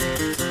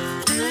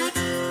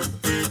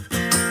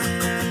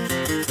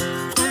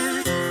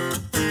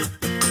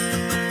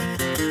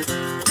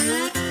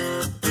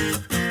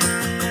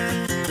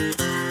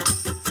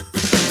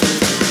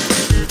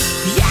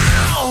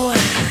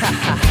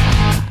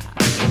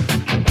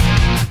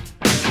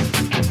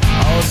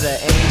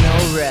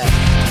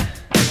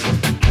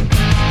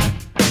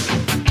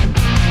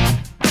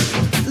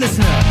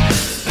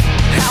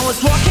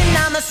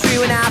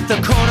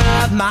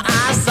my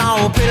eyes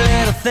saw a pretty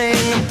little thing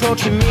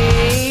approaching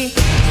me.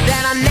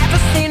 Said I never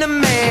seen a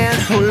man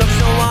who looks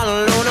so all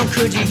alone. Or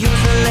could you use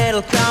a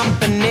little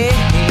company?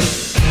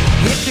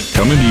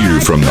 Coming to you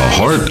from the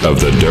heart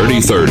of the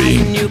Dirty 30,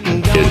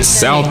 it's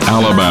South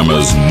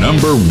Alabama's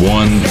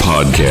 #1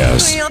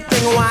 podcast,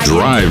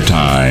 Drive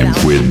Time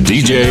with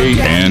DJ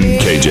and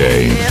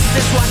KJ.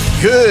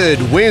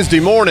 Good Wednesday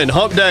morning,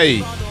 hump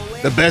day,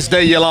 the best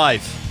day of your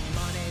life.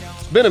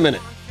 It's been a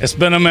minute. It's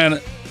been a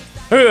minute.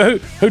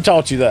 Who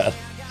taught you that?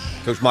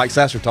 Coach Mike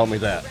Sasser taught me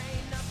that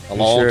a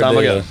long time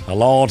ago. A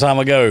long time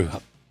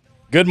ago.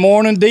 Good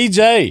morning,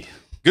 DJ.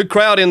 Good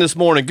crowd in this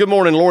morning. Good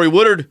morning, Lori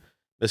Woodard.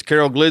 Miss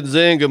Carol Glidden's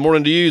in. Good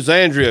morning to you,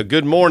 Zandria.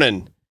 Good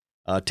morning.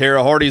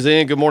 Tara Hardy's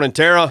in. Good morning,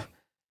 Tara.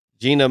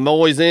 Gina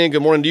Moy's in.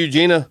 Good morning to you,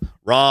 Gina.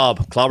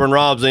 Rob, Clobbering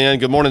Rob's in.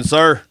 Good morning,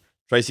 sir.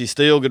 Tracy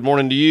Steele, good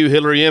morning to you.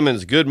 Hillary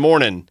Emmons, good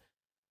morning.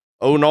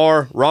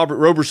 Onar Robert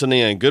Roberson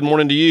in. Good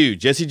morning to you.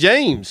 Jesse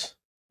James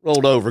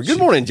rolled over. Good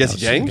morning, Jesse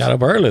James. Got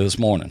up early this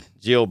morning.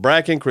 Jill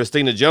Bracken,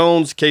 Christina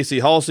Jones,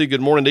 Casey Halsey,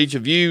 good morning to each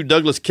of you.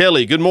 Douglas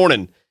Kelly, good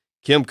morning.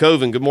 Kim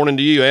Coven, good morning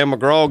to you. Ann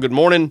McGraw, good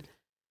morning.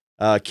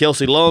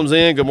 Kelsey Lum's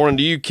in. Good morning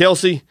to you,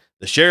 Kelsey.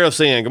 The Sheriff's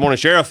in. Good morning,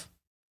 Sheriff.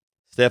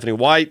 Stephanie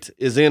White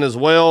is in as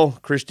well.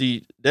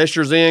 Christy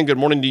Descher's in. Good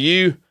morning to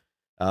you.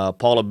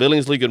 Paula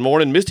Billingsley, good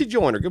morning. Misty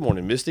Joyner, good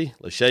morning, Misty.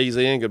 Lachey's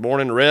in. Good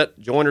morning. Rhett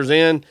Joyner's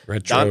in.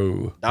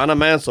 Retro. Donna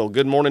Mansell,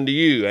 good morning to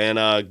you.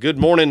 And good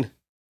morning,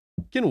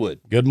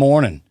 Kenwood. Good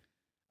morning.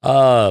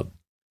 So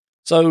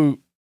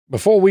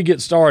before we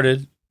get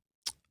started,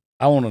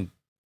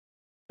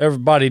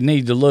 everybody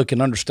needs to look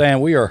and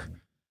understand we are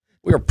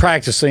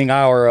practicing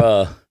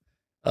our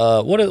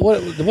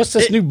what's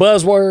this new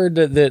buzzword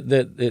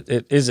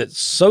that is it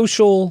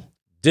social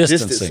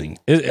distancing?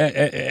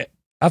 I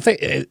think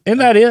isn't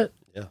that it?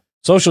 Yeah,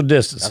 social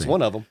distancing. That's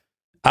one of them.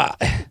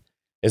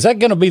 Is that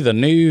going to be the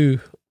new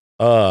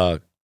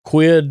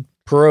quid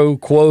pro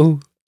quo?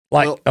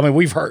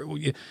 We've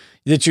heard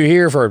that you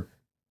hear for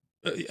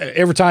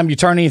every time you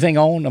turn anything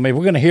on. I mean,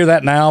 we're going to hear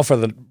that now for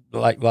the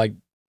like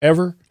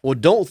ever. Well,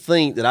 don't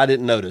think that I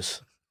didn't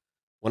notice.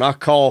 When I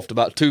coughed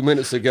about 2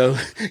 minutes ago,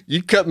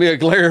 you cut me a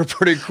glare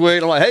pretty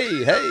quick. I'm like, hey,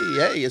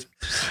 it's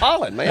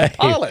pollen, man.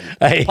 Pollen.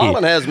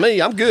 Pollen has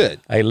me. I'm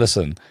good. Hey,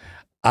 listen,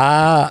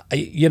 I'm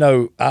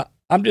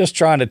just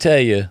trying to tell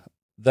you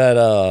that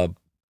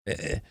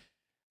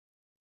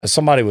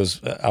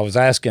I was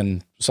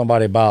asking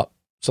somebody about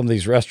some of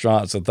these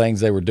restaurants and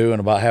things they were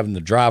doing about having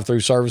the drive-through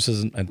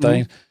services and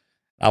things.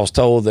 Mm-hmm. I was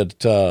told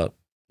that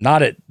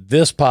not at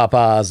this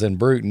Popeyes in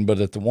Bruton, but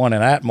at the one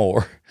in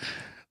Atmore,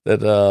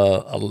 that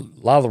a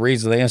lot of the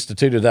reasons they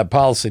instituted that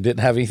policy didn't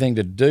have anything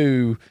to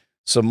do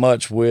so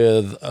much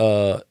with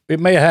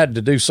it may have had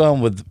to do some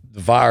with the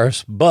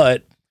virus,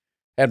 but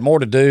had more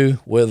to do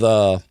with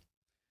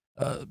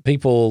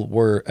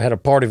people had a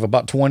party of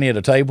about 20 at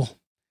a table,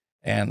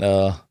 and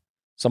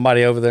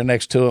somebody over there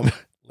next to them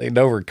leaned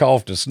over and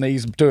coughed and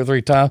sneezed 2 or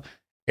 3 times.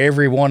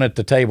 Everyone at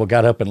the table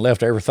got up and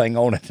left everything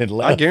on it and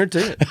left. I guarantee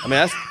it. I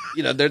mean,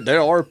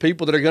 there are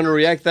people that are going to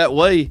react that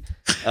way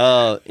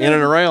in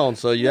and around.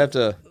 So you have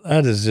to.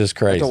 That is just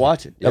crazy. To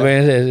watch it. Yeah. I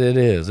mean, it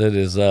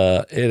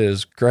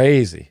is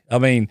crazy. I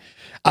mean,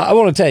 I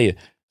want to tell you.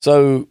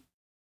 So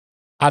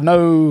I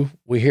know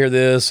we hear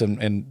this,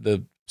 and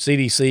the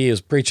CDC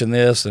is preaching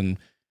this. And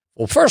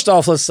well, first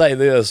off, let's say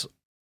this: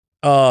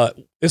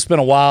 it's been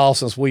a while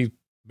since we've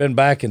been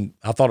back, and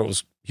I thought it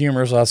was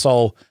humorous. I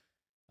saw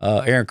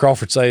Aaron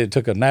Crawford say it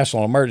took a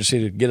national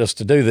emergency to get us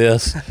to do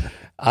this.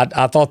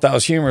 I thought that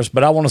was humorous,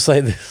 but I want to say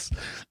this.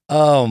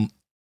 Do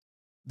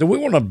we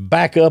want to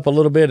back up a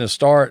little bit and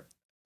start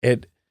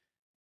at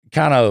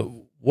kind of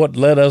what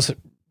led us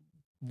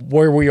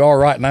where we are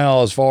right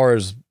now as far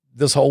as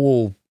this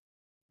whole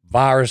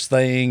virus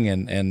thing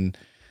and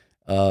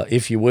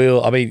if you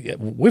will? I mean,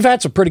 we've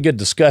had some pretty good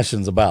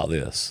discussions about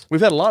this. We've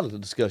had a lot of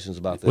discussions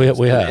about this.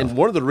 We have. And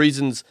one of the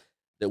reasons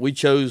that we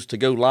chose to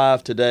go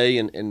live today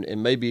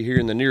and maybe here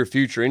in the near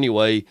future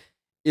anyway,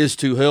 is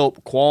to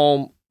help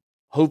qualm,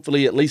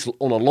 hopefully at least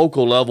on a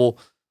local level,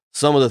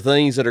 some of the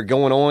things that are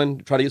going on,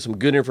 try to get some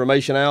good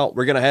information out.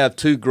 We're going to have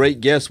 2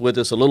 great guests with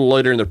us a little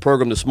later in the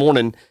program this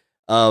morning,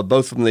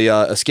 both from the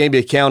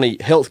Escambia County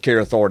Healthcare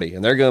Authority,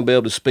 and they're going to be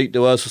able to speak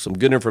to us with some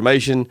good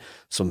information,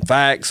 some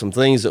facts, some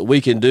things that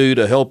we can do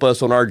to help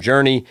us on our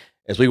journey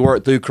as we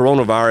work through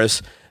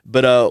coronavirus.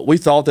 But we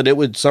thought that it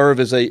would serve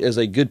as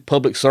a good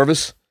public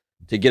service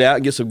to get out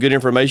and get some good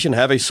information,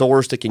 have a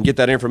source that can get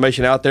that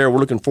information out there. We're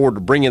looking forward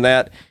to bringing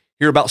that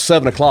here about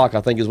 7 o'clock,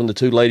 I think, is when the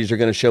 2 ladies are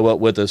going to show up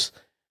with us.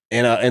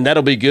 And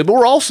that'll be good. But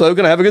we're also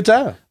going to have a good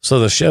time. So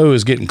the show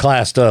is getting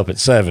classed up at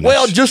 7.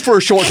 Well, just for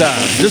a short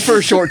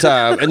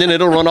time. And then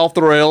it'll run off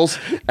the rails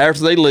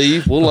after they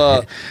leave.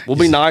 We'll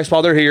be nice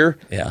while they're here.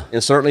 Yeah.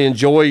 And certainly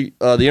enjoy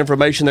the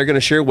information they're going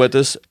to share with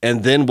us.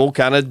 And then we'll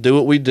kind of do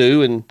what we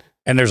do. And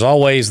there's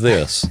always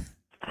this.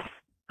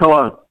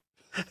 Hello.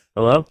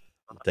 I'll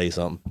tell you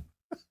something.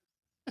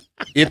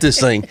 If this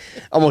thing,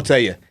 I'm going to tell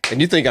you,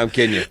 and you think I'm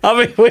kidding you.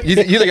 I mean, you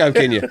think I'm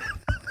kidding you.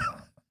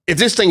 If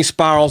this thing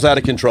spirals out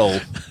of control,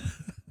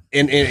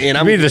 And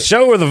I mean, the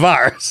show or the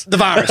virus? The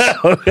virus.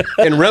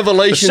 In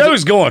Revelations, the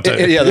show's going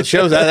to. Yeah, the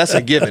show's that's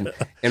a given.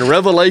 And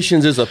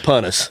Revelations is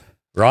upon us,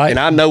 right? And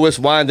I know it's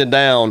winding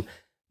down.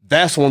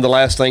 That's one of the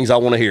last things I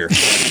want to hear.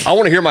 I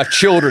want to hear my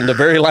children the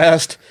very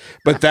last,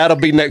 but that'll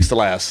be next to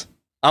last.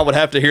 I would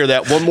have to hear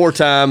that one more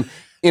time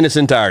in its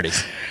entirety.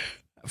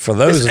 For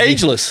those it's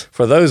ageless.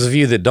 For those of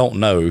you that don't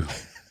know,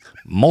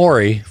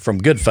 Maury from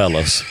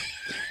Goodfellas.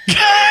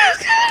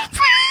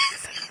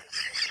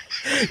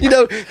 You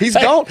know, he's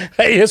gone.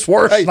 Hey, it's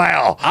worse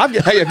now.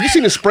 Hey, have you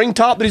seen the spring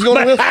top that he's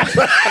going with?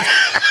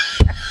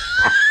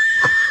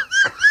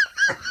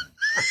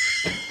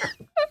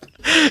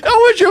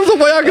 I wish there was a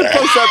way I could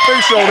post that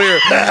picture on here.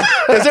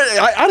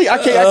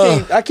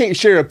 I can't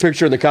share a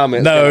picture in the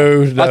comments.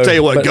 No. I'll tell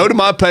you what, go to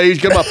my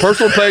page, go to my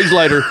personal page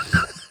later.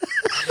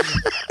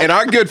 And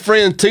our good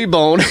friend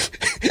T-Bone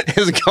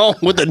has gone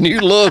with a new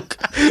look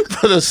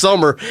for the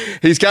summer.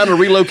 He's kind of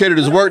relocated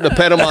his work to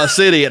Panama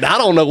City, and I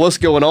don't know what's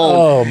going on.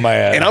 Oh,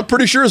 man. And I'm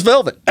pretty sure it's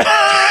velvet.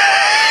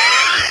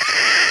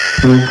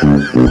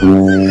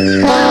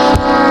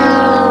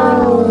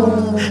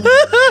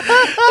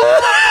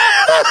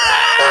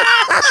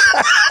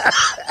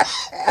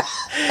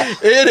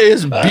 It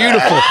is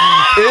beautiful.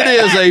 It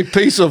is a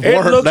piece of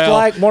work. It looks now.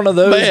 like one of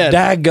those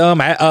daggum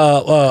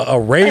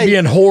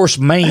Arabian horse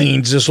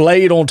manes just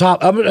laid on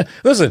top. I mean,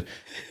 listen,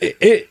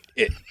 it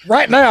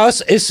right now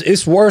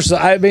it's worse.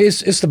 I mean,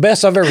 it's the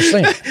best I've ever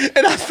seen.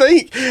 And I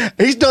think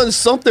he's done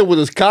something with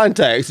his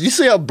contacts. You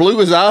see how blue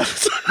his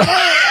eyes?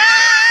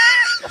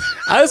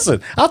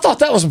 Listen, I thought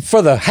that was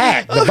for the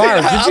hack, the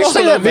virus. Did you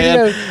see that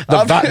video?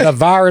 The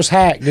virus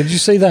hack. Did you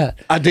see that?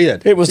 I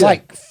did. It was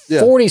like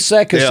 40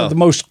 seconds of the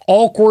most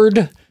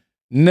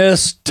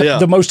awkwardness,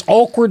 the most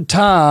awkward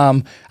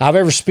time I've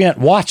ever spent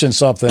watching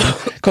something.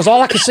 Because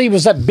all I could see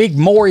was that big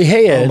Maury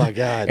head. Oh, my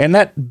God. And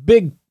that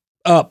big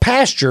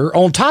pasture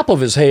on top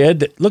of his head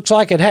that looks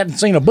like it hadn't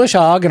seen a bush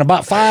hog in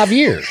about 5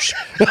 years.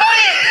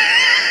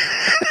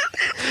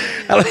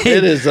 I mean,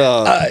 it is.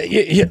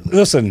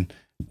 Listen.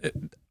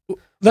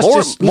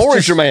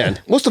 Maury's your man.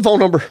 What's the phone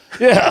number?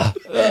 Yeah.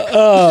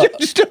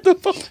 Just get the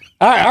phone.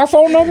 Our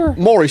phone number?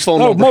 Maury's phone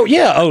number.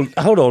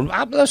 Hold on.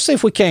 Let's see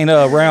if we can't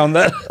round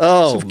that.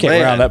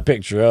 Round that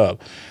picture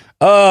up.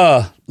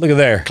 Look at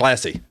there.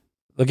 Classy.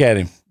 Look at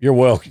him. You're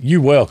welcome.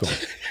 You welcome.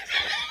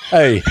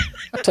 Hey,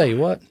 I'll tell you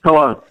what.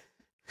 Hello.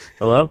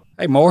 Hello.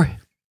 Hey, Maury.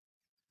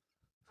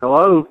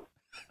 Hello.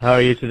 How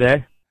are you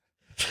today?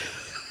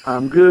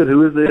 I'm good.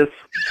 Who is this?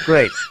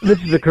 Great. This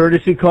is a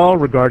courtesy call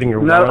regarding your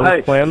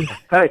wireless plan.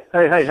 Hey.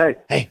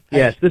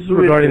 Yes, this is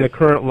regarding the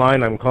current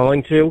line I'm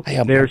calling to.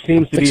 Hey, there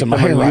seems to be some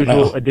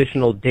unusual right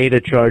additional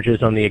data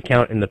charges on the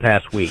account in the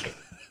past week.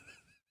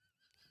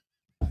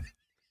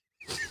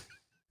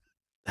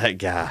 That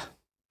guy.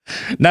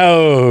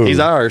 No. He's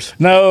ours.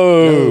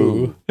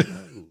 No.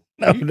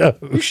 No.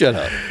 You shut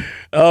up.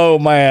 Oh,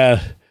 man.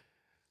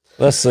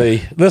 Let's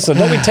see. Listen,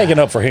 don't be taking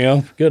up for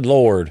him. Good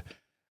Lord.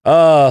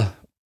 A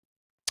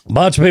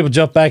bunch of people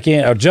jump back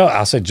in.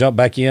 Jump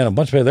back in. A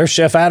bunch of people. There's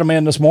Chef Adam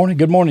in this morning.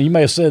 Good morning. You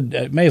may have said.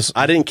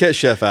 I didn't catch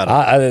Chef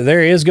Adam.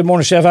 There he is. Good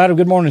morning, Chef Adam.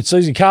 Good morning,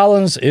 Susie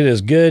Collins. It is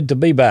good to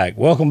be back.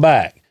 Welcome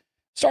back.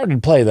 Started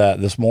to play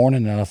that this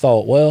morning, and I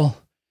thought, well,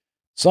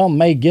 some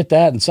may get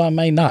that, and some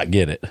may not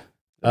get it.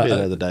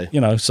 Another day.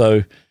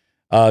 So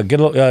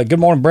good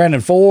morning,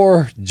 Brandon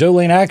Four,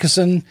 Jolene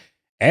Atkinson,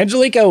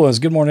 Angelique Owens.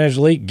 Good morning,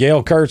 Angelique.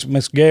 Gail Kurtz,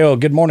 Miss Gail.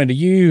 Good morning to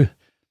you.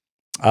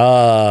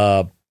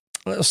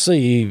 Let's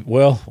see.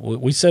 Well,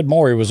 we said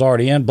Maury was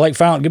already in. Blake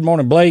Fountain. Good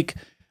morning, Blake.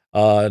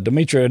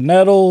 Demetria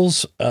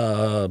Nettles,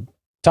 Todd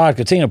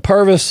Katina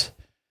Purvis.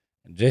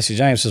 Jesse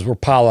James says we're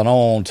piling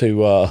on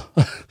to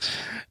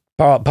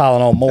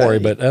piling on Maury,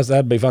 but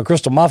that'd be fun.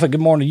 Crystal Moffitt.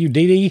 Good morning to you.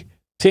 Dee Dee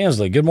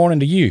Tinsley. Good morning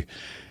to you.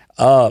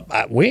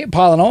 We ain't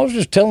piling on. I was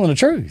just telling the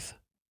truth.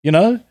 I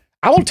want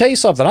to tell you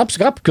something. I'm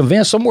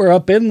convinced somewhere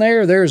up in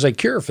there's a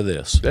cure for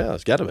this. Yeah,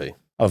 it's got to be.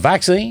 A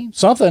vaccine,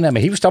 something. I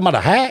mean, he was talking about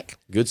a hack.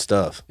 Good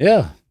stuff.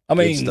 Yeah. I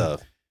mean, good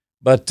stuff.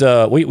 But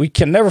we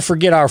can never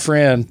forget our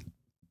friend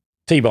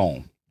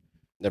T-Bone.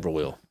 Never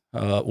will.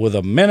 With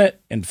 1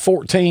 minute and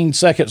 14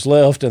 seconds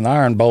left in the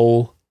Iron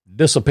Bowl,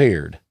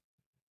 disappeared.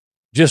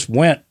 Just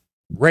went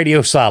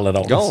radio silent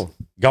on us.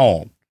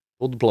 Gone.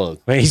 Pulled the plug.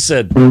 He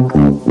said,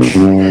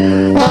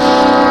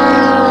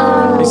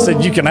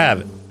 you can have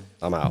it.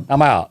 I'm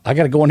out. I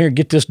got to go in here and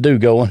get this do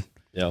going.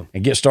 Yeah.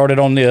 And get started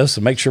on this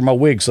and make sure my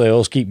wig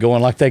sales keep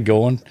going like they're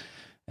going.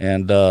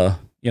 And,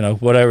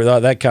 whatever,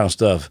 that kind of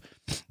stuff.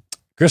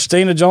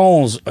 Christina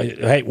Jones,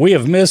 hey, we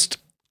have missed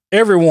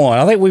everyone.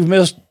 I think we've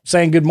missed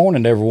saying good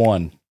morning to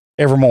everyone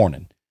every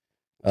morning.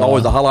 It's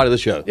always the highlight of the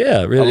show.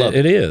 Yeah, really,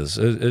 it is.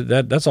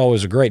 That's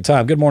always a great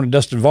time. Good morning,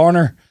 Dustin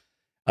Varner.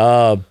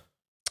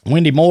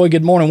 Wendy Moy,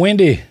 good morning,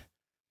 Wendy.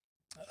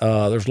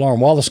 There's Lauren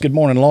Wallace. Good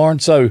morning, Lauren.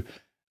 So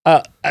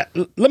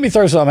let me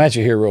throw something at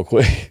you here real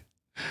quick.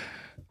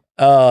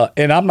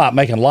 And I'm not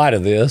making light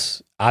of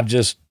this.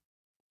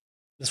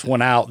 This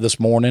went out this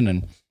morning,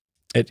 and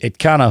it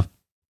kind of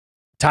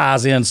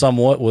ties in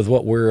somewhat with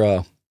what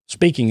we're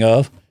speaking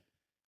of.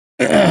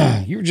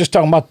 you were just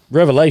talking about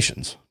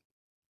Revelations.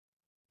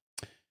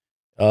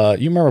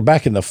 You remember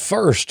back in the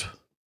first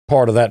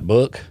part of that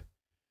book,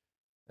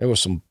 there was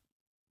some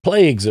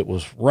plagues that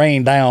was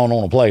rained down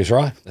on a place,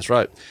 right? That's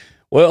right.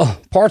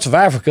 Well, parts of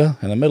Africa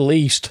and the Middle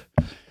East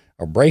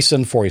are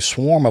bracing for a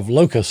swarm of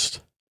locusts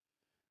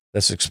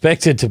that's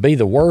expected to be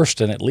the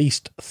worst in at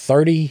least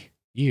 30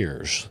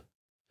 years.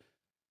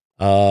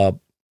 In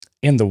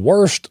the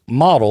worst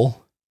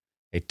model,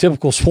 a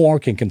typical swarm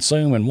can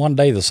consume in one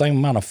day the same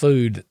amount of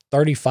food that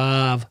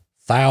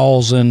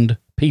 35,000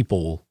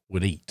 people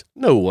would eat.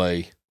 No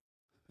way.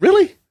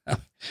 Really?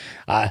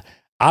 I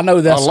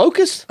know that's a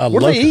locust. What do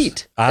they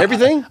eat?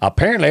 Everything?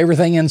 Apparently,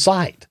 everything in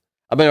sight.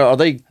 I mean, are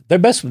they?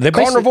 They're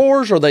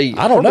carnivores or are they?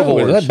 I don't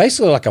know. They're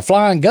basically like a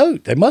flying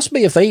goat. They must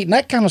be if they eating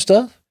that kind of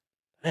stuff.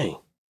 Dang.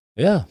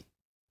 Yeah.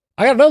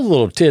 I got another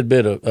little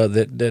tidbit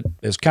that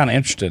is kind of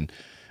interesting.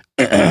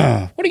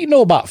 What do you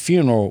know about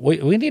funeral?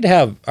 We need to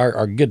have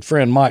our good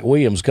friend Mike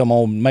Williams come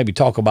on and maybe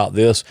talk about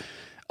this.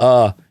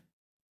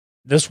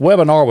 This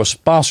webinar was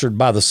sponsored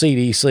by the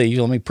CDC.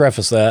 Let me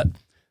preface that.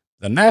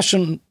 The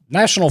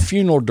National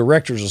Funeral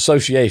Directors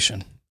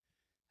Association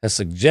has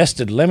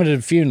suggested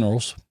limited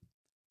funerals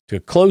to a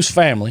close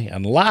family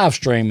and live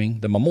streaming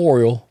the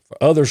memorial for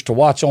others to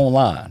watch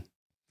online.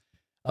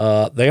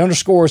 They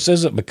underscore it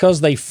isn't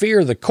because they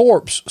fear the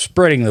corpse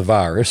spreading the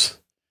virus,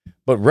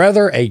 but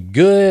rather a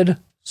good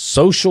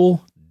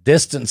social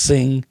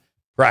distancing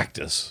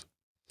practice.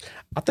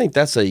 I think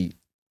that's a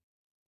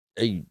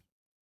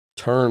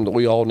term that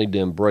we all need to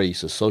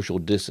embrace, is social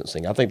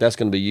distancing. I think that's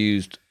going to be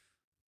used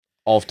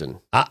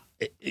often.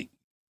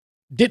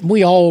 Didn't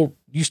we all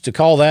used to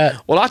call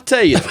that? Well, I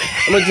tell you,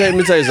 let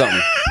me tell you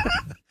something.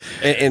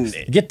 And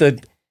get the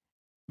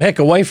heck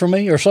away from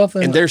me or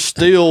something. And there's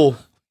still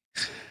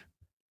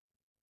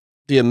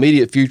the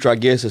immediate future, I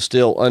guess, is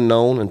still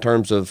unknown in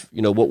terms of,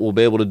 what we'll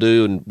be able to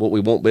do and what we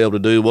won't be able to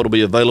do, what'll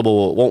be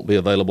available, what won't be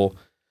available.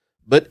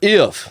 But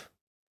if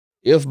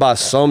by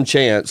some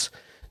chance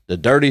the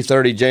Dirty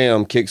 30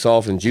 Jam kicks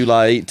off in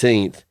July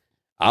 18th,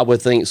 I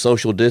would think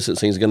social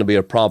distancing is going to be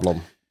a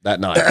problem that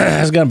night.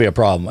 It's going to be a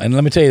problem. And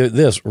let me tell you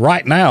this,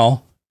 right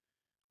now,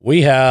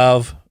 we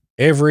have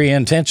every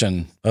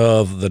intention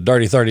of the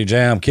Dirty 30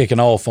 Jam kicking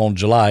off on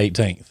July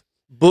 18th.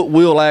 But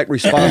we'll act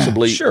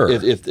responsibly sure.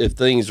 if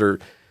things are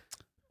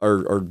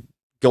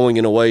going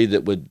in a way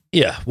that would...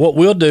 Yeah, what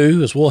we'll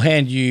do is we'll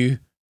hand you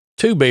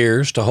 2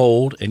 beers to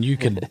hold, and you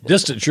can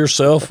distance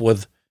yourself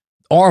with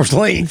arm's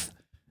length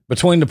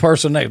between the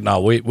person next.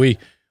 No, we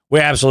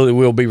absolutely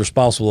will be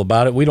responsible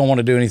about it. We don't want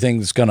to do anything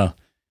that's going to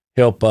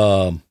help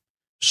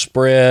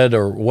spread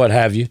or what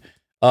have you.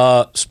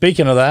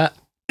 Speaking of that,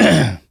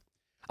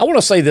 I want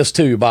to say this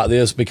too about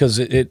this because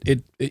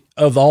it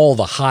of all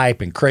the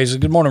hype and crazy.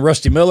 Good morning,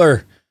 Rusty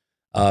Miller.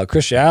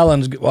 Christian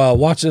Allen's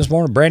watching this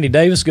morning. Brandy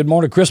Davis, good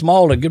morning. Chris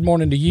Malden, good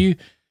morning to you.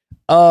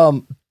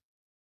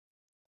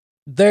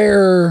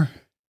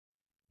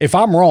 If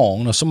I'm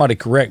wrong, now somebody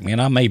correct me,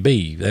 and I may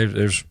be.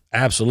 There's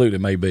absolutely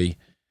may be.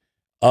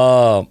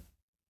 But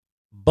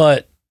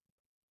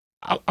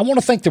I want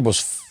to think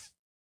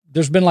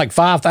there's been like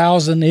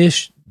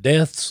 5,000-ish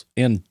deaths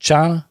in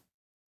China.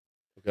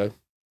 Okay.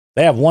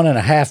 They have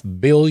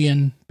 1.5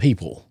 billion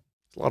people.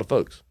 It's a lot of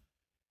folks.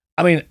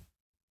 I mean,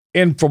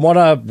 and from what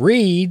I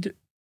read,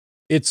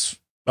 it's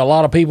a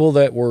lot of people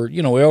that were,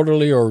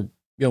 elderly or,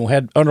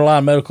 had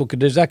underlying medical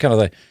conditions, that kind of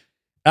thing.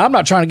 Now, I'm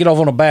not trying to get off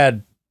on a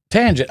bad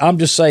tangent. I'm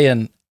just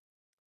saying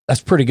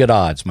that's pretty good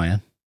odds,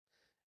 man.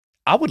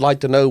 I would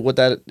like to know what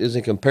that is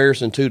in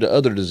comparison to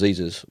other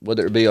diseases,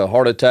 whether it be a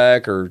heart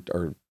attack or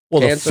cancer.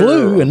 The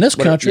flu in this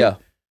country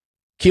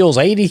kills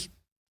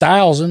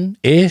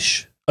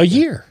 80,000-ish a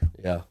year.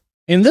 Yeah.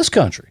 In this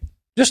country,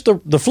 just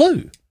the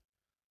flu.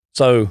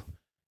 So,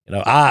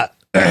 I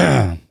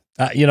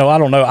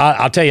don't know.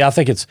 I'll tell you, I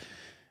think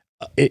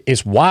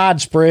it's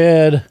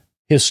widespread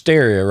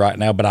hysteria right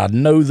now, but I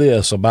know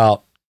this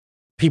about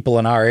people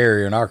in our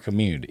area, in our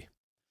community.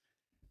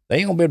 They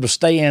ain't gonna be able to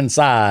stay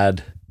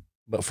inside,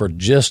 but for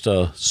just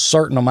a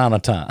certain amount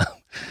of time.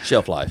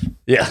 Shelf life.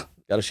 Yeah.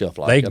 Got a shelf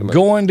life. They're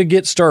going to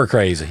get stir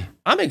crazy.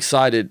 I'm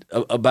excited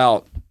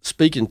about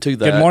speaking to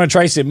that. Good morning,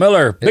 Tracy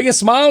Miller. Biggest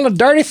smile in the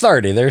Dirty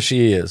 30. There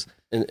she is.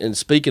 And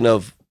speaking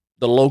of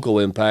the local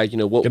impact,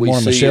 what Good we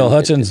morning, see Michelle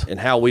Hutchins, and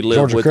how we live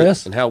Georgia with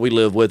Chris. it and how we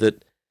live with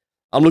it.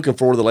 I'm looking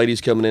forward to the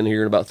ladies coming in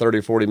here in about 30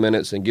 or 40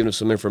 minutes and giving us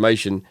some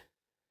information.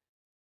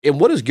 And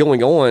what is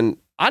going on,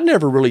 I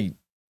never really,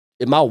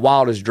 in my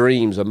wildest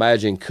dreams,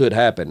 imagined could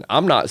happen.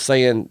 I'm not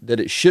saying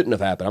that it shouldn't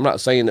have happened. I'm not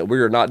saying that we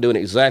are not doing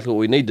exactly what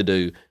we need to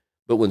do.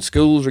 But when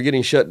schools are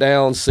getting shut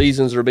down,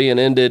 seasons are being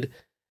ended,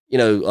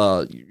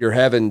 you're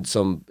having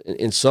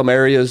in some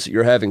areas,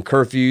 you're having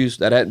curfews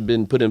that hadn't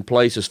been put in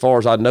place as far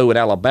as I know in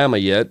Alabama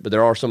yet, but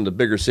there are some of the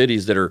bigger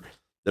cities that are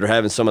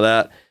having some of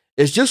that.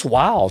 It's just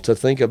wild to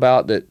think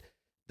about that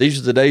these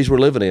are the days we're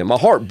living in. My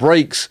heart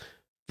breaks,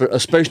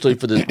 especially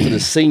for the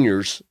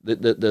seniors,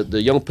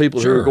 the young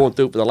people who are going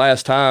through it for the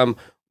last time,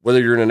 whether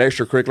you're in an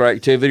extracurricular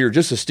activity or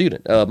just a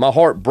student. My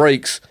heart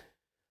breaks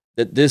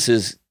that this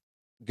is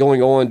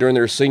going on during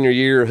their senior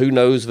year. Who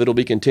knows if it'll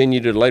be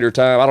continued at a later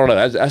time? I don't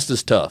know. That's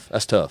just tough.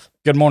 That's tough.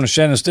 Good morning,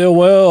 Shannon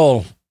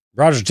Stillwell,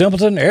 Roger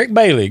Templeton, Eric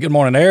Bailey. Good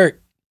morning, Eric.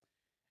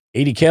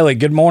 Edie Kelly,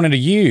 good morning to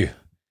you.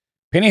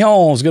 Penny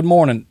Holmes, good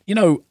morning. You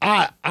know,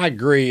 I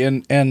agree,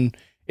 and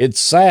it's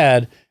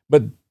sad,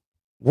 but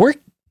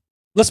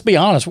let's be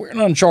honest, we're in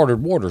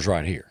uncharted waters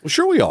right here. Well,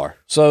 sure we are.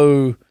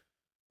 So, you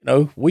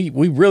know, we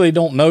really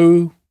don't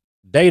know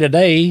day to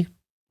day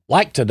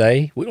like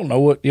today. We don't know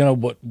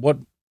what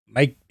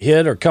may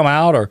hit or come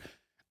out. Or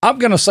I'm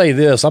going to say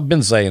this. I've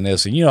been saying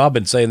this, and I've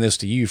been saying this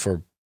to you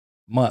for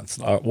months.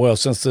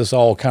 Since this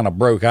all kind of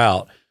broke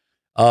out.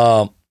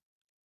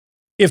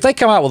 If they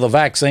come out with a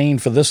vaccine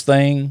for this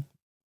thing,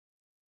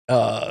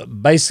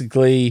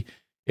 basically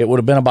it would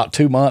have been about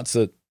 2 months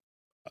that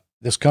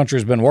this country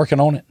has been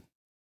working on it.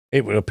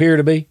 It would appear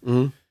to be.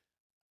 Mm-hmm.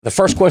 The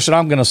first question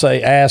I'm going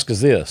to ask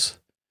is this: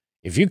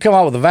 if you come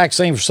out with a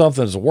vaccine for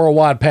something that's a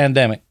worldwide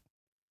pandemic,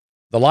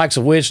 the likes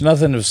of which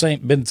nothing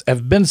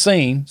have been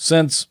seen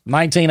since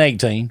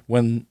 1918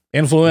 when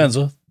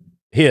influenza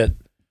hit,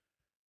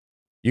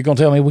 you going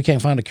to tell me we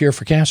can't find a cure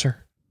for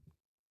cancer?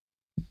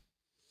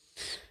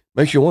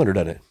 Makes you wonder,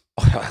 doesn't it?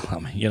 I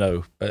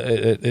mean,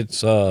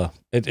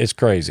 it's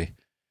crazy.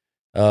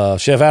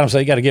 Chef Adams said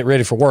you got to get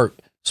ready for work.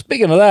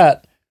 Speaking of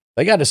that,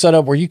 they got it set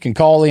up where you can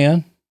call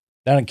in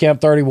down at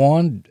Camp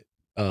 31,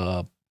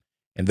 and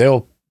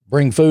they'll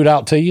bring food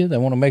out to you. They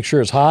want to make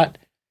sure it's hot,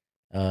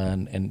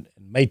 and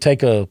may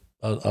take a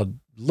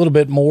little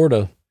bit more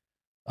to,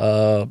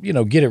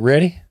 get it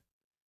ready.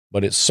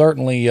 But it's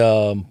certainly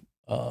a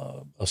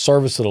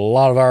service that a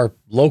lot of our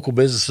local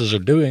businesses are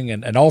doing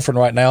and offering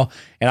right now.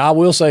 And I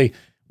will say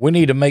we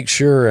need to make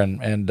sure I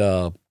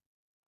know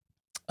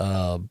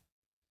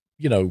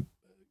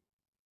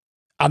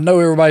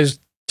everybody's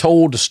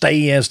told to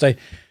stay,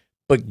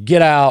 but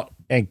get out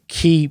and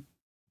keep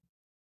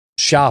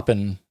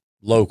shopping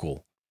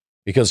local,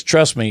 because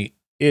trust me,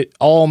 it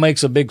all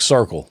makes a big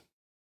circle.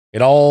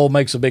 It all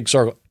makes a big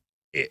circle.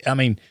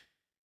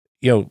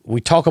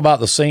 We talk about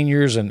the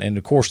seniors and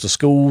of course the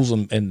schools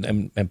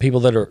and people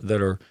that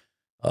are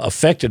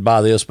affected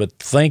by this, but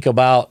think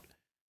about,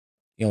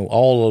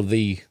 all of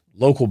the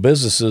local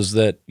businesses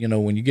that,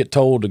 when you get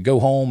told to go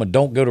home and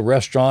don't go to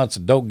restaurants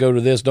and don't go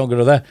to this, don't go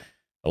to that,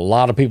 a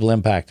lot of people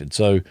impacted.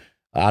 So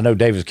I know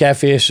David's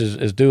Catfish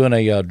is doing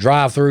a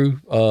drive-through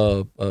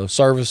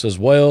service as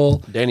well.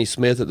 Danny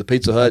Smith at the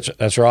Pizza Hut.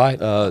 That's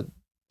right.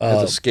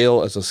 As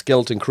a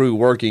skeleton crew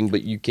working,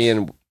 but you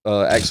can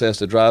access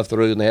the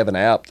drive-through, and they have an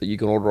app that you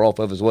can order off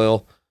of as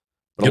well.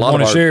 But Good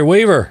morning, Sherry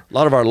Weaver. A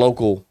lot of our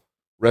local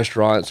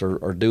restaurants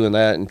are doing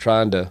that and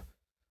trying to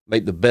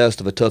make the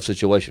best of a tough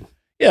situation.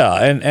 Yeah,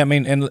 and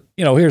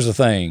here's the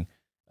thing.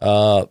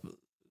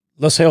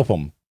 Let's help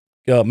them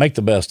make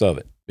the best of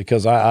it,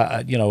 because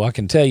I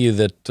can tell you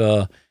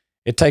that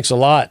it takes a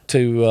lot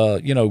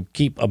to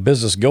keep a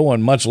business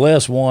going, much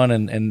less one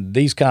in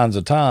these kinds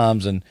of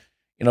times. And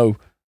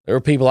there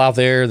are people out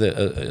there that,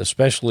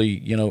 especially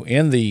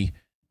in the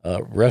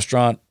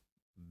restaurant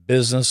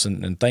business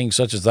and things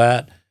such as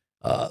that,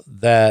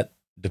 that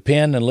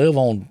depend and live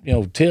on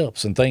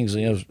tips and things.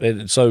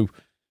 And so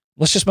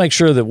let's just make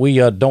sure that we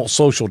don't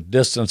social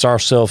distance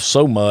ourselves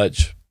so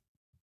much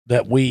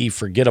that we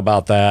forget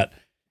about that.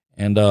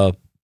 And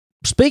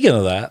speaking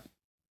of that,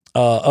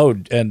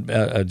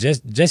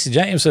 Jesse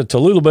James said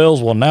Tallulah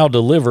Bells will now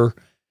deliver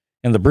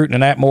in the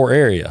Bruton and Atmore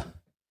area.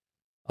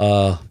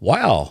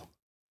 Wow.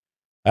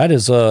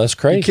 That's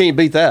crazy. You can't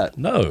beat that.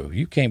 No,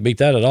 you can't beat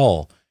that at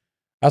all.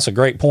 That's a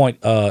great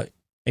point.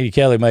 Edie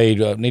Kelly made.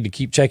 Need to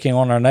keep checking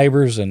on our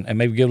neighbors and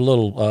maybe give a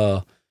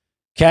little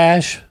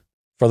cash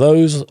for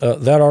those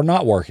that are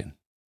not working.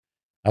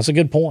 That's a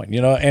good point.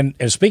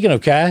 And speaking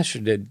of cash,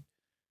 did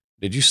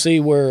you see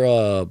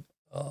where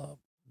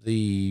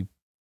the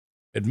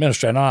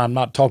administrator? No, I'm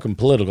not talking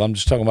political. I'm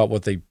just talking about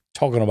what they're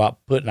talking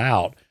about putting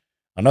out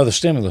another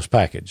stimulus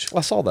package.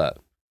 I saw that.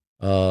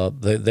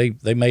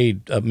 They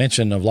made a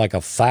mention of like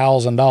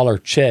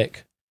 $1,000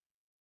 check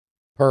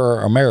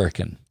per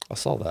American. I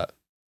saw that.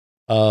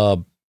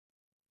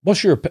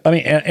 What's your,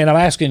 and I'm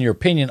asking your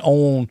opinion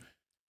on,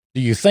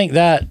 do you think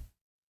that,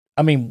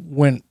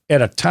 when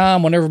at a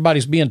time when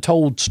everybody's being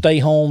told, stay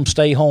home,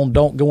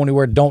 don't go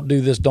anywhere, don't do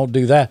this, don't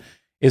do that,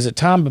 is it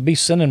time to be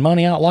sending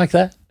money out like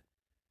that?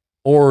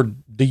 Or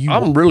do you?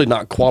 I'm really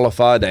not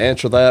qualified to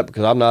answer that,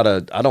 because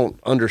I don't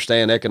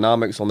understand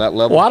economics on that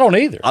level. Well, I don't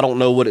either. I don't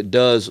know what it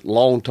does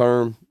long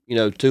term,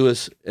 to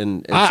us.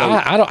 And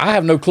I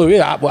have no clue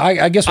either.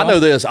 I guess I know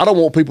this. I don't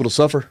want people to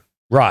suffer.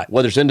 Right.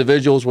 Whether it's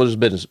individuals, whether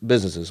it's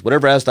businesses,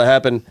 whatever has to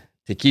happen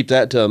to keep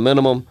that to a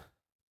minimum,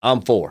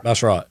 I'm for.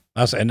 That's right.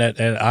 And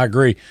I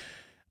agree.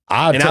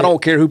 I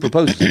don't care who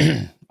proposes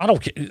it. I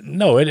don't care.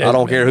 No, I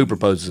don't care who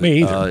proposes it.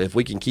 Me either. If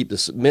we can keep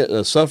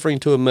the suffering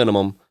to a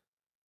minimum,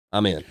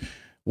 I'm in.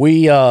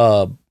 We,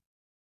 I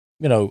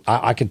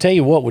can tell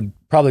you what would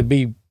probably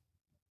be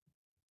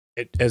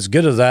as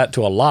good as that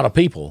to a lot of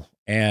people.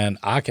 And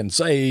I can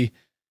say,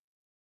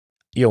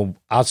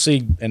 I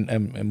see,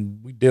 and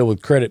we deal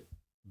with credit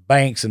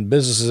banks and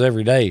businesses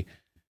every day.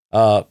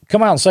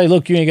 come out and say,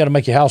 look, you ain't got to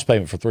make your house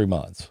payment for 3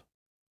 months.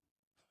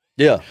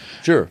 Yeah,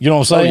 sure. You know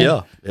what I'm saying?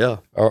 Oh, yeah.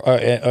 Or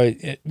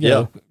you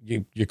know,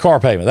 your car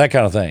payment, that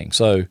kind of thing.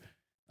 So,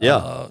 you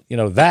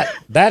know, that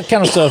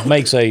kind of stuff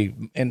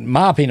in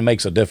my opinion,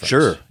 makes a difference.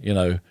 Sure. You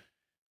know,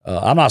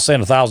 I'm not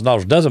saying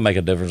 $1,000 doesn't make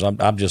a difference.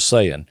 I'm just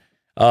saying,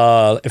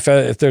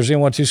 if there's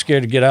anyone too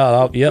scared to get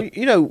out,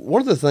 You know,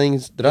 one of the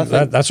things that I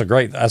think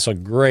that's a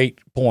great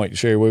point,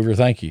 Sherry Weaver.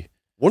 Thank you.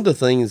 One of the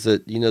things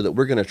that, you know, that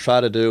we're going to try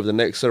to do over the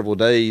next several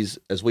days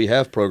as we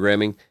have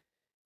programming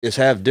is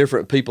have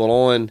different people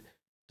on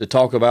to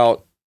talk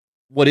about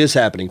what is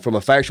happening from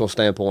a factual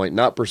standpoint,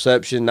 not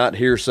perception, not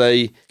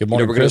hearsay. Good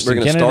morning, we're going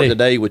to start the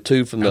day with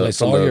two from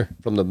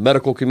the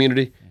medical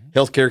community,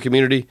 healthcare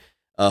community.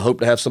 Hope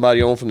to have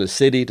somebody on from the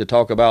city to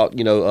talk about,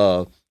 you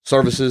know,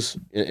 services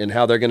and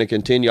how they're going to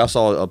continue. I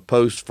saw a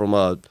post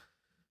from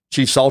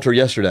Chief Salter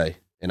yesterday,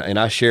 and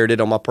I shared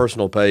it on my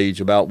personal page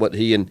about what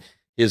he and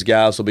his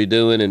guys will be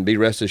doing, and be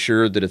rest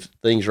assured that if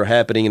things are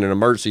happening in an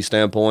emergency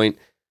standpoint,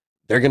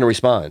 they're going to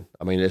respond.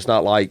 I mean, it's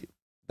not like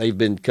they've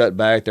been cut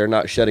back. They're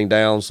not shutting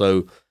down.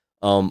 So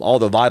all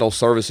the vital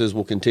services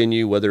will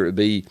continue, whether it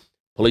be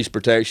police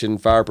protection,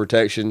 fire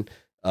protection,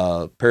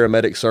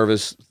 paramedic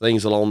service,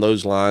 things along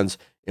those lines.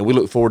 And we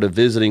look forward to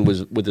visiting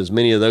with as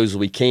many of those as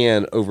we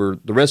can over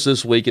the rest of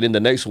this week and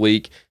into next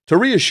week to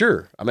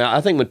reassure. I mean,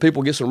 I think when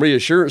people get some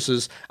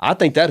reassurances, I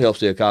think that helps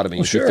the economy.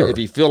 Well, sure. If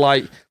you feel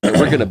like that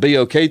we're going to be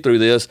okay through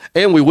this,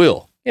 and we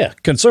will. Yeah,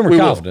 consumer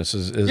confidence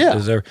is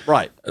there.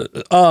 Right.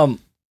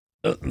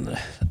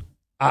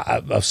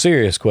 A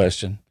serious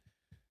question.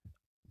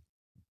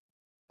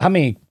 How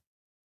many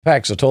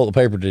packs of toilet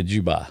paper did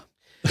you buy?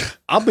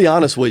 I'll be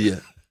honest with you.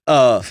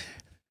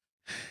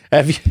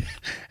 Have you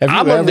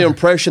I'm under the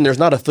impression there's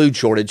not a food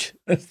shortage,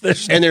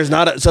 and there's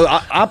not so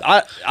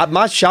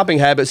my shopping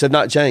habits have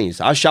not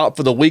changed. I shop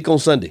for the week on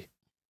Sunday,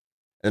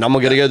 and I'm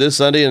going to go this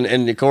Sunday,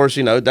 and of course,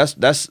 you know,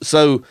 that's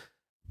so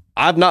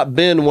I've not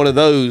been one of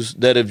those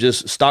that have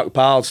just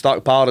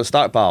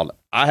stockpiled.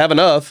 I have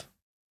enough,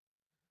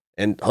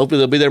 and hopefully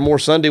they'll be there more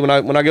Sunday when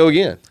I go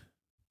again.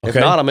 If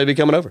not, I may be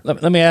coming over.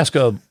 Let me ask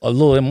a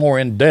little more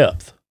in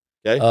depth.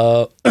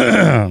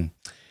 Okay.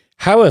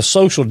 How is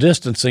social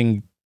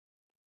distancing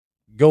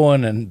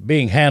going and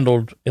being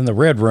handled in the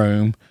Red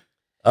Room?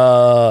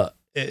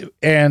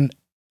 And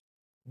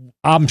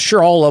I'm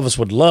sure all of us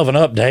would love an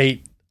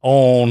update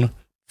on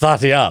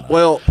Tatiana.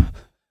 Well,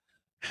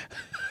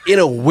 in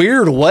a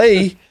weird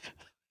way,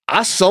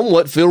 I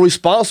somewhat feel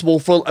responsible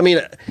for, I mean,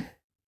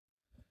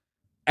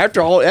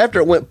 after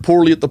it went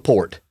poorly at the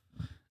port.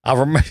 I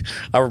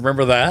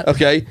remember that.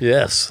 Okay.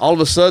 Yes. All of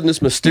a sudden,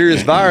 this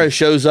mysterious virus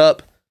shows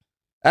up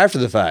after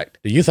the fact.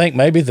 Do you think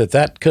maybe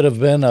that could have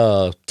been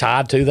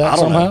tied to that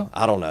somehow?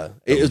 I don't know.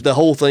 The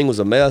whole thing was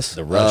a mess.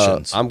 The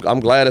Russians. I'm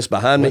glad it's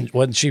behind me.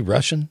 Wasn't she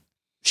Russian?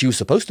 She was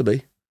supposed to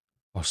be.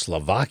 Or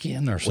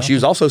Slovakian or something? Well, she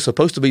was also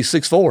supposed to be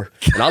 6'4",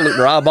 and I looked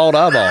her eyeball to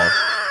eyeball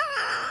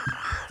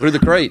through the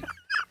crate.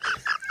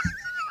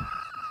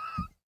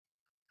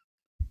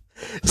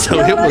 So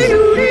it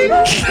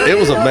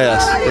was a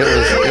mess. It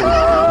was.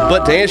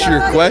 But to answer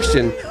your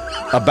question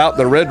about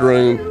the Red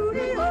Room,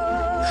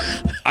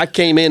 I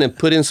came in and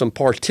put in some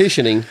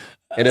partitioning,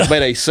 and it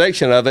made a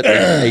section of it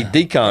a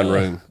decon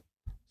room,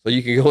 so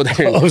you can go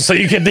there. So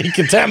you can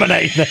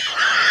decontaminate.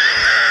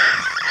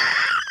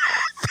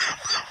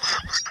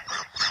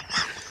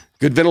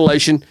 Good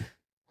ventilation.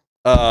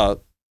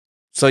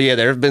 So yeah,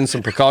 there have been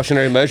some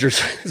precautionary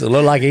measures. Does it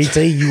look like ET?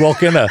 You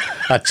walk in a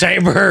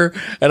chamber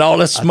and all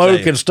this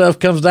smoke and stuff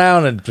comes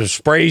down and just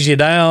sprays you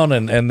down,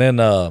 and then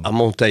I'm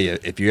gonna tell you,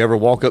 if you ever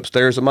walk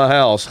upstairs at my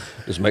house,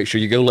 just make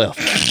sure you go left.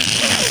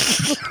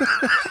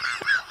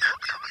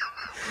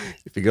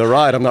 If you go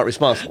right, I'm not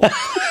responsible.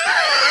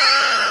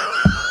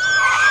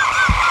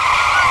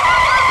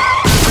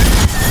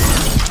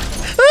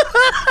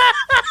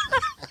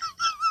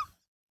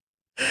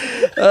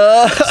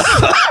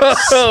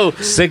 Oh,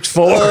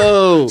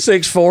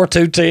 6'4",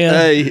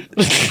 210.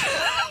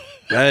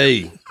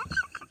 Hey,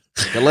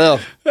 go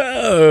left.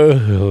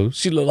 Oh,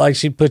 she looked like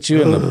she'd put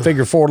you in the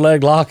figure 4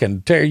 leg lock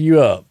and tear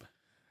you up.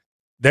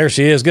 There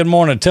she is. Good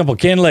morning, Temple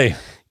Kinley.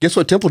 Guess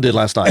what Temple did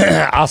last night?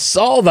 I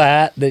saw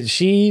that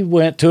she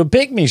went to a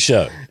Pick-Me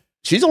show.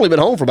 She's only been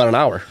home for about an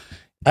hour.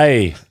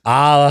 Hey,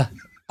 I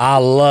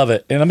love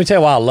it. And let me tell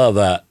you why I love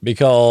that,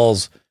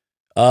 because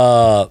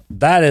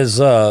that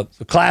is a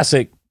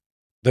classic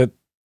that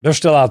they're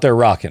still out there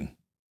rocking.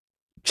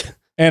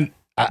 And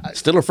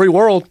still a free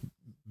world.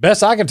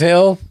 Best I can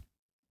tell,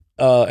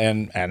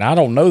 and I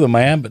don't know the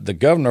man, but the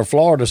governor of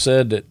Florida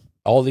said that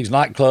all these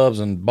nightclubs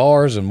and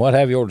bars and what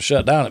have you ought to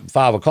shut down at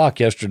 5:00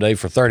 yesterday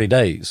for 30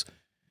 days.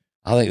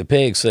 I think the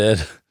pig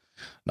said,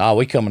 "Nah,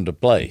 we coming to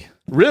play."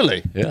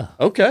 Really? Yeah.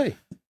 Okay.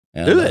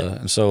 And, do it.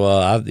 And so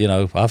I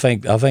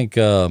think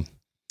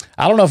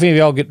I don't know if any of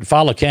y'all get to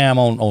follow Cam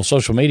on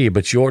social media,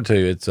 but you ought to.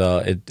 It's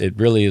it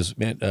really is.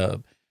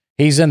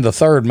 He's in the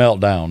third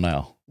meltdown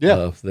now.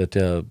 Yeah.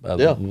 The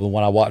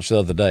one I watched the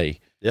other day.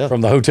 Yeah.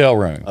 From the hotel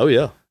room. Oh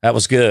yeah. That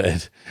was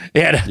good.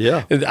 Yeah.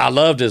 Yeah. I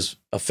loved his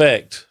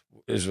effect.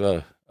 His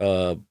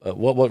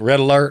what red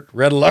alert?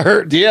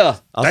 Yeah,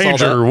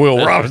 danger,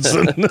 Will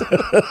Robinson.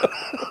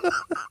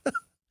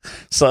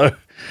 So,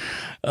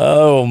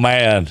 oh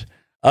man.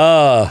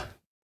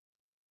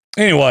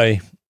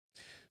 Anyway,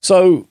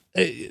 so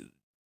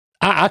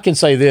I can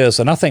say this,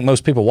 and I think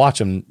most people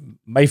watching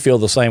may feel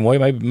the same way.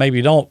 Maybe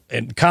you don't.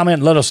 And comment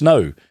and let us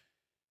know.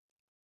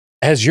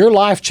 Has your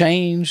life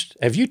changed?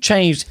 Have you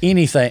changed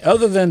anything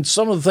other than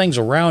some of the things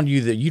around you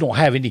that you don't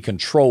have any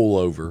control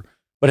over?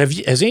 But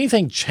has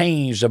anything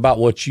changed about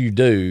what you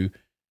do?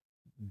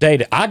 I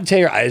can tell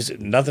you,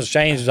 nothing's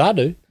changed as I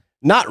do.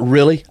 Not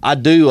really. I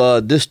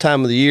do. This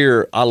time of the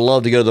year, I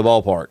love to go to the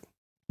ballpark,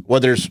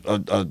 whether it's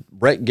a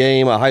rec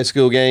game, a high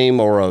school game,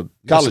 or a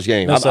college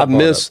game. I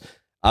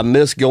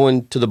miss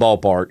going to the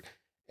ballpark,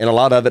 and a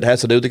lot of it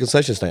has to do with the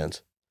concession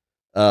stands.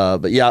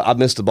 But yeah, I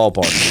miss the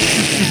ballpark.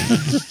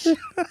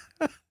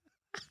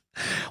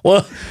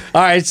 Well,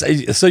 all right.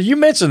 So you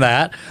mentioned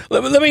that.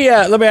 Let me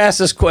ask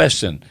this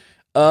question: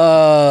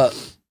 if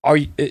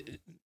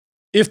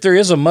there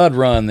is a mud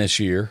run this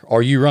year,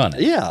 are you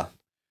running? Yeah.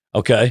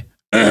 Okay.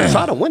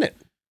 Try to win it.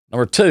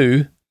 Number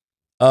two,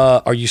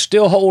 are you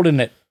still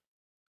holding it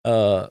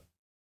around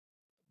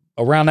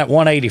that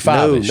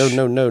 185?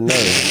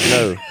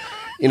 No.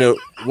 You know,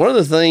 one of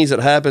the things that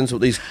happens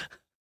with these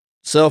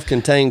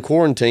self-contained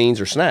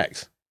quarantines are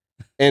snacks.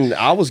 And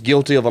I was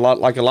guilty of a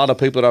lot of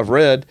people that I've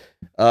read.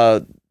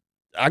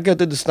 I got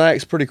through the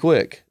snacks pretty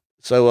quick.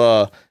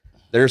 So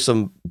there's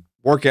some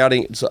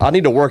workouting. So I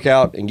need to work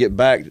out and get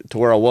back to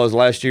where I was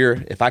last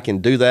year. If I can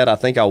do that, I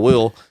think I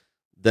will.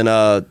 Then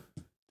I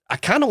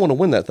kind of want to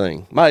win that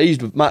thing. My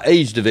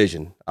age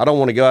division. I don't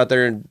want to go out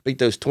there and beat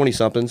those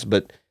 20-somethings,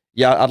 but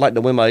yeah, I'd like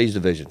to win my age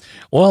division.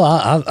 Well,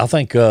 I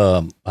think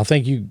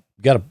you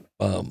got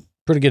a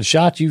pretty good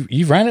shot.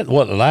 You've ran it the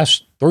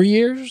last 3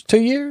 years,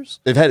 2 years?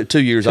 They've had it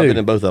 2 years. I've been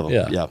in both of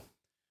them. Yeah.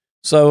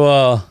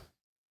 So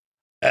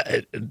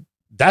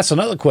that's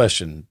another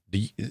question.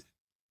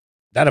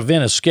 That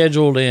event is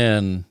scheduled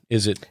in?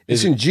 It's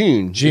in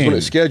June. June is when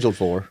it's scheduled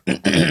for.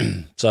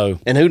 So,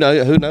 and who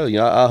knows? You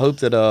know, I hope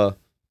that.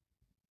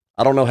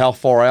 I don't know how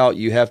far out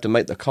you have to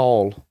make the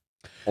call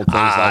on things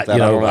like that. You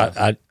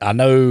know, I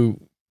know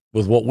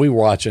with what we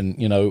were watching.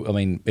 You know, I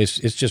mean, it's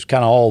just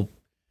kind of all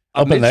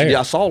up in there.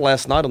 Yeah, I saw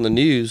last night on the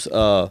news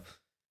that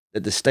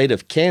the state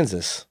of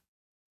Kansas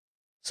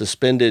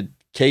suspended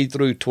K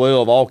through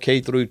 12, all K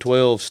through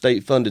 12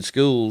 state funded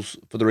schools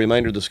for the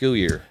remainder of the school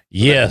year.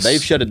 Yes,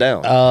 they've shut it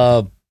down.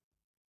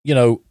 You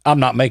know,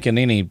 I'm not making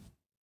any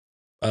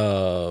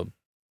what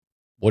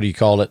do you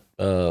call it?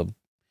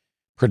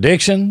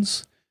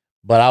 Predictions,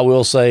 but I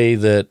will say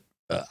that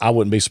I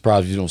wouldn't be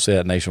surprised if you don't see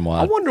that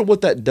nationwide. I wonder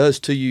what that does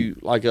to you,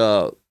 like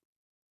from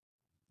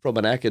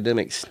an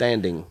academic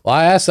standing. Well,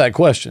 I asked that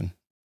question,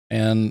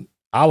 and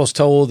I was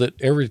told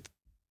that everything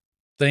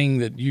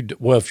that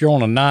if you're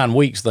on a 9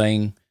 weeks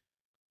thing,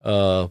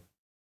 I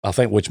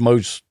think which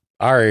most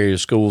our area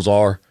schools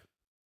are,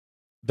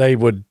 they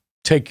would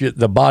take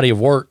the body of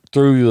work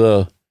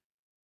through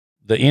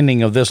the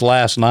ending of this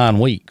last 9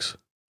 weeks.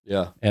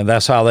 Yeah. And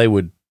that's how they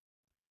would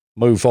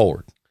move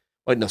forward.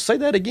 Wait, now say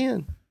that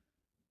again.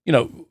 You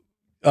know,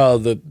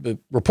 the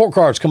report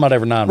cards come out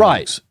every 9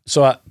 weeks.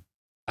 So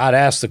I'd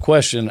asked the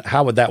question,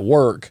 how would that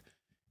work?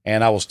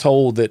 And I was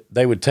told that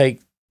they would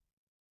take,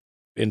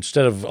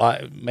 instead of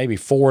maybe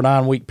 4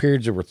 9-week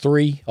periods, there were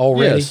 3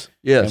 already.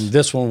 Yes. And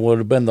this one would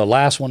have been the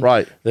last one.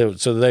 Right.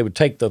 So they would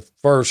take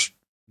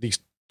these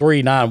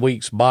 3 9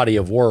 weeks body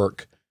of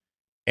work,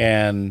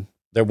 and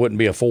there wouldn't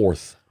be a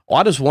fourth. Well,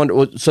 I just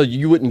wonder. So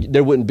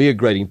there wouldn't be a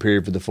grading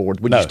period for the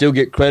fourth. Would you still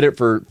get credit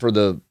for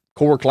the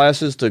core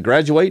classes to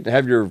graduate and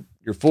have your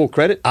full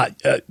credit?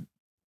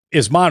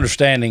 It's my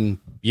understanding,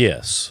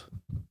 yes.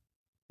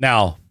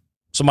 Now,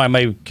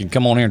 somebody can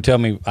come on here and tell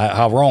me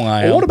how wrong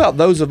I am. Well, what about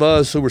those of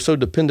us who were so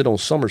dependent on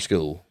summer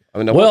school? I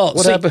mean,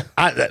 what happened?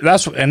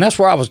 That's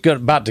where I was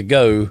about to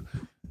go.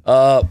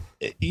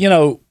 You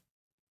know,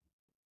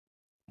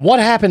 what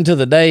happened to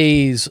the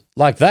days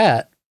like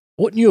that?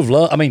 Wouldn't you have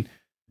loved? I mean,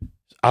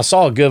 I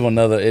saw a good one.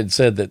 It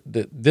said that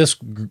this,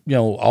 you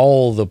know,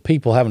 all the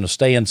people having to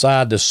stay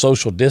inside, this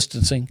social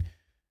distancing,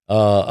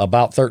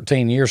 about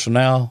 13 years from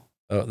now,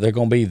 they're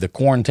going to be the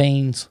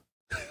quarantines.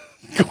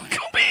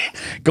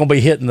 Going to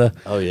be hitting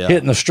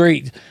the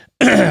street.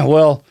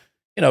 Well,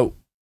 you know,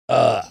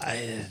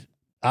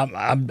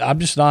 I'm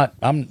just not.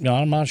 I'm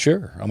not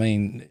sure. I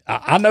mean,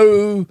 I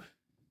know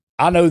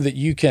that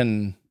you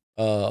can.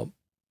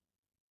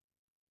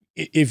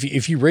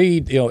 If you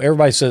read, you know,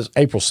 everybody says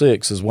April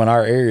 6th is when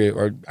our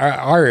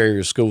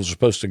area schools are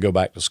supposed to go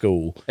back to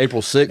school.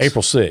 April 6th?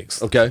 April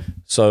 6th. Okay.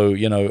 So,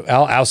 you know,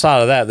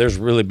 outside of that, there's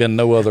really been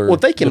no other. Well,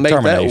 if they can make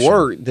that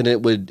work, then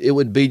it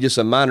would be just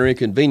a minor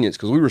inconvenience,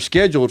 because we were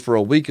scheduled for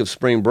a week of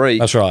spring break.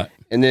 That's right.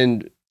 And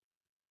then,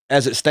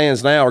 as it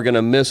stands now, we're going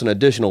to miss an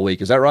additional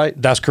week. Is that right?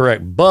 That's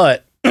correct.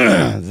 But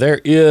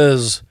there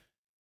is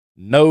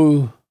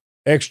no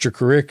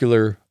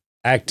extracurricular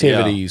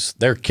activities. Yeah.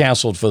 They're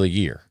canceled for the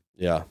year.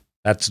 Yeah.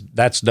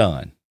 That's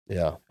done.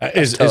 Yeah.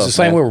 Is the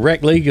same with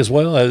Rec League as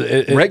well?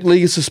 Rec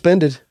League is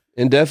suspended.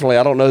 Indefinitely.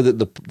 I don't know that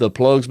the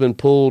plug's been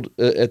pulled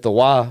at the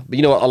Y. But,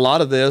 a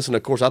lot of this, and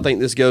of course, I think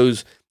this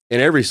goes in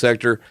every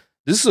sector,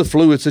 this is a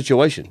fluid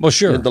situation. Well,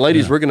 sure. The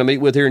ladies we're going to meet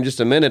with here in just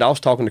a minute, I was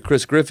talking to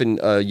Chris Griffin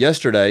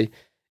yesterday,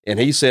 and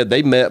he said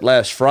they met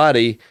last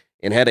Friday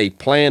and had a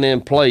plan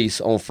in place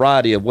on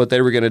Friday of what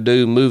they were going to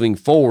do moving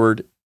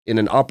forward in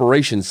an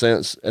operation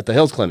sense at the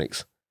health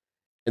clinics.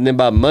 And then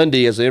by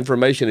Monday, as the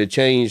information had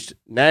changed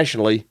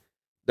nationally,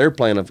 their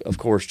plan, of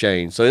course,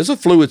 changed. So it's a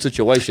fluid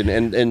situation,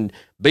 and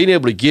being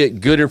able to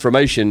get good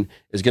information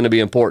is going to be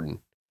important.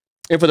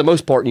 And for the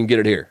most part, you can get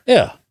it here.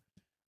 Yeah.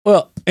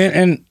 Well,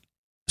 and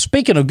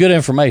speaking of good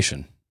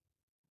information,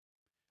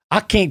 I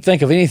can't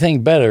think of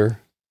anything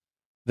better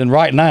than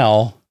right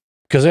now,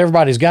 because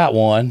everybody's got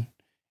one,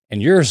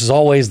 and yours is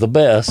always the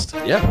best.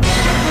 Yeah.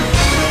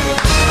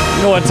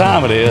 You know what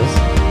time it is.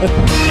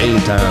 Game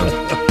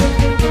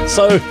time.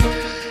 So,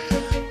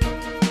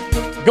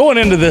 going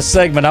into this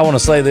segment, I want to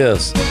say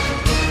this.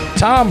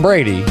 Tom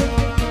Brady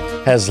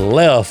has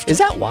left. Is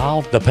that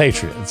wild? The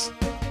Patriots.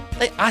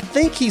 I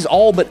think he's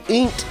all but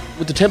inked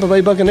with the Tampa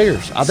Bay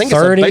Buccaneers. I think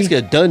it's basically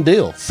a done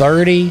deal.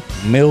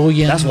 $30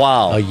 million. That's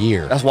wild. A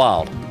year. That's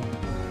wild.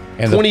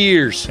 And 20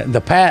 years.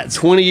 The Pats.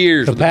 20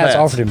 years. The Pats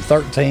offered him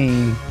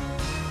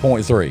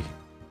 13.3.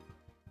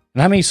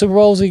 And how many Super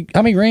Bowls?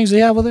 How many rings do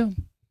he have with them?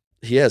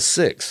 He has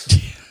 6.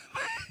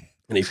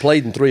 And he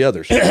played in 3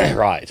 others.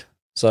 Right.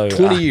 So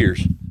 20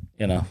 years.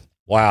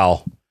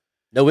 Wow.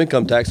 No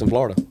income tax in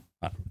Florida.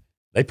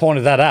 They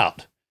pointed that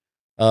out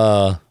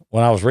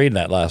when I was reading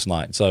that last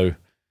night. So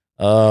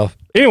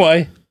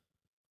anyway,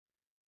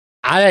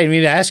 I didn't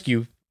mean to ask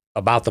you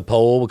about the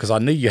poll because I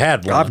knew you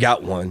had one. I've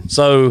got one.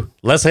 So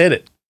let's hit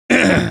it.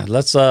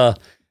 Let's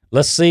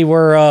see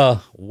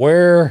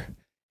where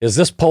is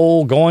this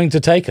poll going to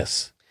take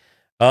us?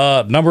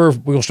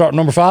 We'll start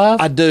number 5.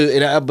 I do,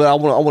 but I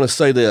want to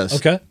say this.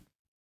 Okay.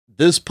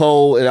 This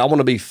poll, and I want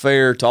to be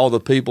fair to all the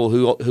people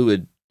who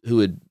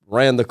had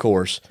ran the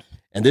course,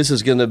 and this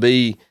is going to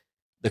be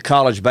the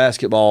college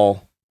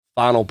basketball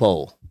final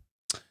poll.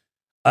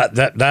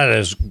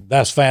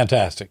 That's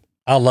fantastic.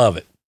 I love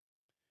it.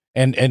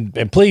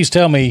 And please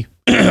tell me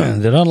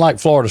that unlike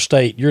Florida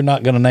State, you're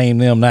not going to name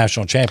them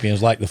national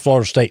champions like the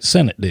Florida State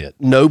Senate did.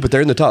 No, but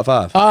they're in the top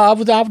 5. I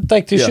would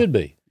think they should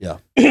be.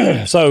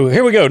 Yeah. So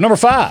here we go. Number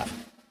 5.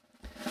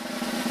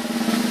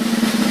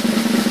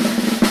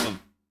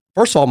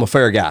 First of all, I'm a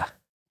fair guy.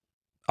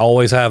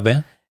 Always have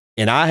been.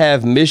 And I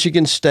have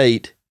Michigan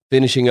State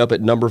finishing up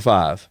at number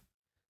 5.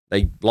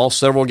 They lost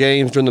several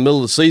games during the middle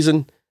of the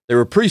season. They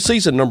were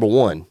preseason number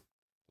 1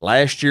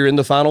 last year in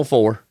the Final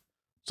Four.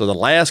 So the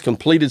last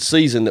completed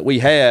season that we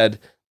had,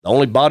 the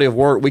only body of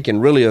work we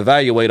can really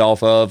evaluate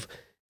off of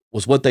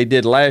was what they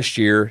did last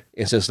year.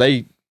 And since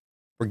they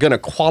were going to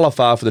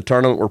qualify for the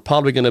tournament, we're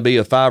probably going to be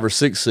a 5 or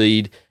 6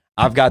 seed.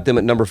 I've got them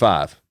at number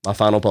 5, my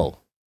final poll.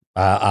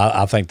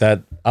 I think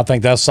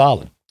that's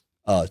solid.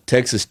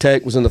 Texas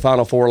Tech was in the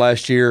Final Four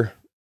last year.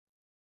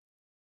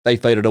 They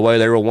faded away.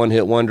 They were a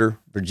one-hit wonder.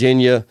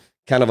 Virginia,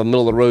 kind of a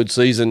middle-of-the-road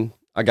season.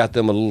 I got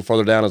them a little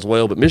further down as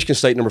well. But Michigan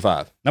State, number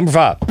 5. Number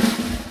 5.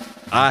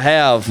 I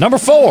have number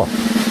 4.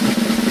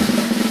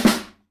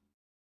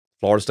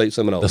 Florida State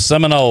Seminoles. The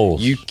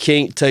Seminoles. You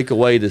can't take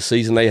away the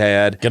season they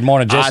had. Good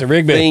morning, Jesse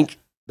Rigby. I think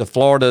the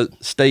Florida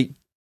State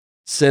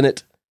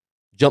Senate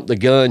jumped the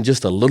gun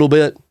just a little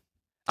bit.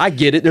 I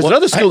get it. There's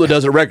another school that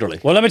does it regularly.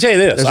 Well, let me tell you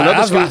this. I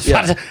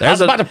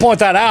was about to point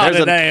that out,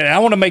 and I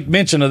want to make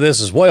mention of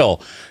this as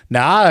well.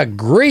 Now, I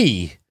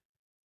agree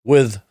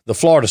with the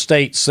Florida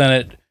State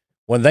Senate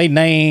when they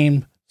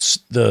named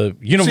the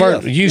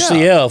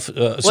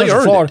UCF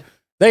Central Florida.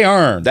 They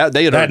earned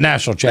that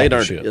national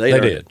championship. They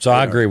did. So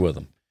I agree with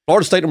them.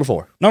 Florida State, number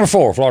 4. Number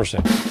 4, Florida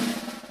State.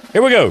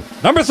 Here we go.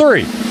 Number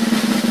 3.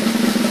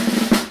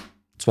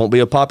 This won't be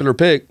a popular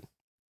pick.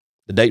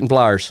 The Dayton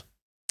Flyers.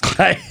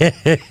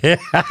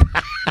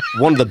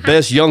 One of the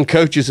best young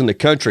coaches in the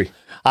country.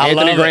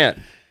 Anthony Grant.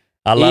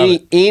 I love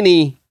it.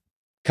 Any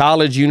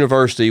college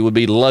university would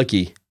be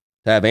lucky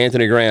to have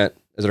Anthony Grant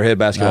as their head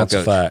basketball coach.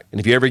 That's a fact. And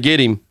if you ever get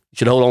him, you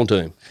should hold on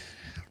to him.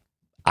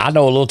 I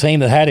know a little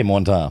team that had him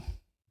one time.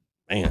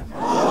 Man.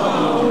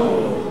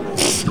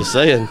 Just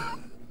saying.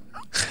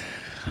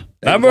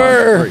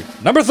 Number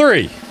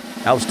 3.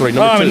 That was 3.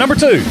 Number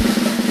 2.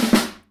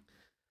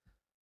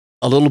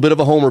 A little bit of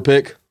a homer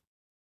pick.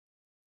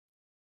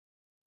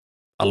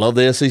 I love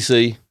the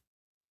SEC.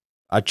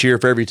 I cheer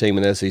for every team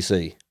in the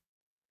SEC.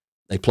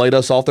 They played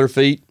us off their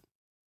feet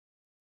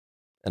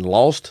and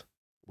lost.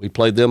 We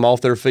played them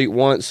off their feet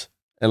once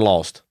and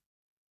lost.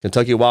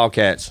 Kentucky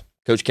Wildcats,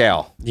 Coach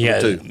Cal. Yeah,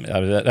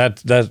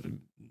 that's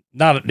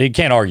not. You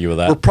can't argue with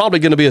that. We're probably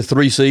going to be a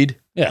 3 seed.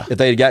 Yeah, if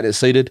they had gotten it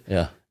seeded.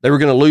 Yeah, they were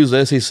going to lose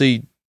the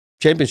SEC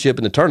championship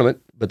in the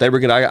tournament, but they were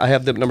going to. I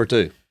have them at number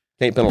 2.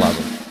 Can't penalize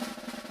them.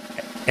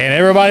 And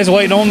everybody's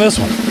waiting on this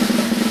one.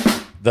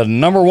 The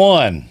number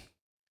 1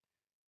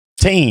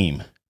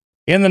 team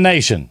in the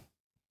nation.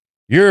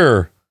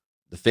 You're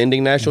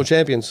defending national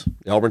champions,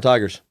 the Auburn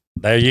Tigers.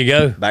 There you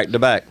go. Back to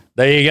back.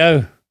 There you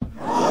go.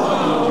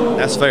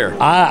 That's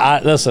fair. I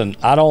listen.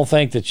 I don't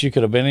think that you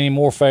could have been any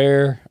more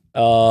fair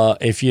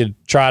if you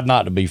tried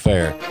not to be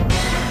fair.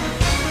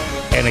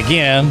 And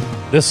again,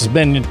 this has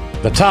been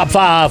the top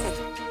 5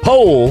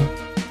 poll.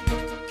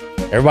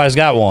 Everybody's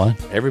got one.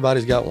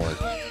 Everybody's got one.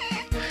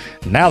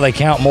 Now they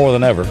count more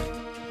than ever.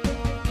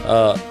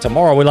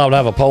 Tomorrow we'll have to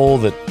have a poll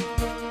that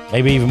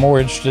may be even more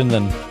interesting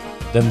than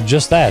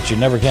just that. You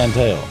never can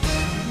tell.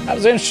 That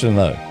was interesting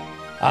though.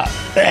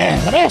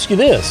 Let me ask you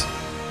this.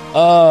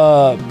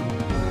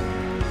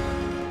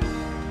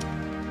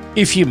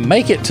 If you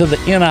make it to the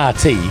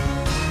NIT,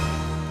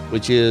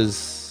 which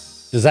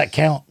is, does that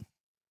count?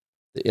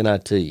 The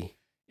NIT.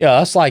 Yeah,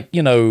 that's like,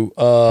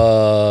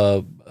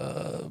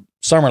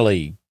 summer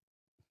league.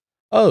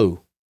 Oh,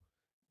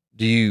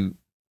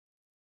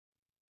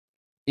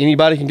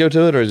 anybody can go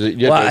to it, or is it?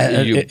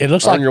 It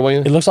looks like your way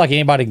in? It looks like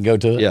anybody can go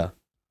to it. Yeah,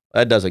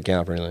 that doesn't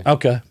count for anything.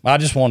 Okay, I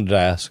just wanted to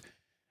ask.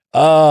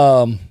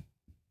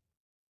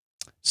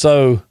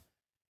 So,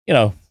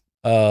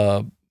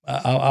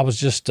 I was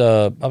just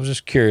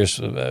curious,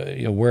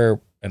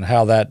 where and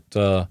how that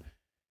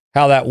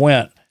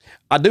went.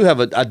 I do have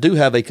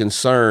a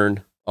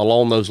concern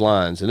along those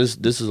lines, and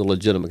this is a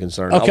legitimate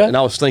concern. Okay. And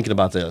I was thinking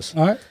about this.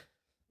 All right.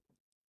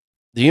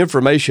 The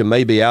information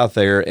may be out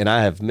there, and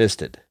I have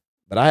missed it,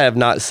 but I have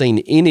not seen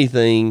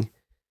anything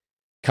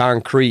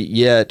concrete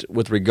yet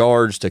with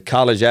regards to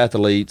college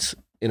athletes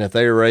and if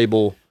they are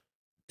able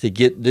to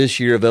get this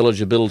year of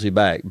eligibility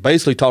back.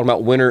 Basically talking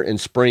about winter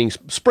and spring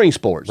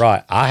sports.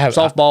 Right. I have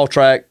softball,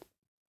 track,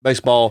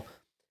 baseball.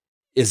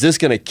 Is this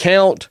going to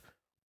count,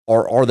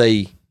 or are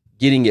they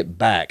getting it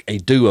back, a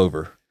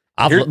do-over?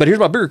 But here's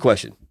my bigger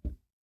question.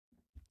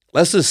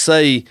 Let's just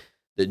say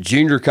that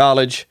junior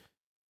college,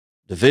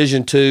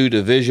 Division II,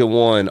 Division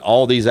I,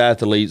 all these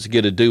athletes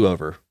get a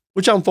do-over,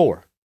 which I'm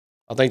for.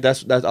 I think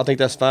that's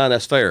fine.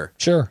 That's fair.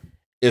 Sure.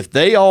 If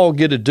they all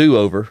get a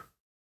do-over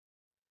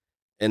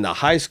and the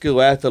high school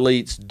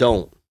athletes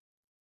don't,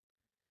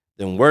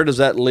 then where does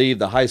that leave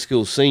the high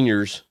school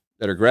seniors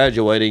that are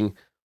graduating,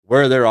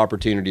 where their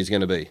opportunity is going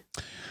to be?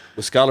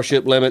 With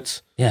scholarship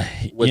limits,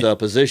 with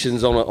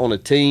positions on a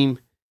team,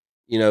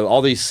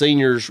 all these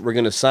seniors were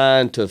going to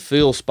sign to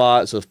fill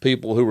spots of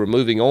people who were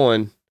moving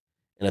on,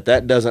 and if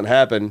that doesn't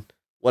happen,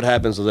 what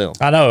happens to them?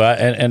 I know,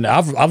 and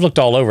I've looked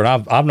all over,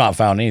 and I've not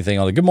found anything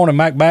on it. Good morning,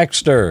 Mac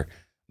Baxter,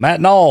 Matt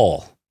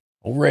Knoll,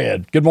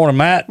 Red. Good morning,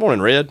 Matt.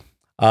 Morning, Red.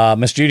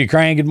 Miss Judy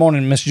Crane. Good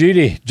morning, Miss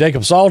Judy.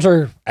 Jacob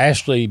Salter,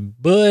 Ashley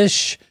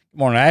Bush. Good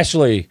morning,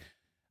 Ashley.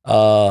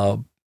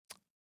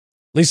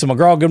 Lisa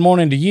McGraw, good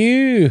morning to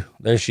you.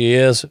 There she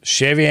is.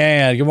 Chevy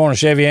Ann. Good morning,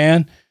 Chevy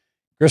Ann.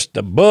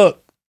 Krista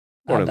Book.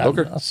 Morning,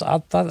 Booker.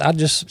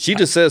 She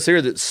just says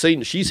here that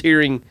she's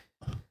hearing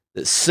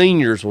that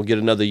seniors will get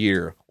another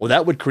year. Well,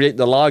 that would create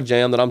the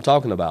logjam that I'm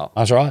talking about.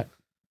 That's right.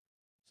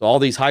 So all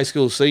these high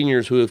school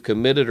seniors who have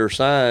committed or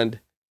signed,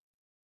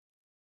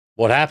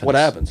 what happens? What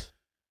happens?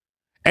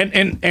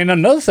 And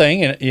another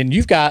thing, and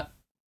you've got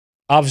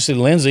obviously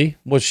Lindsay.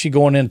 Was she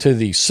going into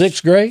the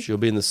 6th grade? She'll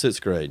be in the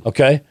 6th grade.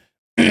 Okay.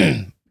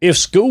 If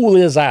school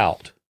is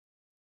out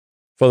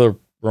for the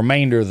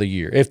remainder of the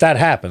year, if that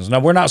happens, now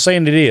we're not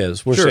saying it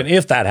is, we're saying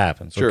if that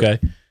happens, okay?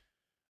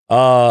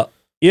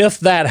 If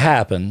that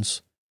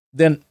happens,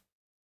 then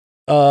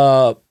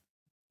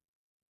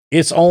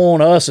it's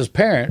on us as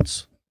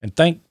parents, and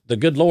thank the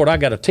good Lord I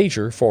got a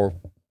teacher for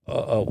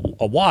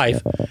a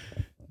wife,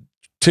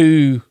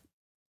 to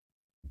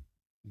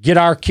get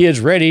our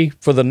kids ready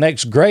for the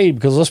next grade,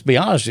 because let's be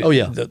honest,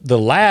 the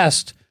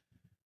last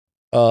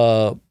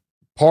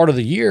part of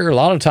the year, a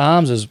lot of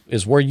times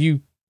is where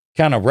you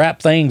kind of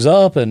wrap things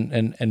up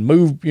and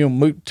move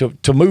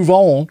to move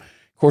on.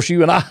 Of course,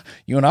 you and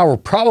I were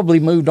probably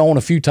moved on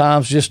a few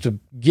times just to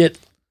get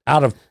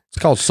out of. It's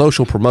called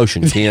social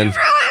promotion, Ken.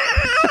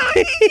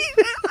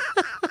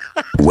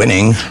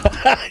 Winning.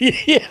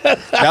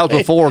 That was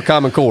before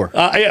Common Core.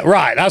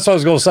 Right. That's what I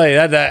was going to say.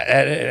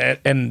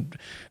 And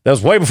that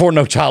was way before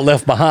No Child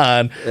Left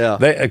Behind.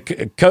 Yeah.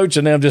 Coach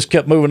and them just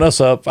kept moving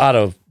us up out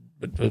of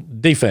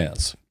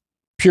defense,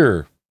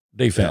 pure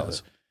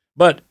defense. Yeah.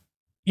 But,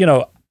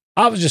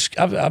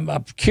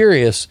 I'm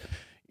curious,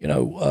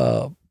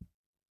 and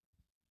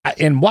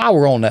while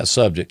we're on that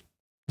subject,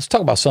 let's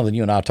talk about something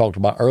you and I talked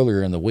about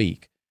earlier in the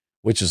week,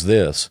 which is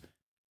this.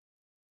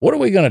 What are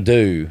we going to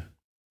do?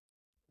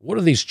 What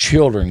are these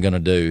children going to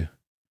do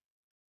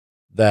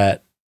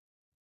that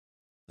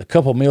the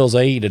couple meals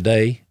they eat a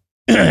day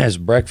as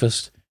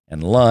breakfast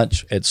and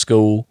lunch at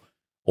school,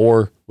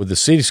 or with the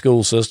city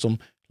school system,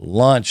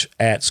 lunch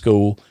at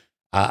school?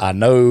 I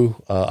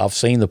know I've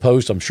seen the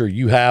post. I'm sure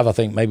you have. I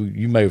think maybe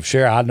you may have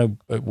shared. I know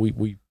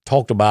we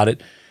talked about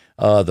it.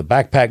 The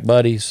Backpack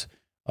Buddies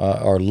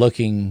are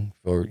looking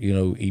for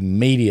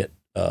immediate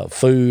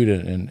food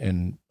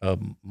and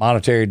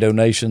monetary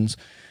donations.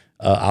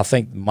 I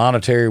think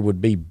monetary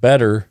would be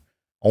better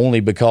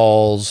only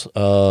because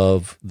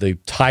of the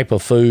type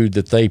of food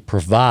that they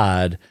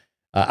provide.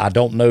 I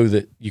don't know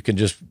that you can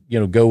just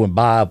go and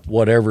buy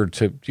whatever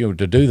to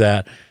do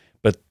that,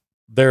 but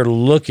they're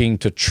looking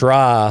to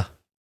try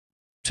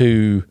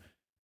to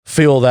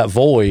fill that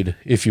void,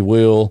 if you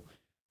will,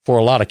 for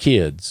a lot of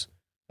kids.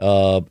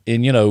 And,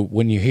 you know,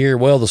 when you hear,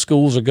 well, the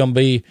schools are going to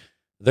be,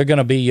 they're going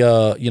to be,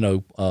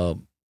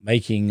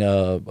 making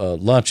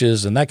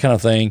lunches and that kind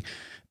of thing.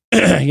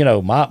 You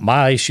know,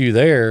 my issue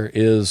there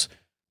is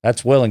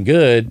that's well and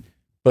good,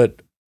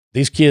 but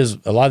these kids,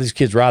 a lot of these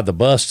kids ride the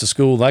bus to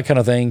school, that kind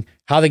of thing.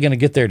 How are they going to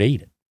get there to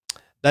eat it?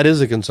 That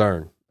is a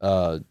concern.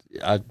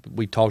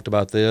 We talked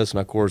about this, and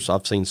of course,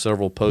 I've seen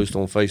several posts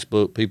on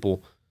Facebook.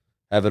 People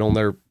have it on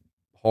their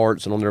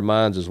hearts and on their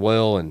minds as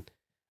well. And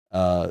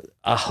I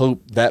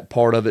hope that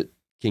part of it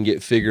can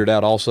get figured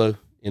out also,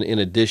 in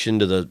addition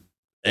to the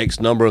X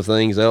number of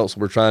things else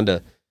we're trying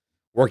to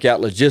work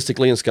out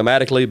logistically and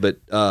schematically. But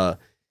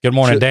good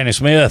morning, Danny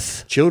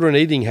Smith. Children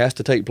eating has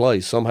to take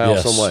place somehow,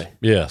 some way.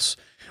 Yes.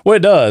 Well,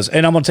 it does.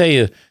 And I'm going to tell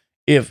you,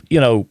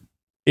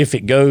 if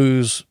it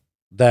goes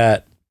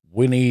that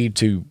we need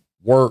to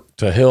work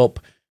to help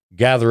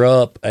gather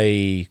up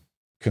a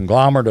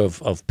conglomerate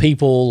of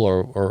people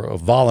or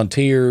of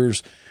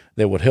volunteers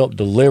that would help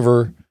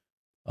deliver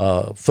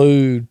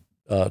food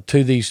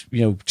to these,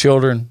 you know,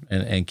 children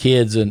and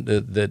kids and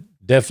that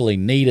definitely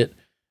need it.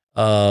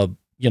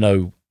 You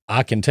know,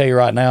 I can tell you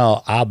right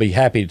now, I'll be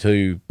happy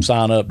to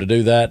sign up to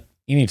do that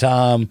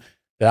anytime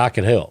that I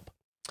could help.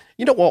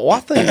 You know, well, I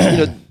think,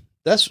 you know,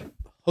 that's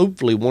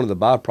hopefully one of the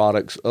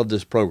byproducts of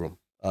this program.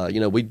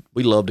 You know, we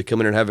love to come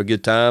in and have a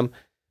good time,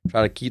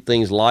 try to keep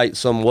things light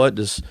somewhat.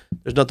 There's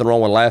nothing wrong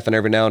with laughing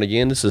every now and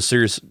again. This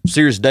is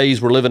serious days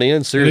we're living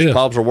in, serious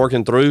problems we're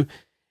working through.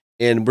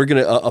 And we're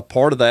going to, a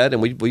part of that,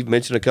 and we've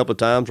mentioned a couple of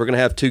times, we're going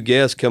to have two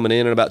guests coming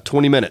in about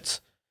 20 minutes.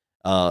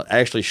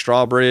 Ashley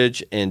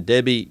Strawbridge and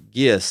Debbie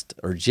Gist,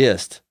 I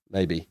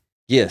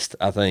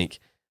think.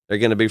 They're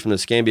going to be from the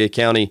Escambia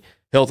County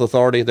Health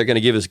Authority. They're going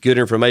to give us good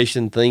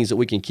information, things that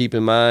we can keep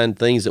in mind,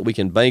 things that we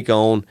can bank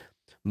on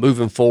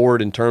moving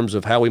forward in terms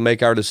of how we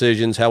make our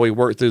decisions, how we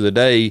work through the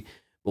day.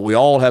 But we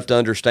all have to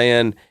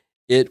understand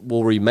it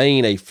will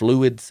remain a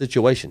fluid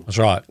situation. That's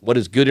right. What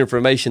is good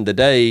information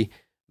today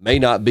may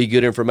not be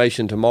good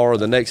information tomorrow or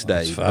the next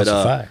day. That's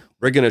a fact.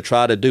 We're going to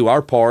try to do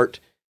our part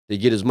to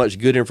get as much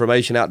good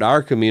information out to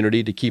our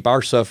community to keep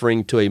our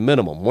suffering to a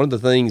minimum. One of the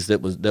things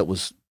that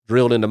was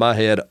drilled into my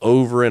head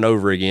over and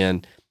over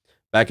again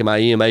back in my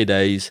EMA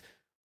days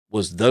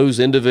was those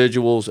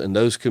individuals and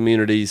those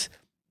communities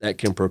that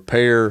can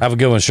prepare. Have a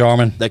good one,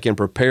 Sharman. That can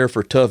prepare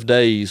for tough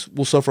days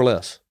will suffer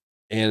less.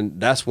 And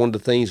that's one of the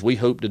things we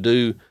hope to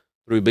do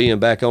through being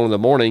back on in the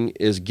morning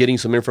is getting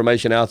some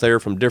information out there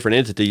from different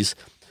entities.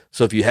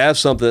 So if you have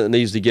something that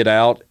needs to get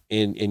out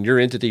and your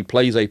entity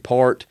plays a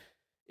part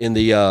in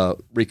the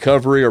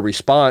recovery or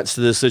response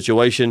to this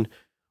situation,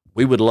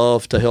 we would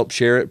love to help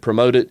share it,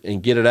 promote it,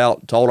 and get it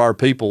out to all our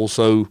people.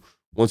 So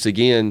once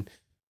again,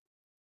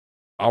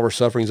 our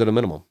suffering's at a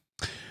minimum.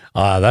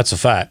 That's a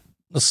fact.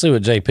 Let's see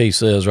what JP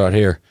says right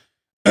here.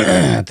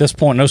 At this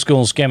point, no school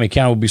in Escambia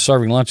County will be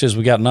serving lunches.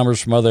 We got numbers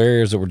from other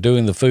areas that were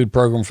doing the food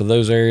program for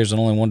those areas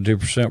and only 1 to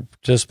 2%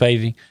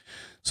 participating.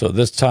 So at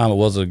this time, it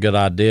wasn't a good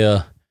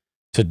idea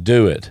to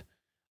do it.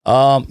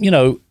 You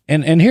know,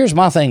 and here's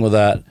my thing with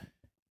that.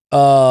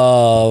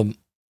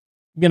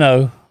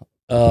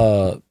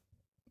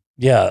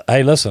 Yeah.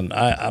 Hey, listen,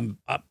 I'm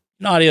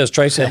no ideas,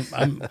 Tracy.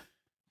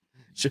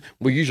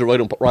 We usually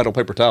write on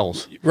paper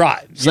towels.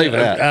 Right. Save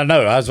that. I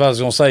know. I was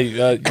going to say,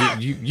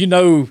 you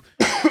know,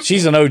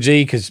 she's an OG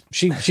because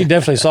she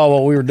definitely saw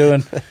what we were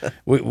doing.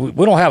 We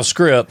don't have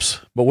scripts,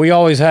 but we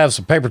always have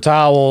some paper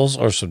towels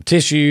or some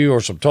tissue or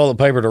some toilet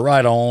paper to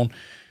write on.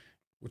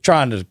 We're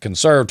trying to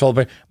conserve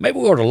toilet paper. Maybe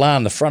we ought to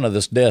line the front of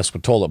this desk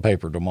with toilet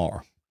paper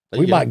tomorrow.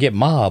 We might get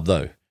mobbed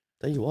though.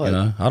 Tell you what, you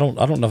know, I don't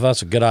know if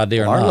that's a good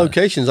idea or not. Our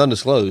location's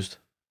undisclosed.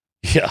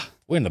 Yeah,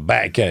 we're in the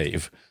Bat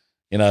Cave.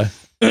 You know,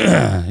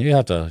 you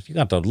have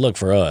to look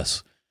for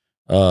us.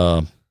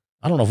 I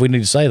don't know if we need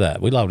to say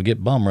that. We'd like to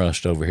get bum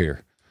rushed over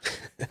here.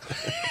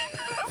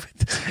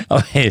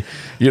 I mean,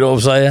 you know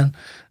what I'm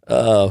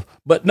saying?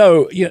 But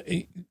no,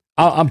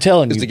 I'm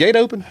telling you. Is the gate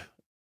open?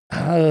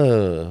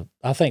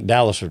 I think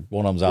Dallas or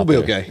one of them's out there.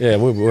 We'll be okay. Yeah,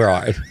 we're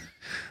all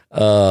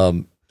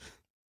right.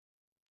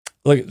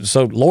 Look,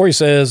 so Lori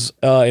says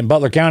in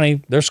Butler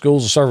County, their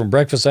schools are serving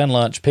breakfast and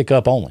lunch, pick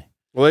up only.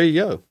 Well, there you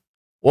go.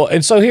 Well,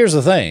 and so here's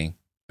the thing.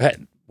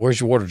 Where's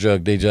your water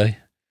jug, DJ?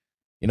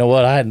 You know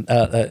what? I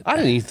didn't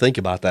even think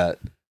about that.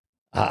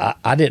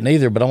 I didn't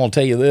either, but I'm going to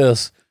tell you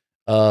this.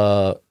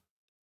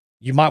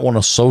 You might want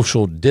to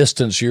social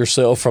distance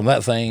yourself from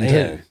that thing.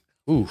 Man.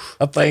 Oof.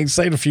 That thing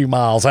saved a few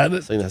miles, hadn't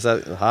it? See,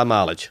 that's high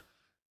mileage.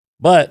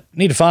 But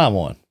need to find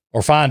one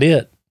or find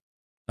it.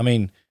 I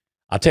mean,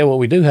 I'll tell you what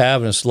we do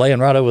have, and it's laying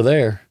right over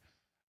there.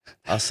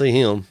 I see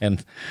him.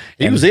 And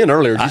he was in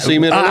earlier. Did you see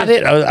him in earlier? I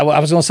did. I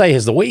was going to say,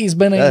 has the Wheeze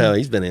been in? Yeah,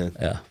 he's been in.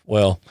 Yeah.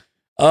 Well,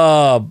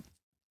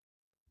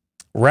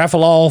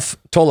 raffle off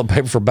toilet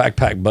paper for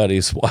backpack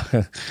buddies.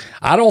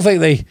 I don't think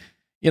they,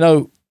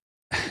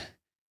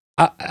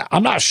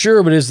 I'm not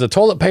sure, but is the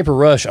toilet paper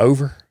rush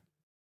over?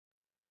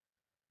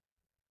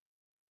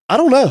 I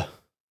don't know.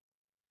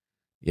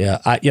 Yeah.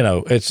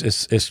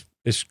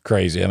 It's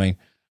crazy. I mean,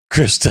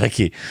 Chris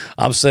Tucky,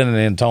 I'm sending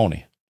in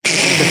Tony.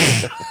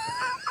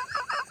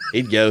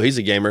 He'd go. He's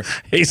a gamer.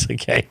 He's a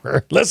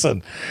gamer.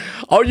 Listen,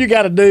 all you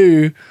got to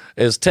do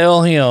is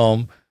tell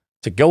him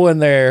to go in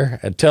there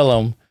and tell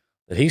him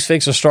that he's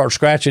fixing to start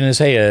scratching his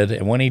head,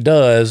 and when he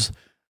does,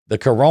 the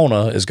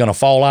corona is going to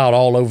fall out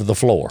all over the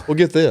floor. Well,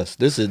 get this.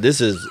 This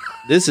is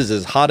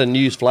as hot a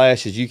news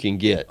flash as you can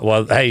get.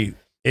 Well, hey,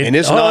 and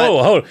it's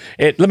not.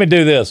 Let me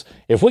do this.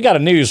 If we got a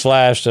news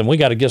flash, then we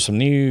got to get some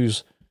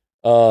news.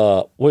 We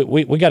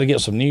got to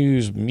get some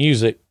news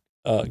music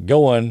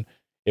going.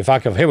 If I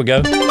can, here we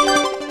go.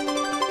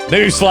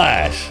 News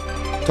flash.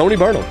 Tony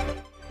Burnham,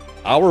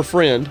 our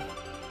friend.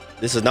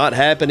 This is not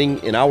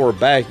happening in our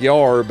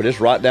backyard, but it's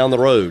right down the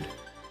road.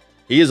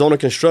 He is on a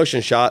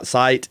construction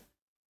site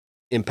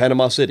in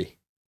Panama City.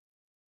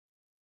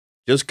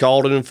 Just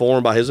called and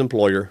informed by his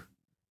employer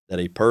that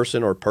a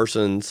person or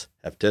persons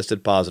have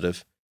tested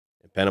positive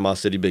in Panama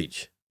City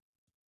Beach.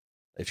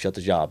 They've shut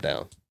the job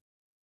down.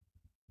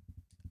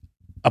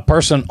 A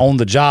person on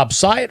the job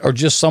site or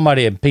just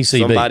somebody in PCB?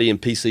 Somebody in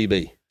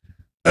PCB.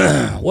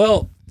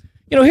 Well,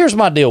 here's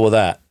my deal with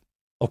that,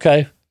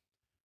 okay?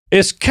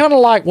 It's kind of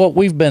like what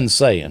we've been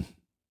saying.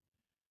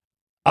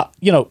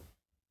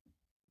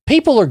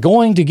 People are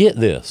going to get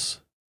this,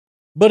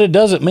 but it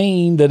doesn't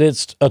mean that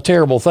it's a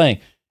terrible thing.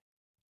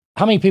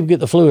 How many people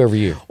get the flu every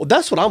year? Well,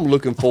 that's what I'm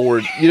looking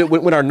forward.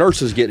 When our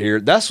nurses get here,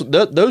 those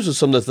are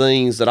some of the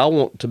things that I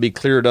want to be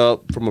cleared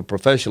up from a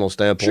professional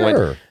standpoint.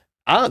 Sure.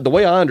 The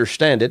way I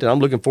understand it, and I'm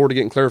looking forward to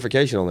getting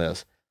clarification on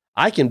this,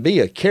 I can be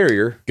a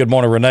carrier. Good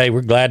morning, Renee.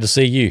 We're glad to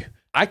see you.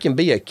 I can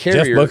be a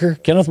carrier. Jeff Booker,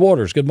 Kenneth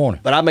Waters, good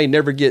morning. But I may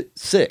never get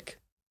sick.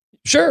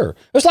 Sure.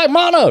 It's like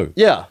mono.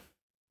 Yeah. I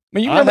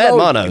mean, I've had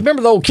mono. You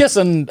remember the old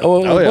kissing,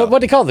 what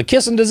do you call it, the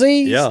kissing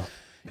disease? Yeah.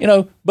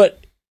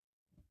 But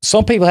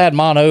some people had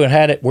mono and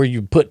had it where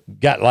it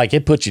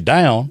put you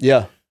down.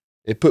 Yeah.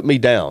 It put me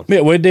down.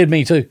 Yeah, well, it did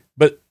me too.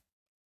 But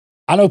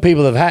I know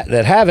people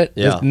that have it,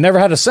 that never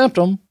had a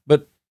symptom,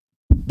 but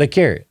they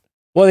carry it.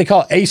 Well, they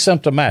call it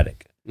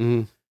asymptomatic.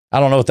 Mm-hmm. I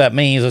don't know what that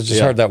means. I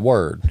just heard that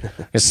word.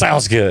 It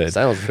sounds good. It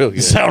sounds real good.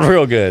 It sounds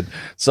real good.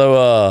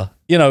 So,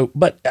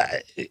 but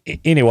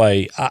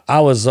anyway, I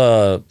was,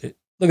 look at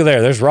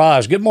there. There's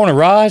Raj. Good morning,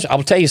 Raj.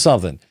 I'll tell you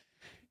something.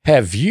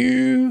 Have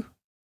you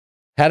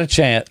had a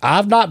chance?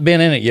 I've not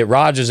been in it yet.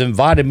 Raj has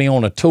invited me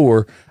on a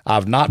tour.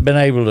 I've not been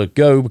able to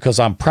go because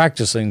I'm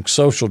practicing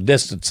social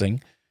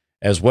distancing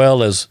as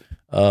well as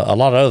a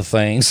lot of other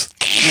things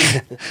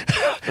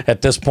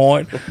at this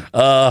point.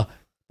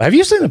 Have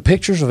you seen the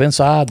pictures of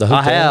inside the hotel?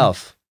 I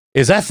have.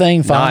 Is that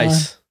thing fine?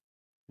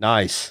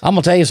 Nice. I'm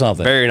going to tell you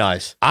something. Very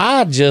nice.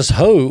 I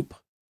hope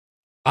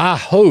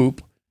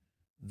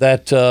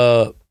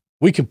that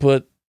we can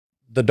put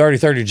the Dirty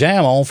 30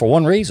 Jam on for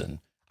one reason.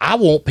 I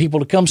want people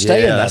to come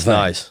stay in that that's thing.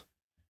 Nice.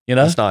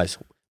 That's nice.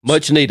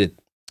 Much needed.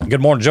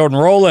 Good morning, Jordan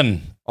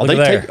Rowland. Are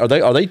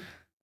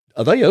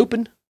they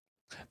open?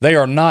 They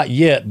are not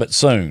yet, but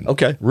soon.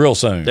 Okay. Real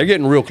soon. They're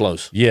getting real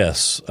close.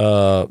 Yes.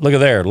 Look at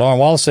there. Lauren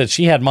Wallace said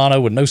she had mono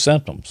with no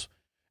symptoms.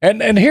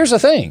 And here's the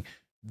thing.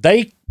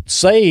 They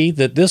say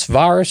that this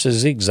virus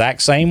is the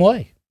exact same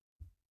way.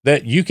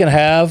 That you can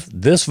have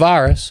this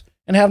virus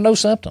and have no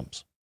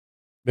symptoms.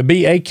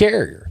 Be a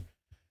carrier.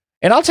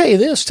 And I'll tell you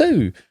this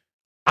too.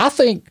 I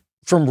think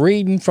from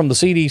reading from the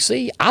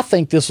CDC, I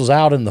think this was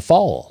out in the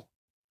fall.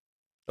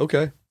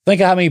 Okay.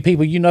 Think of how many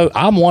people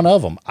I'm one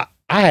of them.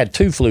 I had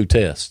 2 flu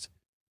tests.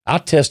 I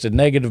tested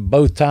negative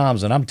both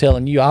times, and I'm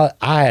telling you, I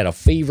had a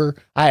fever.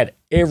 I had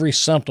every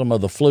symptom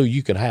of the flu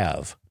you could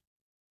have.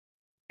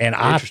 And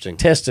I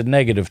tested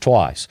negative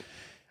twice.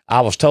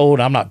 I was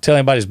told, I'm not telling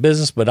anybody's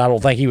business, but I don't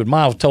think he would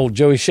mind. I was told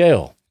Joey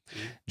Shell.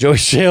 Joey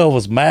Shell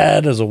was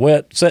mad as a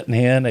wet setting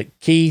hen at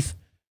Keith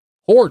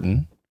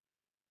Horton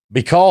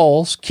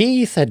because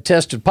Keith had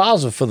tested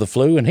positive for the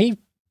flu, and he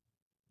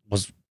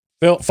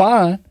felt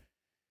fine.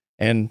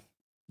 And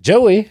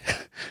Joey,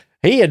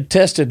 he had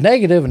tested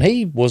negative, and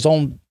he was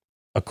on,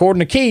 according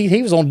to Keith,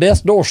 he was on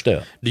death's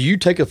doorstep. Do you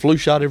take a flu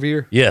shot every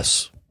year?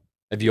 Yes.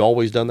 Have you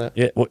always done that?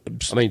 Yeah. Well,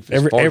 I mean,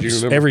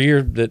 every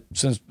year that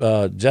since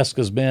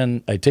Jessica's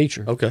been a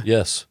teacher. Okay.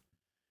 Yes.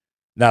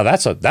 Now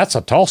that's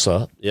a toss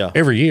up. Yeah.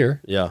 Every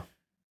year. Yeah.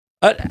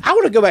 I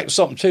want to go back to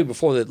something too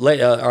before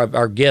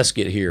our guests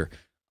get here.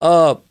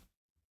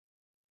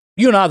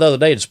 You and I the other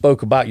day had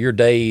spoke about your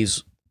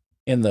days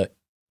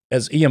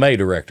as EMA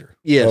director.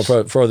 Yes.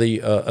 For the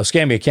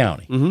Escambia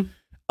County. Mm-hmm.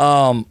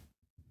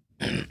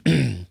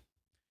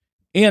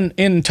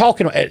 In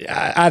talking,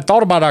 I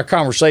thought about our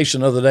conversation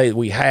the other day that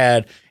we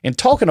had in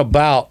talking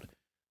about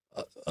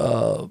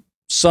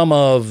some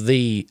of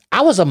the.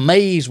 I was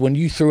amazed when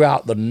you threw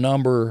out the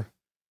number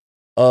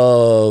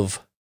of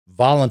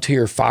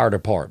volunteer fire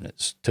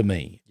departments to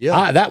me.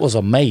 Yeah, that was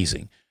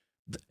amazing.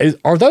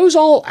 Are those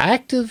all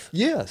active?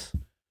 Yes.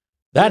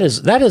 That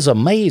is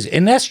amazing,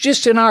 and that's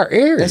just in our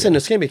area. That's in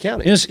Escambia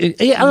County.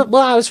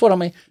 Well, that's what I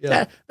mean.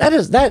 Yeah. That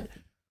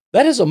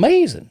is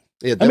amazing.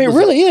 Yeah, I mean, it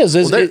really is.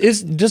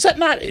 Does that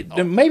not?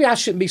 Maybe I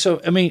shouldn't be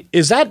so. I mean,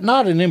 is that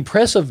not an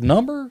impressive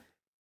number?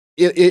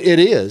 It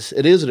is.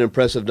 It is an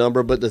impressive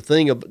number, but the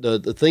thing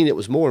that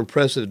was more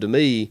impressive to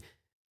me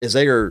is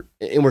they are,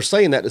 and we're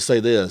saying that to say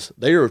this,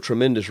 they are a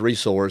tremendous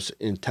resource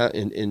in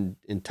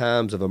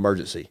times of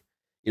emergency.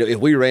 If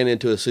we ran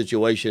into a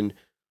situation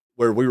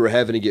where we were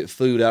having to get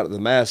food out to the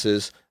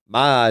masses,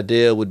 my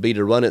idea would be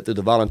to run it through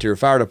the volunteer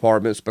fire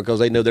departments because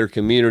they know their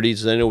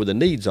communities and they know where the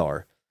needs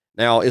are.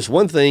 Now, it's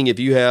one thing if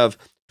you have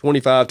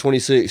 25,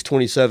 26,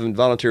 27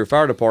 volunteer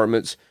fire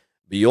departments,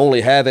 but you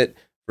only have it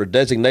for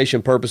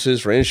designation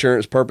purposes, for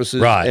insurance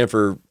purposes, and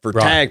for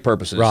tag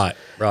purposes. Right.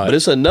 But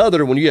it's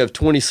another when you have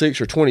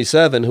 26 or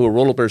 27 who will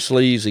roll up their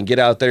sleeves and get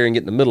out there and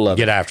get in the middle of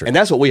it. Get after it. And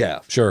that's what we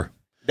have. Sure.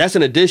 That's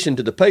in addition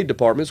to the paid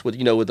departments with,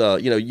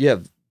 you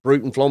have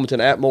Bruton, Flomaton,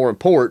 Atmore, and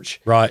Porch.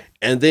 Right.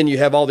 And then you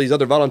have all these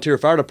other volunteer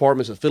fire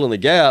departments that fill in the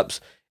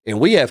gaps. And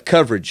we have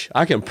coverage.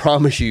 I can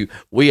promise you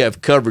we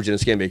have coverage in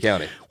Escambia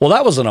County. Well,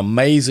 that was an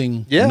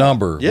amazing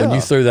number when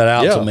you threw that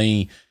out to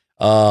me.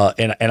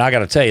 And I got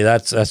to tell you,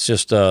 that's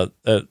just if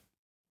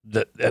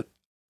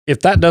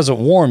that doesn't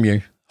warm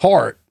your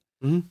heart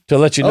to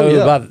let you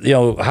know about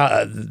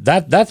how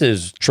that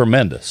is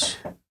tremendous.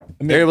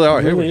 I mean, here we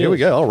are. Here we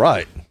go. All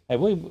right. Hey,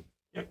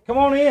 come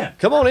on in.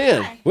 Come on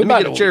in. Let me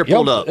get a chair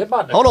pulled up.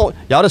 Hold on,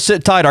 y'all just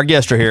sit tight. Our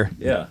guests are here.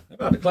 Yeah, they're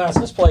about to class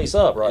this place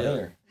up right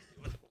here.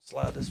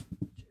 Slide this chair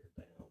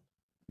down.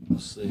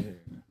 Let's see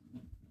here.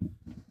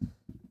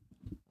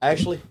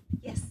 Ashley.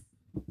 Yes.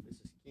 This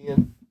is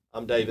Ken.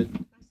 I'm David.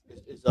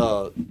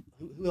 Who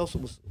else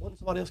wasn't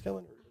somebody else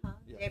coming?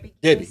 Debbie.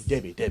 Debbie. Yeah,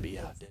 Debbie.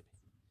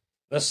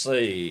 Let's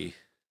see.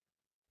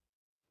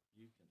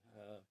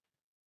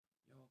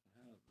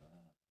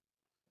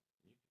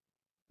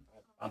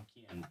 I'm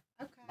Ken.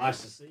 Okay.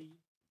 Nice to see you.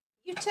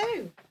 You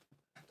too.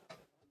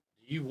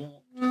 Do you want,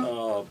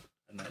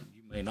 and then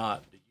you may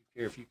not, do you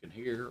care if you can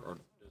hear or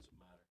does it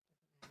matter?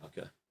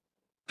 Okay.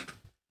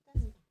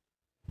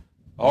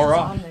 All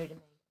right.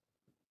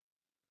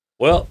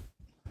 Well,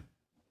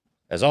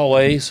 as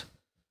always,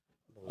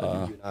 you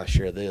and I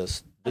share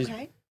this.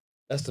 Okay.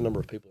 That's the number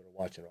of people that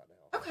are watching right now.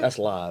 Okay. That's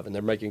live, and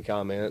they're making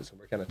comments, and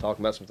we're kind of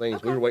talking about some things.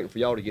 Okay. We were waiting for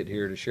y'all to get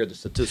here to share the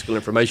statistical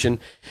information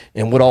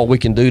and what all we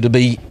can do to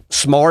be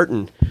smart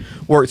and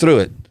work through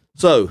it.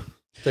 So,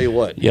 tell you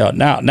what. Yeah.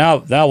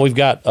 Now we've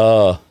got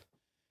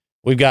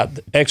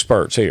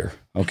experts here.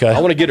 Okay. I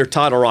want to get her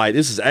title right.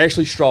 This is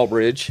Ashley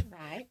Strawbridge.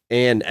 Right.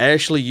 And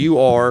Ashley, you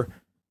are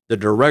the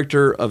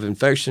Director of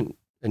Infection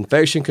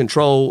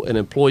Control and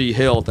Employee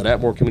Health at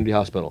Atmore Community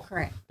Hospital.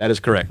 Correct. That is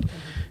correct.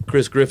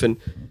 Chris Griffin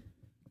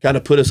kind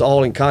of put us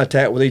all in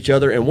contact with each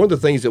other. And one of the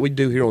things that we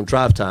do here on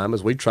Drive Time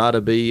is we try to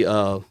be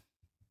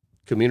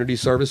community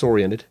service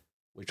oriented.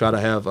 We try to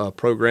have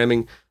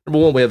programming. Number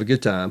one, we have a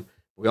good time.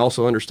 We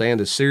also understand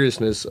the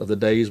seriousness of the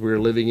days we're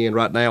living in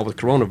right now with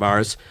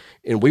coronavirus.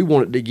 And we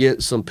wanted to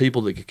get some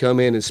people that could come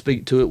in and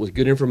speak to it with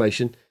good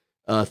information,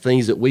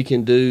 things that we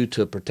can do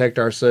to protect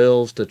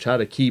ourselves, to try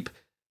to keep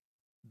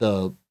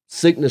the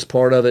sickness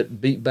part of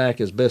it beat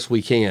back as best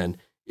we can.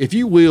 If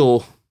you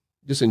will,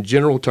 just in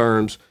general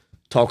terms,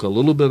 talk a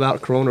little bit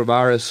about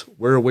coronavirus,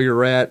 where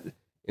we're at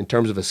in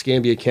terms of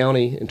Escambia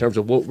County, in terms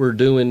of what we're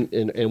doing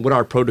and what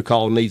our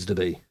protocol needs to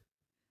be.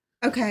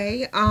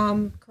 Okay.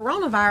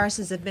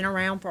 Coronaviruses have been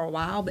around for a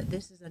while, but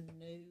this is a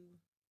new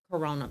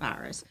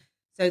coronavirus.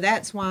 So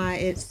that's why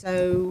it's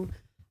so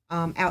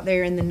out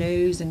there in the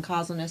news and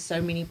causing us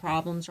so many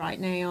problems right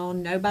now.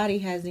 Nobody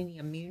has any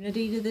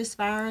immunity to this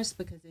virus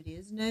because it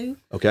is new.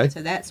 Okay.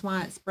 So that's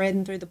why it's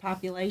spreading through the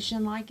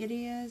population like it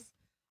is.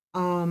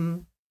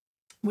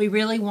 We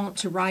really want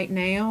to right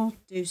now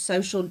do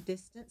social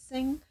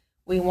distancing.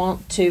 We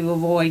want to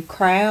avoid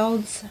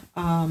crowds.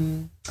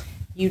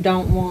 You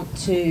don't want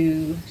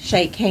to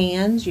shake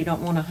hands. You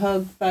don't want to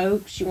hug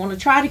folks. You want to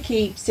try to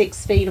keep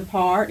 6 feet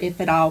apart if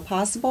at all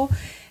possible.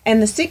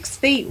 And the 6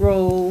 feet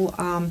rule,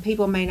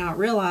 people may not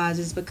realize,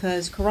 is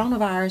because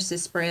coronavirus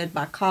is spread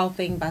by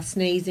coughing, by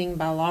sneezing,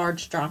 by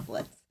large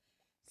droplets.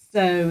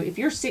 So if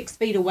you're 6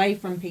 feet away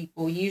from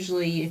people,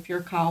 usually if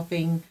you're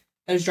coughing,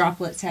 those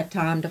droplets have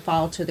time to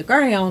fall to the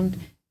ground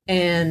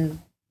and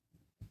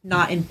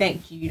not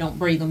infect you. You don't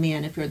breathe them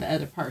in if you're the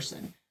other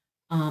person.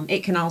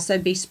 It can also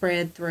be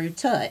spread through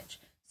touch.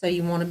 So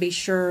you want to be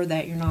sure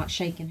that you're not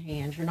shaking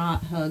hands, you're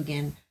not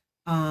hugging.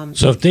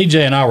 So if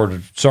DJ and I were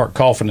to start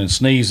coughing and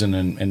sneezing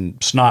and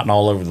snotting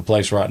all over the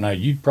place right now,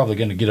 you're probably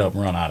going to get up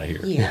and run out of here.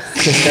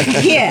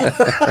 Yes, yes,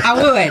 I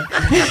would.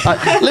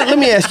 Let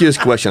me ask you this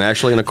question,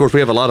 Ashley. And, of course,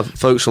 we have a lot of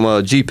folks from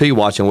GP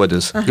watching with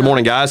us. Good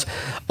morning, guys.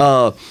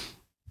 Can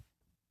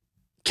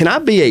I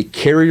be a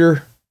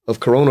carrier of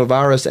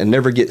coronavirus and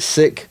never get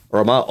sick? Or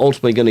am I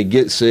ultimately going to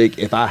get sick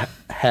if I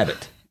have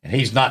it? And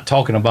he's not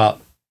talking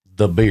about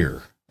the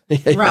beer.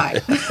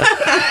 Right.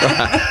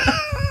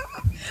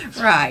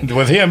 Right.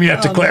 With him, you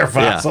have to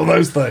clarify some of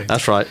those things.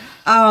 That's right.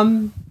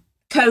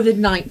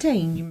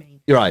 COVID-19, you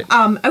mean? You're right.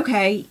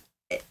 Okay.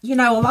 You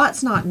know, a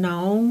lot's not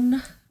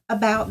known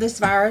about this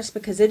virus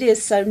because it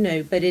is so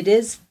new, but it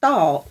is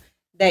thought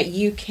that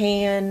you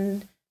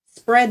can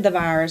spread the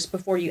virus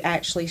before you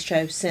actually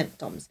show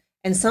symptoms.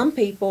 And some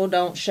people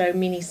don't show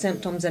many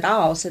symptoms at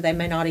all, so they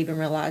may not even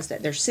realize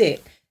that they're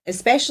sick.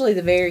 Especially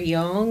the very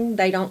young,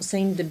 they don't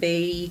seem to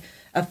be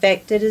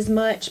affected as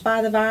much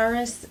by the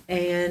virus,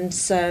 and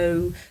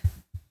so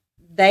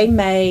they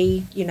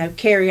may,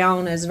 carry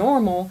on as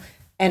normal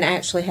and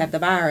actually have the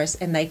virus,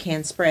 and they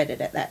can spread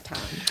it at that time.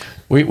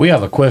 We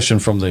have a question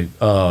from the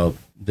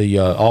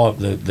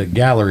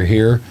gallery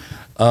here.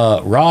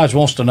 Raj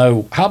wants to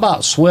know, how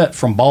about sweat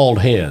from bald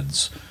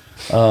heads?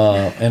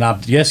 And I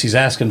guess he's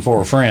asking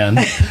for a friend.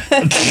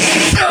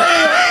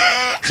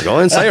 Go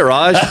ahead and say it,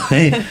 Raj.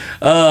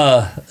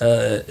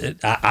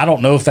 I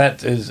don't know if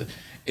that is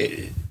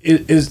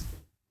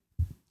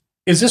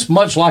this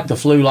much like the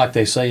flu, like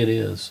they say it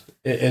is.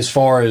 As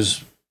far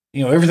as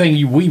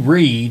everything we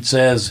read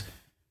says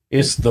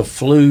it's the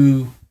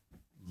flu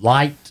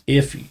light,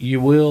 if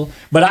you will.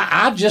 But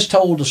I just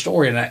told the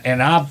story,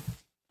 and I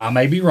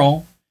may be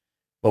wrong,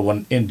 but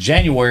when in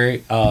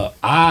January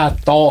I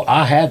thought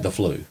I had the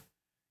flu,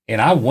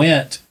 and I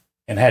went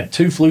and had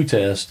 2 flu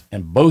tests,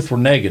 and both were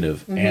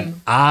negative. Mm-hmm.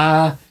 And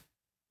I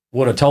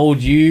would have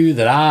told you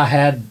that I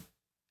had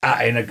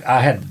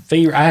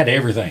fever, I had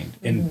everything,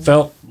 and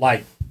felt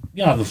like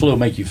the flu will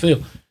make you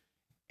feel.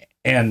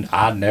 And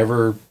I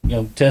never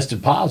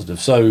tested positive,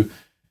 so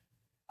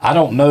I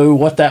don't know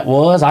what that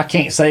was. I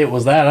can't say it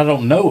was that. I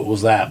don't know it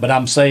was that, but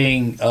I'm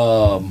saying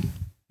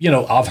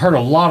I've heard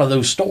a lot of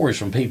those stories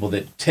from people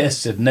that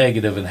tested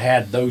negative and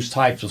had those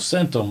types of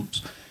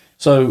symptoms.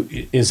 So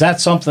is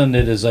that something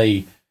that is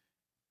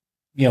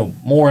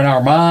more in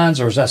our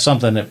minds, or is that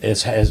something that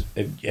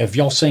have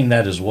y'all seen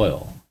that as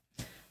well?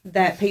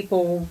 That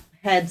people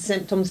had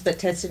symptoms but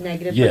tested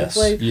negative for the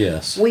flu?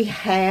 Yes. We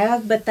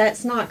have, but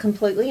that's not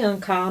completely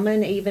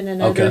uncommon, even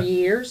in other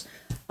years.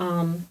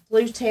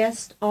 Flu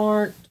tests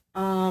aren't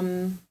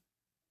 100%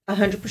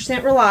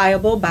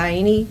 reliable by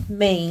any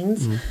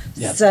means.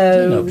 Yeah,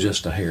 so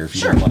just a hair, if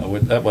you don't mind.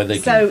 That way they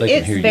can hear you. So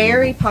it's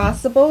very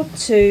possible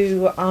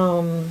to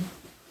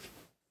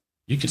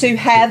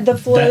have the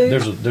flu.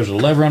 There's a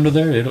lever under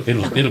there.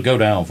 It'll go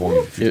down for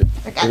you.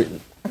 Okay.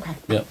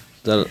 Yep.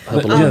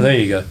 There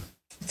you go.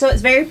 So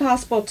it's very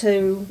possible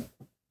to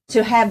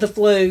have the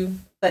flu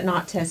but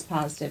not test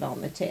positive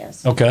on the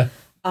test. Okay.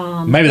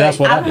 Maybe that's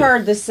what I've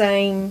heard the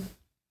same,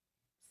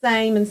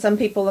 and some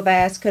people have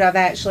asked, could I've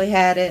actually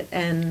had it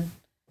and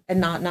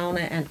not known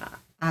it, and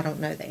I don't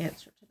know the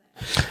answer to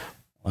that.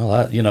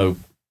 Well,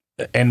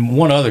 and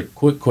one other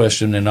quick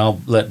question, and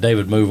I'll let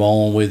David move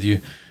on with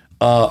you.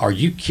 Are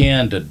you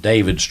kin to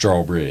David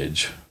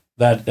Strawbridge?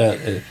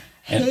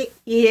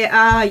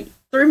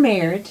 Through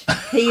marriage,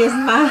 he is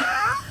my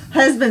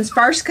husband's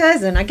first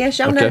cousin. I guess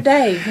y'all know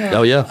Dave. Huh?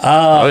 Oh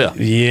yeah.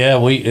 Yeah,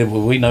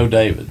 we know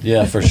David.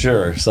 Yeah, for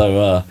sure.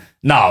 So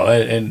no,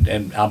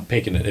 and I'm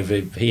picking it.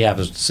 If he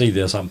happens to see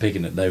this, I'm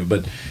picking it, David.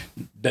 But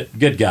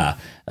good guy.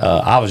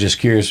 I was just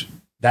curious.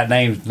 That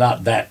name's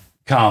not that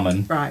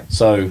common, right?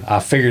 So I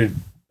figured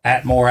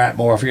Atmore.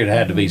 I figured it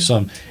had to be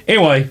some.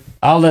 Anyway,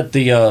 I'll let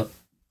the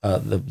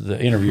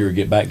interviewer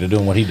get back to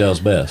doing what he does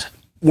best.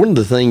 One of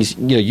the things,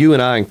 you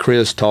and I and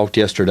Chris talked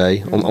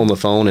yesterday on the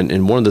phone,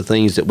 and one of the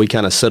things that we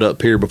kind of set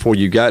up here before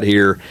you got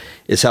here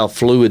is how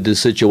fluid this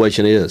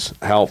situation is,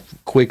 how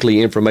quickly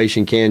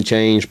information can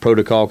change,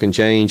 protocol can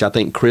change. I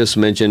think Chris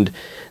mentioned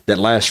that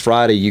last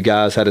Friday you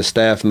guys had a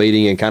staff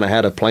meeting and kind of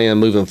had a plan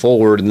moving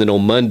forward, and then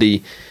on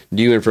Monday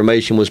new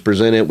information was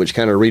presented, which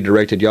kind of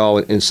redirected y'all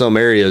in some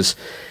areas.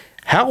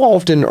 How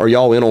often are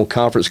y'all in on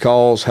conference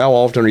calls? How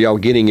often are y'all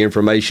getting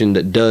information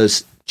that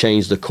does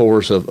change the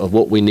course of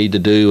what we need to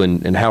do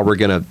and how we're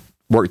going to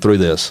work through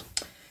this?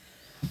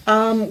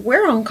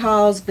 We're on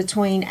calls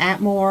between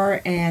Atmore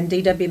and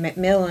D.W.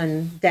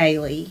 McMillan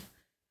daily.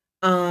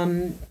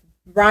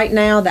 Right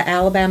now, the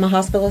Alabama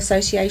Hospital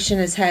Association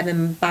is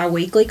having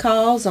biweekly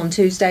calls on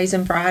Tuesdays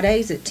and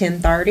Fridays at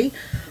 10:30.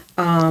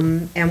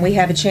 And we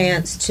have a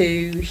chance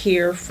to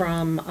hear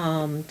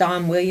from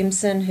Don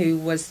Williamson, who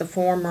was the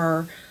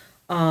former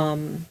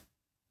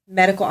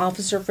medical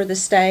officer for the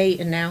state,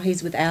 and now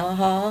he's with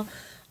Allaha.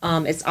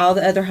 It's all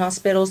the other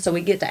hospitals, so we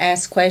get to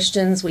ask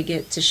questions, we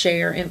get to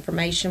share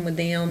information with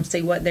them,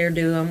 see what they're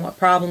doing, what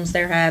problems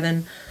they're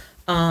having,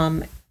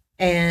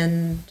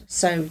 and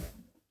so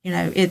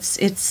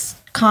it's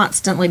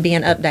constantly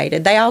being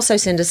updated. They also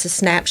send us a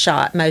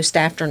snapshot most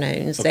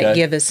afternoons that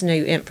give us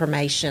new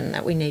information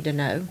that we need to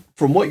know.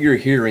 From what you're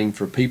hearing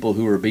for people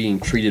who are being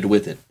treated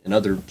with it in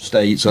other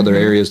states, other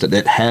areas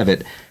that have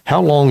it,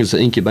 how long is the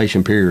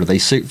incubation period? Are they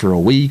sick for a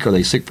week? Are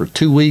they sick for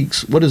 2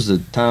 weeks? What is the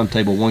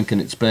timetable one can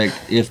expect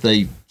if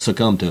they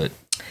succumb to it?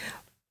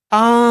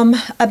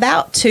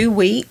 About 2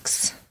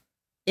 weeks.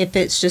 If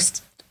it's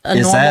just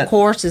a normal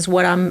course, is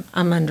what I'm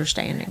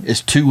understanding.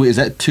 Is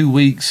that 2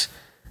 weeks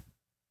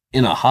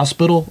in a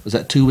hospital? Is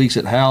that 2 weeks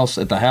at the house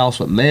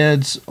with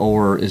meds,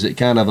 or is it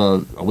kind of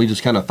are we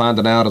just kind of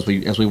finding out as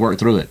we work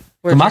through it?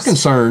 One of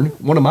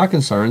my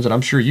concerns, and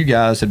I'm sure you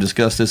guys have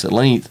discussed this at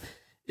length,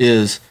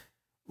 is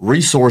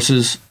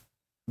resources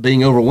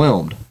being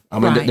overwhelmed. I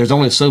mean, there's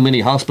only so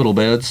many hospital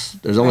beds.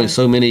 There's only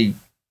so many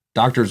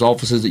doctors'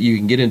 offices that you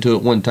can get into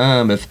at one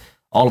time. If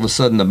all of a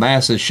sudden the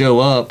masses show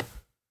up,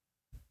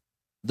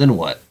 then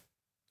what?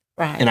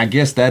 Right. And I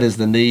guess that is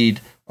the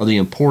need or the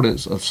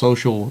importance of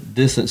social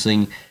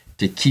distancing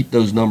to keep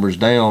those numbers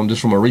down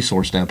just from a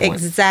resource standpoint.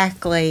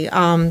 Exactly.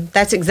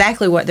 That's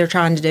exactly what they're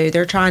trying to do.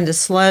 They're trying to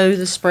slow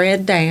the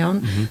spread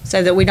down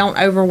so that we don't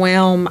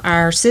overwhelm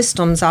our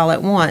systems all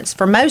at once.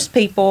 For most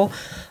people,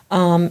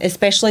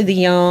 especially the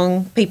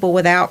young people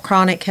without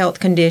chronic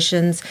health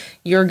conditions,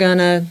 you're going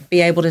to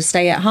be able to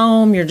stay at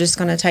home. You're just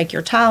going to take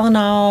your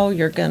Tylenol.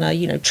 You're going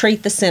to,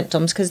 treat the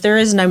symptoms because there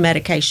is no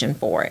medication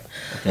for it.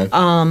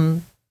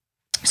 Okay.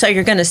 So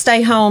you're going to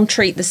stay home,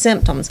 treat the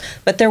symptoms.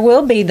 But there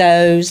will be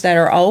those that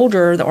are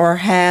older or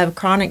have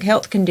chronic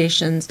health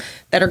conditions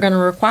that are going to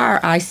require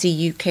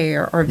ICU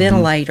care or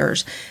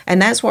ventilators.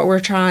 And that's what we're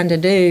trying to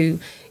do,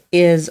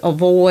 is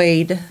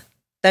avoid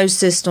those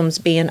systems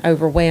being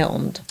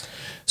overwhelmed.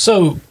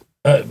 So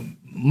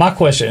my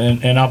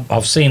question, and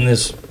I've seen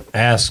this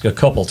asked a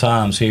couple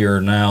times here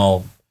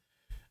now,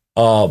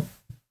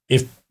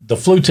 if the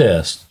flu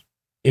test,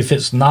 if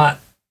it's not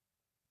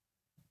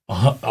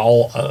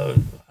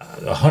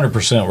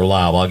 100%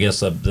 reliable, I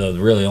guess the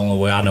really only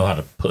way I know how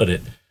to put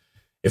it,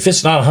 if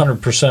it's not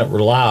 100%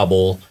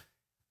 reliable,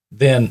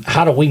 then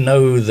how do we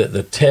know that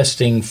the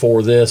testing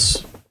for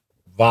this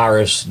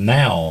virus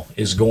now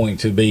is going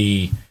to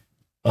be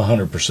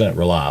 100%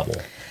 reliable?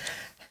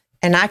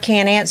 And I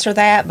can't answer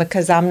that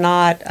because I'm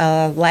not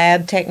a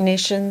lab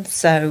technician.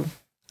 So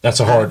that's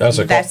a hard. That's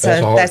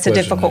a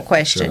difficult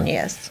question. Sure.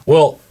 Yes.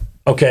 Well,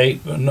 okay.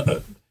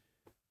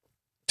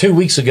 2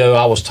 weeks ago,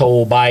 I was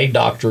told by a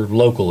doctor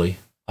locally.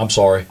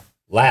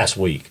 Last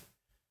week,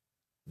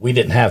 we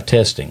didn't have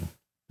testing.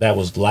 That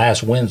was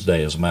last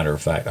Wednesday, as a matter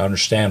of fact. I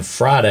understand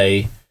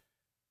Friday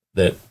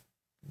that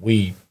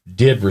we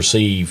did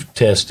receive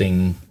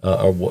testing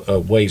or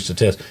ways to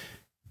test.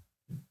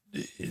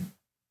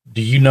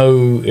 Do you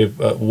know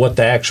what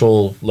the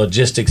actual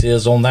logistics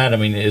is on that? I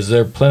mean, is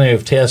there plenty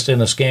of tests in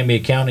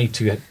Escambia County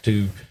to?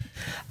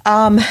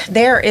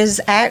 There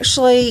is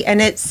actually,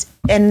 and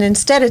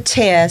instead of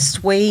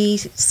test, we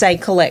say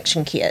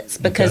collection kits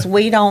because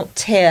we don't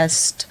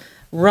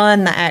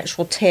run the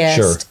actual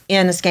test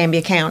in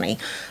Escambia County.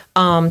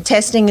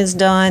 Testing is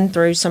done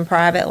through some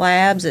private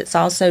labs. It's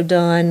also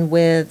done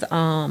with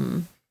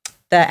the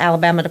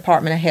Alabama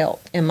Department of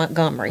Health in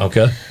Montgomery.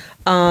 Okay.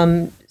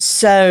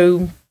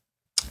 So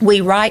we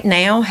right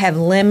now have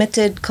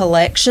limited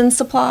collection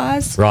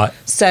supplies. Right.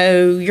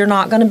 So you're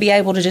not going to be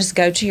able to just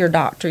go to your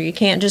doctor. You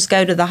can't just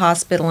go to the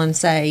hospital and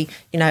say,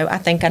 I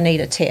think I need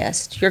a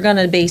test. You're going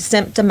to be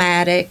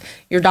symptomatic.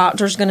 Your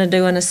doctor's going to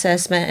do an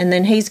assessment, and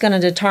then he's going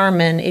to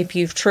determine if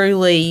you've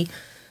truly,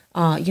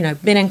 been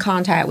in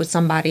contact with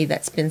somebody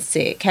that's been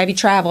sick. Have you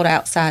traveled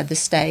outside the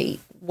state?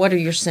 What are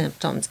your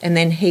symptoms? And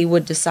then he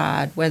would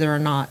decide whether or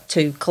not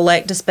to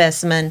collect a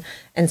specimen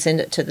and send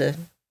it to the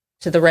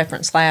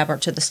reference lab or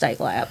to the state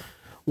lab.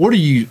 What are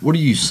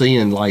you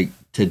seeing like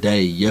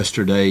today,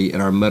 yesterday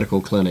in our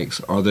medical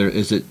clinics?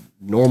 Is it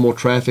normal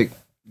traffic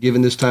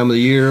given this time of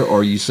the year, or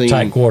are you seeing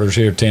tight quarters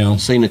here, Tim?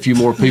 Seeing a few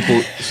more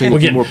people,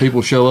 more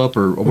people show up,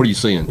 or what are you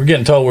seeing? We're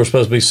getting told we're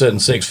supposed to be sitting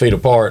 6 feet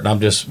apart, and I'm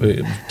just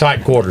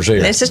tight quarters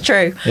here. This is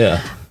true.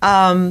 Yeah.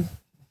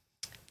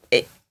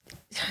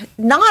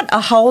 Not a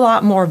whole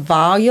lot more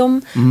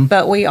volume,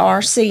 but we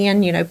are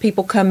seeing,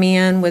 people come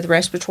in with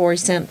respiratory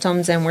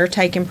symptoms, and we're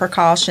taking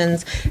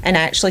precautions and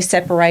actually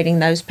separating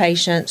those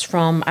patients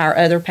from our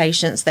other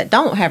patients that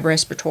don't have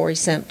respiratory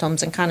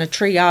symptoms and kind of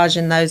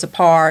triaging those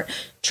apart,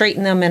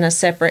 treating them in a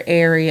separate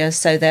area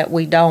so that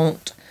we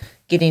don't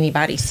get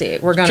anybody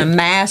sick. We're going to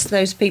mask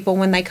those people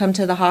when they come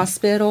to the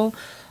hospital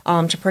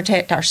to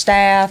protect our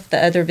staff,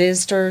 the other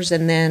visitors,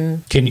 and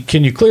then... Can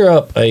you clear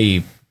up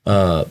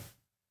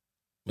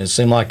it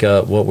seemed like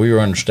what we were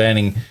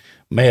understanding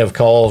may have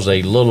caused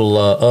a little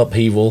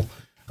upheaval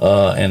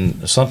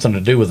and something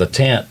to do with a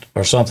tent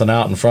or something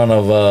out in front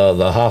of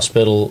the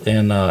hospital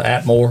in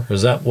Atmore.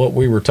 Is that what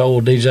we were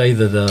told, DJ?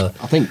 That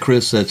I think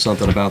Chris said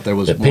something about there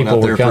was one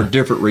out there for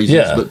different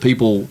reasons, but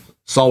people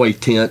saw a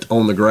tent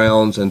on the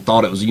grounds and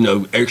thought it was,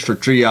 extra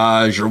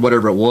triage or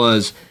whatever it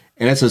was.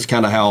 And that's just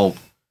kind of how,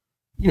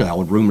 how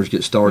when rumors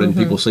get started and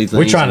people see things.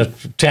 We're trying to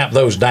tamp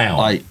those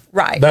down.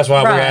 Right. That's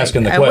why we're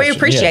asking the question. We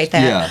appreciate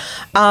that.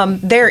 Yeah.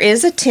 There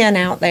is a tent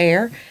out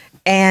there,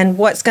 and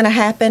what's going to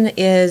happen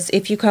is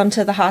if you come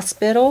to the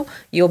hospital,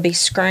 you'll be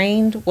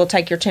screened. We'll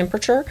take your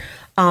temperature.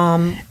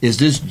 Is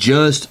this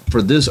just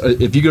for this?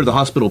 If you go to the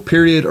hospital,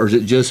 period, or is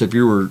it just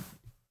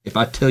if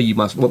I tell you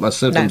what my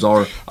symptoms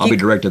are, I'll be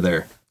directed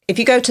there? If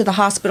you go to the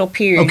hospital,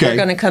 period, you're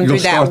going to come through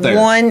that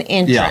one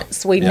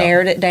entrance. We've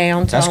narrowed it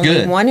down to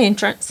only one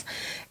entrance.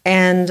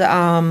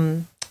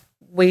 And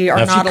we are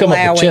not allowing... If you come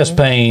up with chest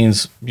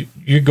pains,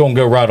 you're going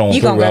to go right on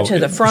through. You're going to go to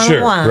the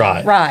front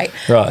line.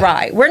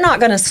 Right. We're not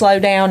going to slow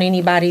down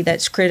anybody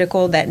that's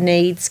critical, that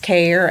needs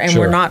care, and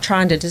we're not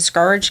trying to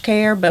discourage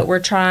care, but we're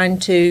trying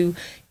to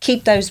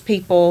keep those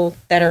people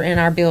that are in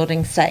our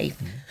building safe.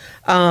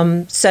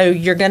 So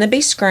you're going to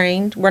be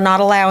screened. We're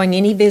not allowing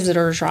any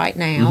visitors right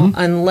now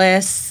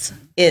unless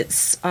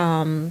it's...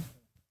 a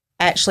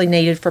actually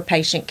needed for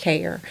patient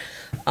care.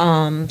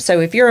 So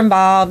if you're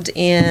involved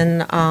in,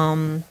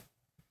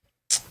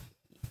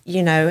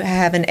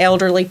 have an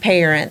elderly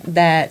parent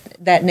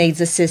that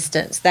needs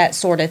assistance, that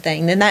sort of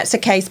thing, then that's a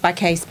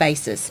case-by-case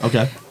basis.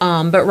 Okay.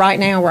 But right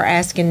now we're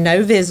asking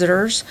no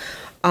visitors,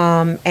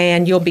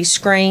 and you'll be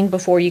screened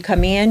before you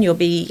come in. You'll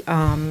be,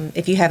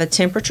 if you have a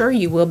temperature,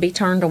 you will be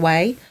turned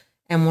away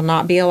and will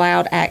not be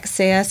allowed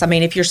access. I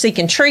mean, if you're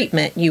seeking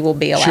treatment, you will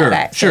be allowed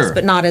access,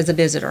 but not as a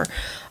visitor.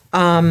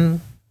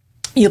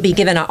 You'll be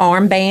given an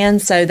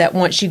armband so that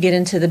once you get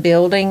into the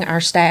building, our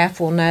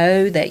staff will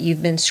know that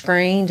you've been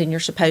screened and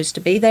you're supposed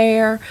to be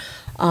there.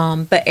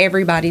 But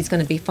everybody's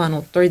going to be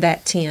funneled through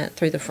that tent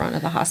through the front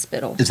of the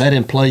hospital. Is that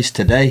in place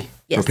today?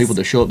 Yes. For people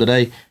that show up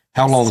today?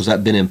 How long has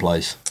that been in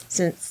place?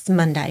 Since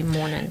Monday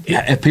morning.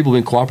 Have people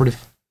been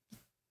cooperative?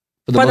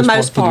 For the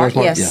most part,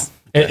 yes.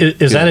 Yeah.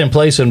 Is that in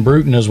place in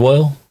Bruton as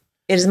well?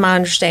 It is my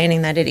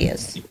understanding that it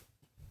is.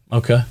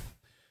 Okay.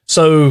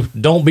 So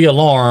don't be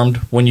alarmed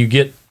when you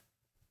get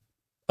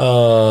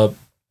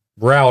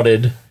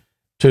routed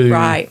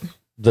to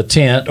the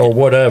tent or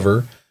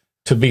whatever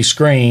to be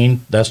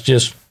screened. That's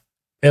just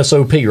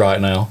SOP right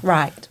now.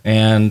 Right.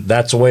 And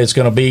that's the way it's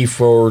going to be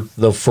for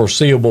the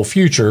foreseeable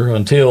future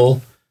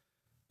until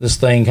this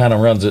thing kind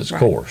of runs its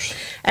course.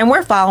 And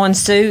we're following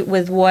suit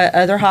with what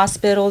other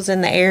hospitals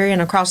in the area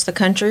and across the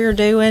country are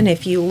doing.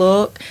 If you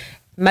look,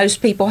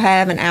 most people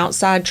have an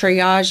outside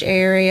triage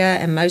area,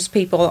 and most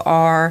people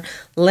are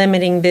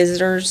limiting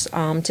visitors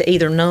to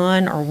either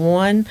none or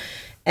one,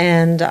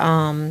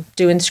 and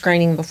doing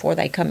screening before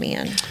they come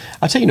in.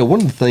 I tell you, one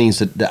of the things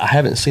that I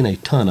haven't seen a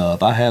ton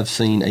of, I have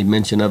seen a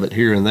mention of it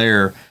here and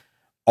there,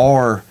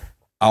 are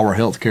our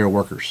healthcare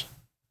workers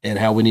and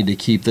how we need to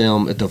keep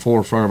them at the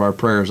forefront of our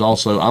prayers.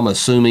 Also, I'm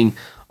assuming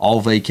all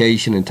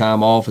vacation and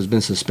time off has been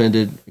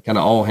suspended, kind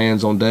of all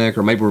hands on deck,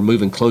 or maybe we're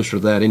moving closer to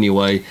that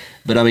anyway.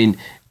 But I mean,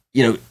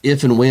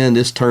 if and when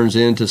this turns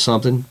into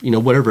something,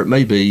 whatever it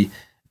may be,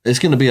 it's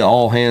going to be an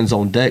all hands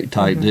on deck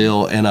type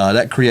deal. And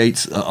that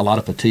creates a lot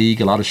of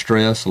fatigue, a lot of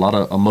stress, a lot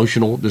of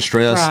emotional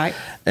distress. Right.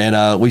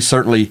 And we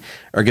certainly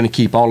are going to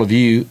keep all of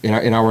you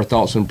in our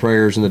thoughts and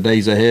prayers in the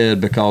days ahead,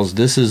 because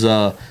this is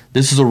a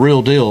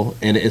real deal,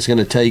 and it's going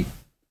to take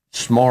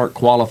smart,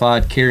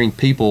 qualified, caring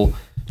people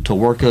to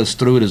work us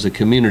through it as a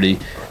community.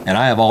 And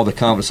I have all the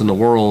confidence in the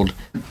world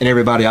and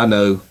everybody I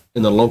know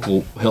in the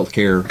local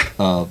healthcare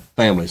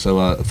family.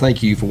 So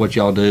thank you for what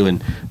y'all do,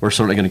 and we're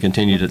certainly going to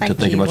continue to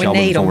think about y'all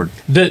moving forward.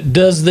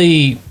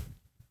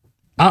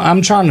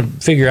 I'm trying to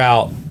figure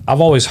out, I've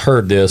always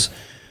heard this,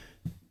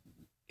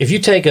 if you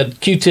take a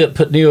Q-tip,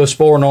 put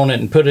Neosporin on it,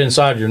 and put it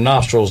inside your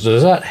nostrils,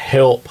 does that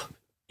help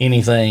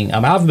anything? I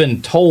mean, I've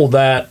been told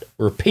that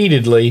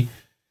repeatedly,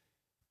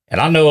 and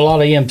I know a lot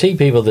of EMT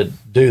people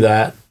that do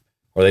that,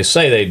 or they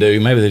say they do.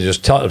 Maybe they're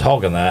just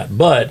talking that.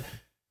 But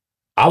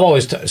I've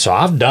always,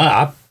 I'm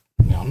not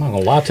going to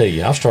lie to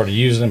you. I've started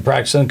using and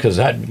practicing because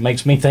that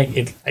makes me think,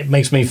 it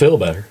makes me feel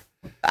better.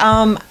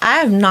 I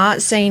have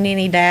not seen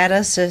any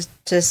data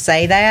to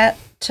say that,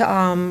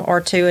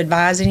 or to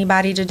advise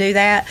anybody to do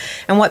that.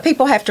 And what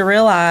people have to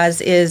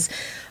realize is,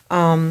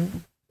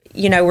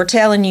 we're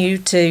telling you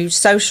to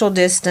social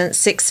distance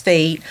 6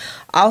 feet,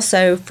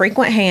 also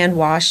frequent hand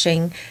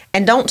washing,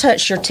 and don't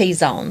touch your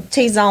T-zone.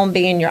 T-zone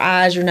being your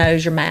eyes, your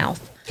nose, your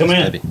mouth. Come in.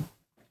 Debbie.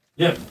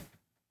 Yep.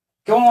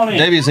 Go on in.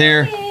 Debbie's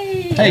here.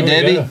 Hey,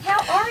 Debbie.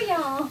 How are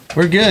y'all?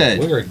 We're good.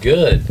 We're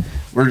good.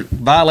 We're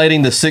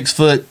violating the 6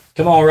 foot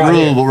Come on, right rule,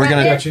 here. but we're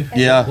going Got you.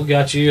 Yeah. We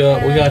got you.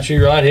 We got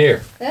you right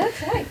here.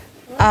 Okay.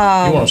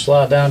 You want to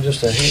slide down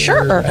just a hair,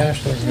 Sure.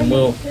 Ashley, and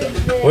we're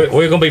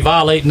going to be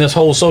violating this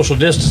whole social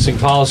distancing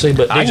policy.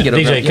 But I can get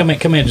over DJ, there,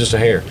 come in just a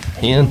hair.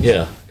 In?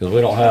 Yeah, because we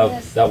don't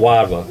have that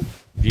wide of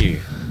a view.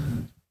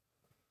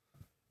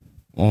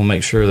 I want to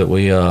make sure that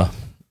we at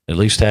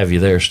least have you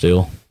there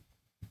still.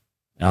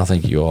 I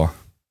think you are.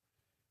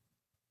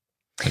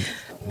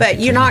 But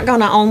you're not going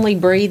to only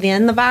breathe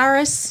in the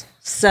virus.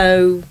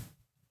 So,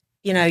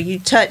 you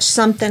touch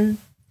something,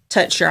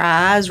 touch your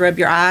eyes, rub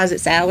your eyes.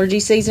 It's allergy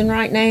season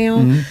right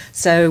now.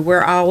 So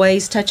we're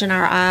always touching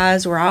our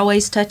eyes. We're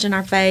always touching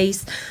our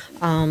face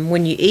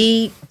when you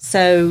eat.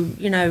 So,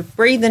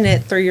 breathing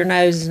it through your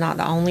nose is not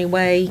the only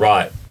way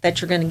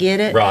that you're going to get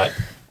it. Right.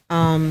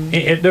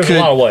 There's a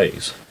lot of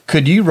ways.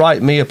 Could you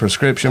write me a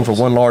prescription for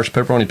 1 large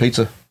pepperoni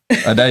pizza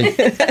a day?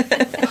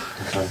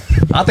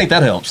 I think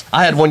that helps.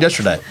 I had one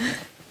yesterday.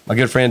 My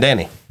good friend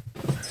Danny.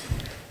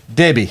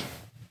 Debbie,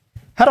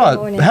 how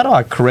do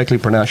I correctly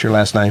pronounce your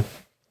last name?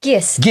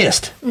 Gist.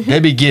 Gist.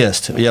 Debbie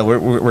Gist. Yeah,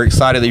 we're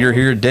excited that you're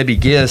here. Debbie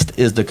Gist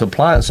is the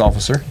compliance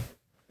officer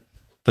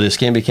for the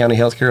Escambia County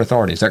Healthcare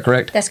Authority. Is that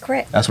correct? That's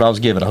correct. That's what I was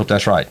given. I hope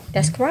that's right.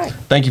 That's correct.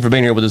 Thank you for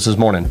being here with us this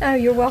morning. Oh,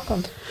 you're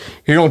welcome.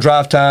 Here on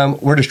Drive Time,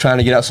 we're just trying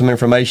to get out some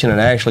information,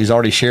 and Ashley's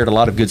already shared a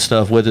lot of good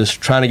stuff with us,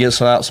 trying to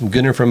get out some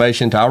good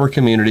information to our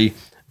community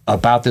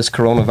about this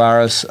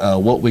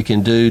coronavirus, what we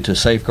can do to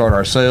safeguard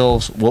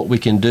ourselves, what we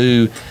can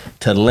do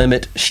to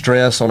limit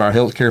stress on our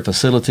healthcare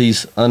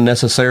facilities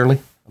unnecessarily.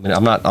 I mean,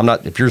 I'm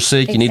not, if you're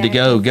sick, you need to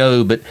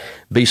go, but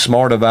be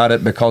smart about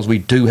it because we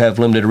do have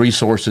limited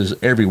resources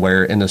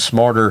everywhere. And the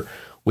smarter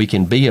we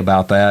can be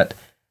about that,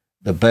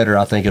 the better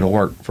I think it'll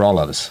work for all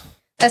of us.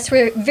 That's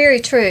very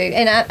true.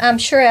 And I'm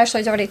sure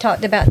Ashley's already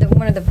talked about that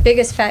one of the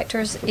biggest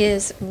factors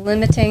is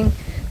limiting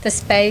the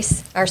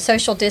space, our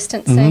social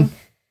distancing. Mm-hmm.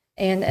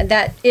 And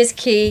that is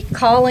key.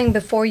 Calling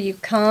before you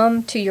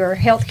come to your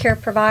healthcare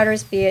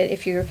providers, be it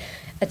if you're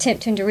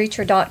attempting to reach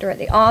your doctor at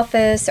the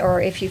office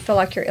or if you feel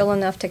like you're ill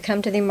enough to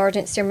come to the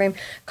emergency room,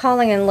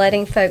 calling and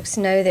letting folks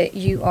know that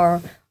you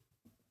are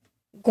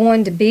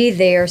going to be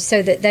there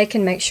so that they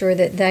can make sure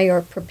that they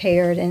are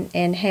prepared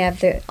and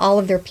have all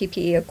of their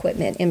PPE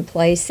equipment in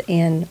place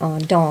and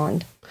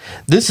donned.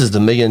 This is the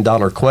 $1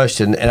 million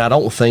question, and I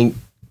don't think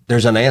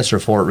there's an answer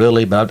for it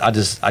really, but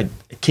I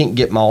can't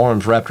get my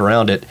arms wrapped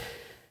around it.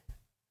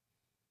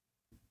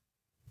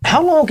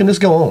 How long can this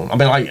go on? I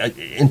mean, like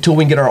until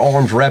we can get our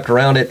arms wrapped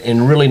around it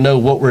and really know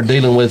what we're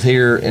dealing with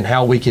here and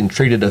how we can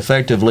treat it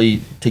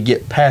effectively to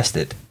get past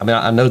it. I mean,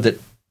 I know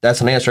that that's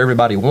an answer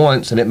everybody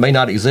wants, and it may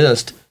not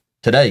exist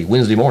today,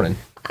 Wednesday morning.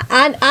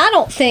 I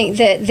don't think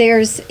that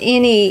there's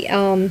any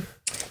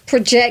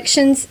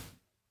projections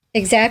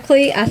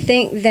exactly. I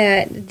think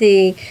that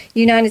the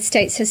United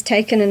States has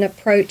taken an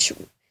approach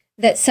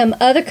that some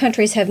other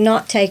countries have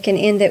not taken,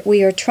 in that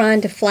we are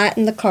trying to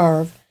flatten the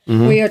curve.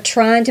 Mm-hmm. We are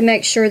trying to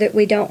make sure that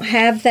we don't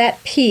have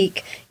that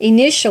peak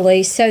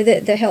initially so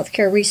that the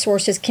healthcare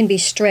resources can be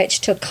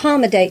stretched to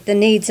accommodate the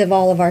needs of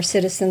all of our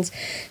citizens.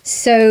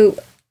 So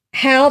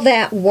how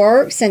that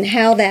works and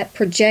how that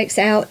projects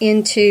out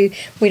into,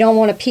 we don't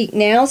want to peak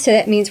now, so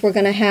that means we're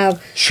going to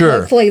have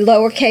hopefully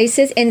lower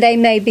cases, and they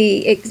may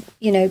be,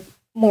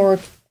 more,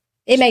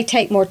 it may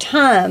take more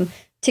time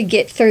to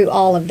get through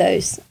all of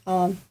those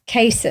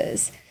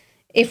cases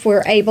if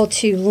we're able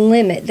to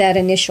limit that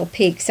initial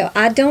peak. So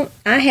I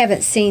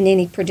haven't seen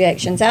any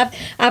projections.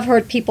 I've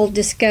heard people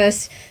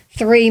discuss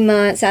 3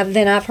 months.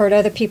 I've heard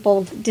other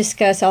people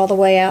discuss all the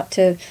way out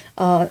to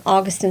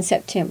August and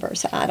September.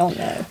 So I don't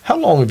know. How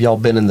long have y'all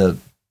been in the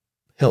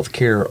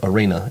healthcare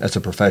arena as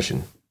a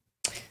profession?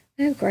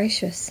 Oh,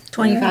 gracious.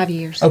 25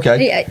 years.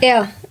 Okay.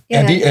 Yeah.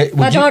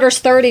 My daughter's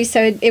 30,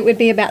 so it would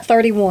be about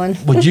 31.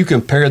 Would you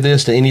compare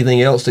this to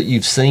anything else that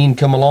you've seen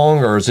come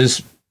along, or is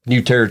this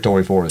new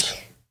territory for us?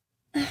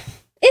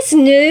 It's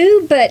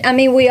new, but I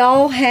mean, we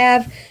all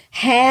have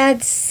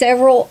had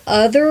several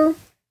other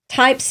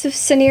types of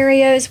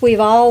scenarios. We've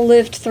all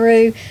lived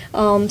through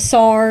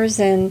SARS,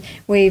 and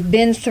we've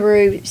been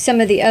through some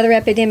of the other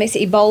epidemics.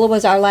 Ebola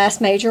was our last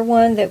major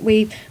one that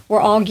we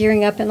were all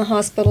gearing up in the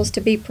hospitals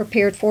to be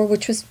prepared for,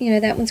 which was,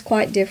 that one's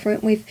quite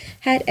different. We've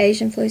had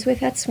Asian flus, we've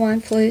had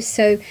swine flu.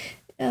 So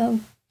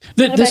what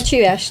about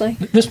you, Ashley?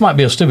 This might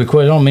be a stupid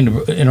question. I don't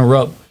mean to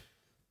interrupt,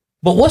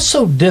 but what's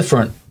so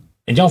different?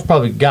 And y'all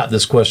probably got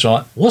this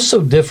question. What's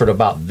so different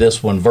about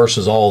this one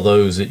versus all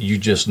those that you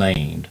just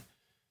named?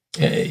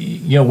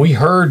 We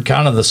heard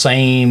kind of the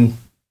same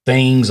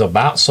things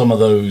about some of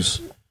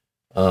those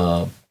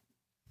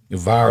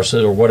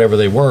viruses or whatever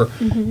they were,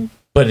 mm-hmm.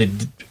 but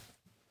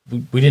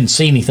we didn't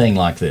see anything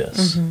like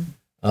this.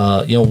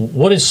 Mm-hmm.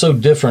 What is so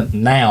different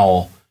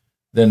now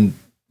than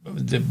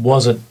it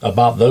wasn't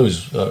about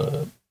those?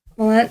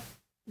 Well,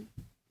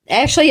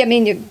 actually, I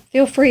mean,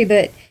 feel free,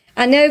 but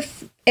I know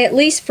at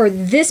least for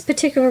this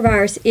particular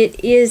virus,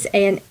 it is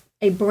a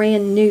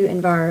brand new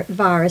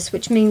virus,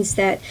 which means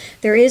that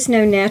there is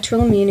no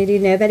natural immunity.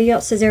 Nobody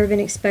else has ever been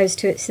exposed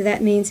to it. So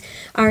that means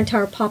our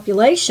entire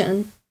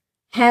population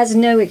has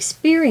no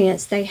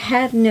experience. They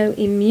have no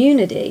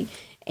immunity.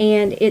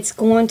 And it's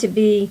going to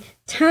be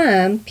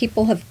time.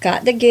 People have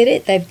got to get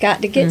it. They've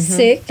got to get mm-hmm.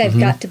 sick. They've mm-hmm.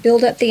 got to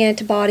build up the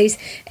antibodies.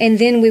 And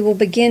then we will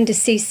begin to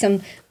see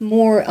some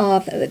more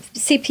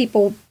see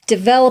people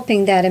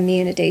developing that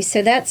immunity.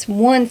 So that's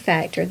one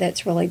factor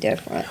that's really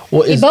different.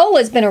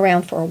 Ebola's been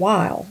around for a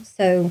while.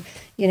 So,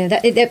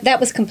 that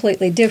was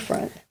completely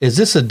different. Is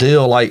this a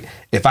deal like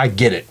if I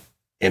get it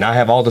and I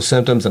have all the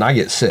symptoms and I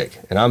get sick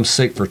and I'm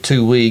sick for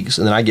 2 weeks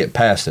and then I get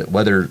past it,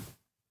 whether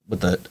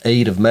with the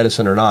aid of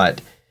medicine or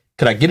not,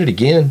 could I get it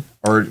again?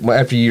 Or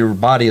after your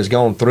body has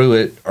gone through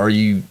it, are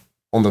you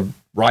on the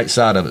right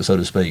side of it, so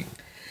to speak?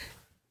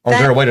 Or is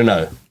there a way to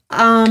know?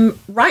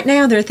 Right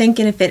now, they're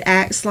thinking if it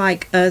acts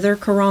like other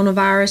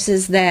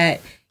coronaviruses,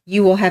 that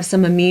you will have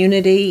some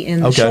immunity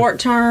in the short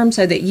term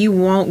so that you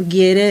won't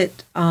get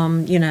it,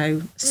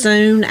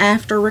 soon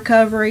after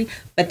recovery,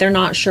 but they're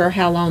not sure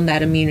how long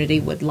that immunity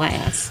would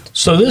last.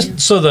 So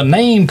the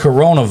name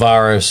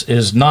coronavirus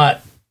is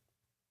not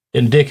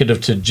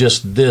indicative to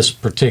just this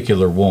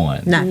particular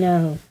one.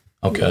 No.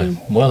 Okay.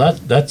 Mm-hmm. Well,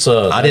 that's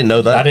I didn't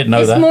know that. I didn't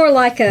know that. It's more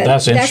like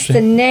that's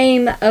the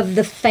name of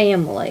the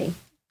family.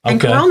 And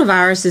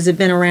coronaviruses have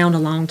been around a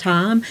long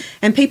time,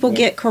 and people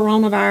get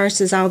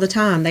coronaviruses all the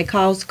time. They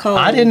cause colds.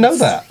 I didn't know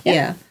that.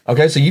 Yeah.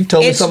 Okay, so you've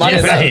told me something I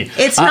didn't know.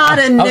 It's not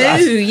a new,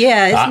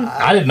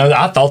 I didn't know that.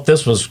 I thought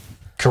this was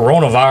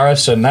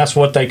coronavirus, and that's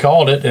what they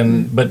called it.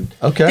 But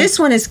this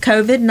one is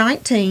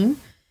COVID-19,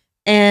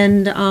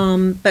 And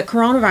but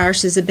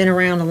coronaviruses have been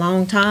around a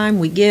long time.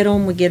 We get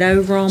them, we get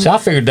over them. So I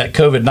figured that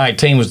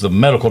COVID-19 was the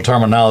medical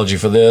terminology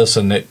for this,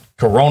 and that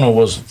Corona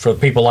was for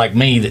people like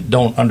me that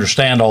don't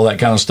understand all that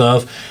kind of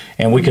stuff,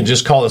 and we could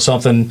just call it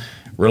something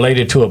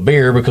related to a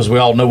beer because we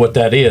all know what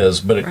that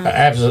is. But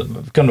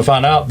come to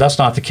find out, that's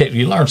not the case.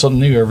 You learn something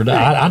new every day.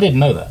 I didn't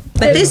know that.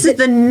 But this is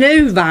the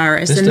new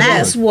virus, and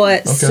that's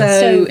what's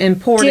so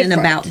important different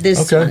about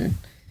this one.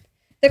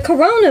 The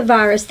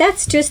coronavirus,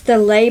 that's just the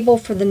label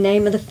for the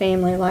name of the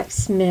family, like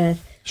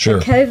Smith. Sure.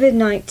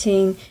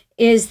 COVID-19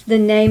 is the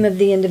name of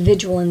the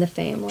individual in the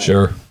family.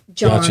 Sure.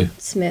 John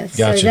Smith.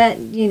 So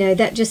that,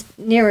 that just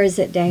narrows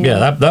it down.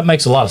 Yeah, that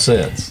makes a lot of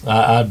sense.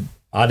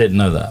 I didn't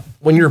know that.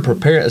 When you're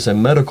preparing as a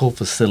medical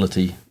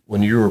facility,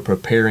 when you were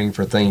preparing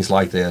for things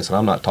like this, and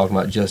I'm not talking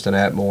about just in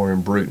Atmore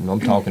and Bruton,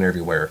 I'm talking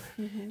everywhere,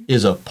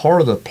 is a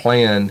part of the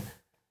plan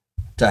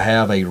to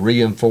have a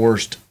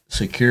reinforced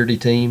security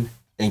team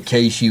in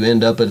case you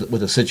end up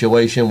with a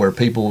situation where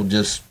people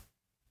just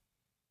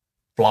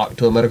flock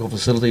to a medical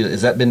facility?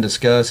 Has that been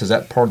discussed? Is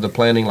that part of the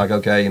planning? Like,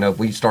 okay, if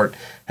we start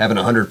having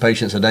 100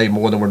 patients a day,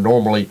 more than we're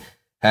normally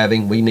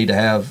having, we need to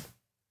have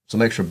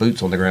some extra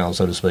boots on the ground,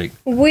 so to speak.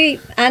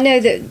 I know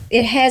that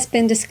it has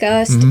been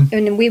discussed,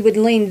 and we would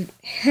lean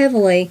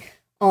heavily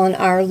on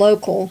our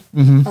local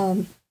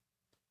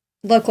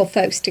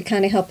folks to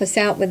kind of help us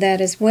out with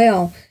that as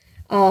well.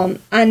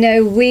 I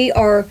know we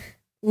are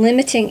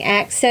limiting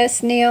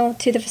access now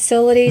to the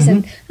facilities,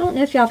 and I don't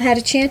know if y'all have had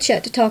a chance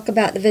yet to talk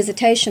about the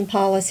visitation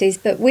policies,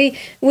 but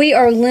we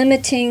are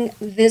limiting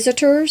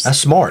visitors. That's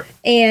smart.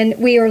 And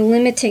we are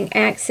limiting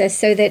access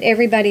so that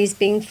everybody's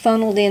being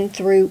funneled in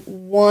through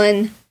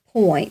one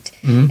point.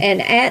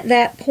 And at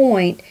that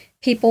point,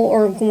 people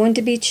are going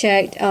to be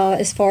checked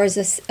as far as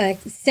a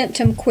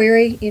symptom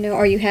query.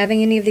 Are you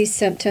having any of these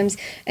symptoms?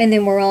 And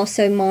then we're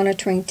also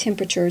monitoring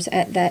temperatures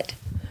at that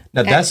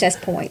access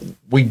point.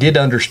 We did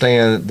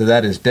understand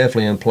that is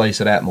definitely in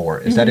place at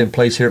Atmore. Is that in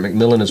place here at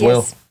McMillan as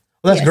well?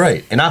 Well, that's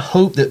great. And I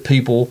hope that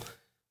people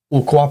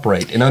will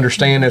cooperate and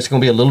understand it's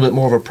going to be a little bit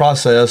more of a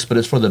process, but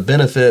it's for the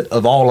benefit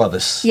of all of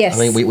us. Yes.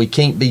 I mean, we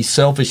can't be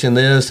selfish in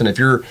this, and if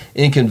you're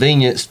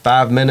inconvenienced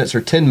 5 minutes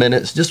or 10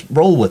 minutes, just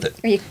roll with it.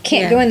 Or you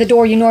can't go in the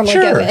door you normally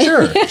go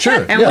in.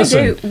 Sure.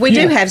 And we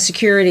do have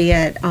security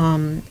at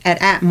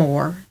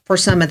Atmore for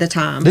some of the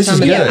time,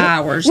 some of the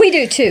hours. We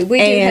do too. We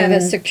do have a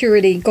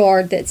security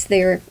guard that's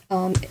there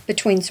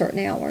between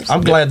certain hours.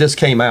 I'm glad this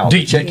came out.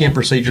 Check-in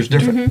procedures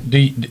different.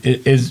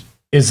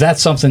 Is that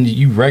something that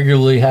you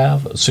regularly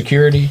have,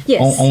 security?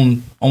 Yes.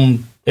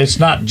 On it's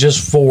not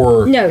just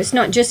for... No, it's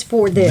not just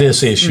for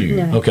this issue.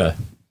 No. Okay.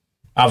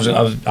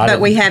 But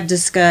we have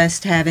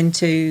discussed having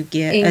to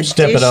get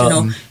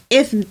additional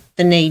if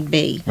the need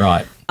be.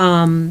 Right.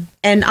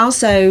 And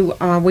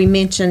also, we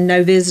mentioned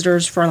no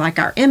visitors for like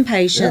our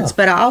inpatients,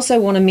 but I also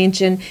want to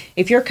mention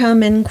if you're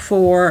coming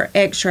for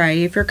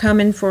x-ray, if you're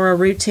coming for a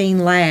routine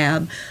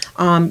lab,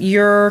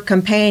 your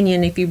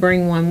companion, if you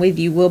bring one with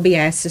you, will be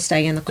asked to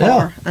stay in the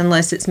car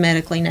unless it's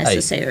medically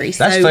necessary.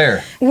 That's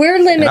fair. We're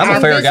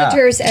limiting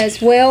visitors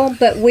as well,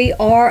 but we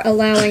are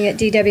allowing at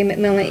DW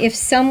McMillan, if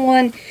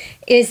someone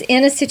is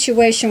in a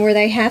situation where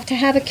they have to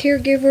have a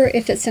caregiver,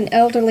 if it's an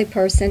elderly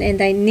person and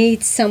they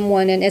need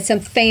someone and it's a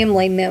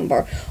family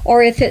member,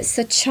 or if it's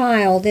a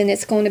child and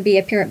it's going to be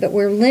a parent, but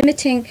we're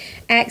limiting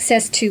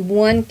access to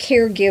one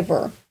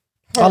caregiver.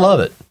 I love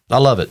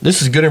it.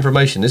 This is good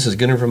information. This is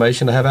good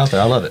information to have out there.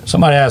 I love it.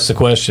 Somebody asked the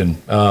question,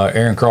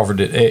 Aaron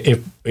Crawford,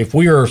 if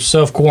we are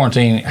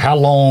self-quarantining, how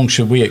long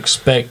should we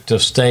expect to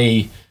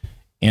stay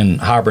in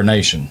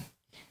hibernation?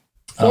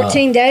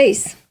 14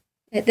 days.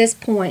 At this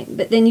point,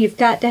 but then you've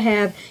got to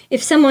have,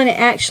 if someone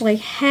actually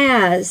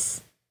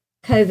has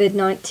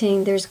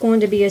COVID-19, there's going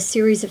to be a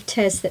series of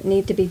tests that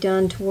need to be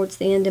done towards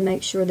the end to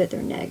make sure that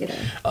they're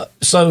negative.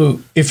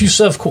 So if you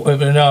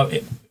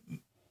self-quarantine,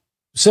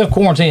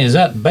 is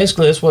that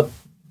basically that's what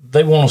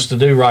they want us to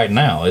do right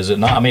now, is it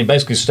not? I mean,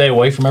 basically stay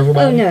away from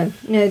everybody? Oh,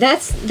 no,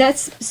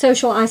 that's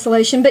social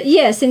isolation. But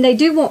yes, and they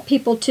do want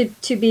people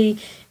to be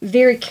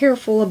very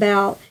careful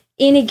about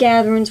any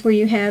gatherings where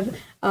you have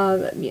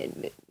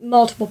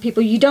multiple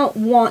people. You don't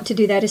want to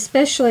do that,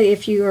 especially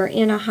if you are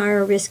in a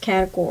higher risk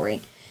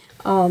category.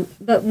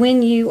 But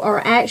when you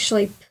are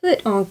actually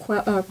put on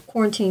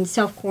quarantine,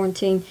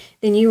 self-quarantine,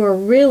 then you are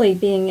really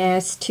being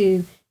asked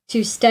to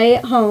stay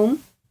at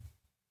home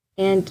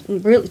and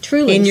really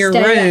truly in your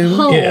stay room, at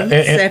home.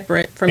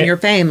 separate from your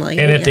family.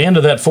 And at the end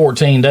of that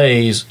 14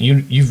 days,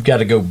 you've got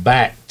to go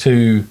back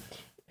to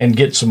and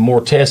get some more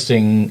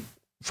testing.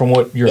 From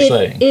what you're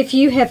saying, if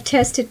you have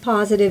tested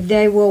positive,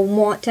 they will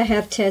want to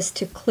have tests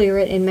to clear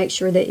it and make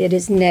sure that it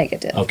is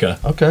negative. Okay.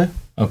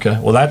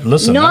 Well,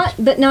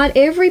 But not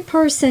every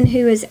person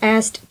who is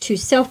asked to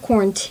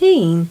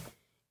self-quarantine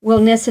will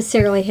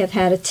necessarily have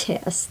had a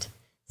test.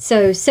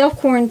 So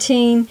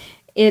self-quarantine,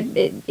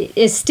 it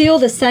is still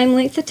the same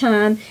length of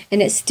time,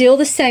 and it's still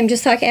the same,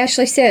 just like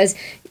Ashley says,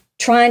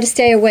 trying to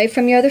stay away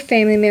from your other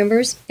family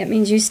members. That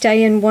means you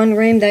stay in one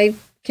room, they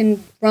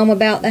can roam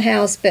about the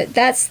house, but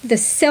that's the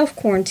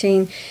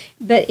self-quarantine.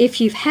 But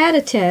if you've had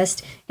a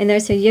test and they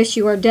say, yes,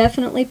 you are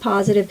definitely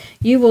positive,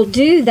 you will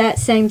do that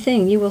same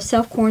thing. You will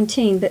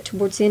self-quarantine, but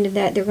towards the end of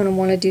that, they're going to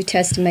want to do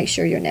tests to make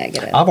sure you're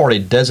negative. I've already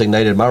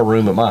designated my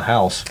room at my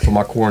house for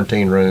my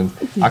quarantine room.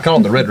 I call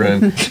it the red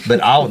room,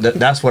 but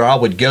that's where I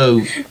would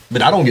go,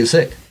 but I don't get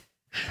sick.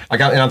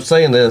 And I'm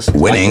saying this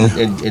winning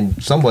in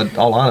somewhat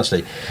all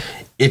honesty.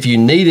 If you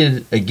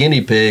needed a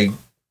guinea pig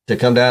to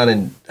come down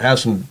and have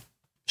some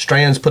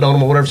strands put on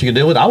them or whatever so you could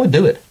deal with, I would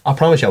do it. I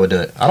promise you I would do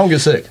it. I don't get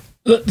sick.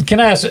 Can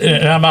I ask,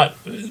 and I'm not,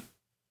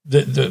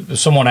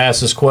 someone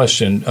asked this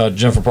question,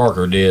 Jennifer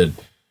Parker did.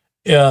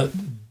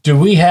 Do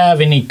we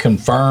have any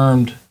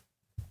confirmed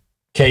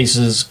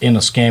cases in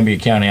Escambia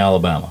County,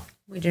 Alabama?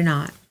 We do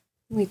not.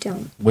 We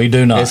don't. We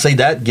do not. And see,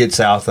 that gets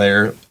out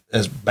there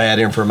as bad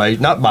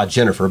information, not by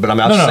Jennifer, but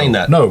I've seen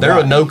that. No, there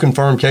are no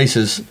confirmed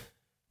cases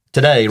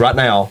today, right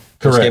now,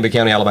 in Escambia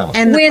County, Alabama.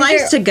 And the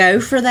place to go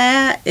for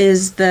that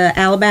is the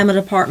Alabama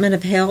Department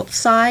of Health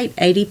site,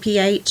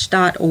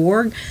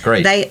 adph.org.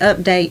 Great. They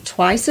update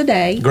twice a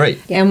day. Great.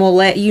 And will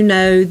let you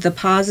know the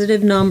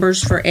positive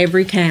numbers for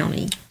every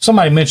county.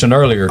 Somebody mentioned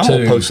earlier, I'm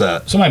gonna post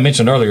that. Somebody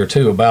mentioned earlier,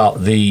 too,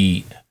 about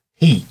the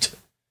heat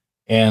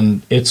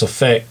and its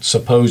effect,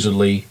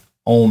 supposedly,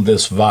 on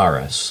this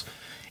virus.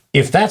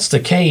 If that's the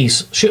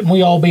case, shouldn't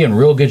we all be in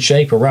real good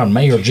shape around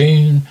May or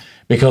June?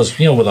 Because,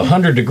 with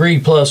 100-degree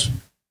plus,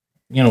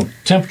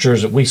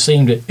 temperatures that we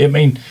seem to,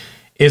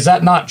 is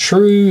that not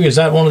true? Is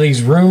that one of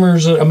these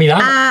rumors?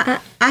 I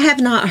have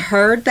not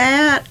heard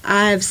that.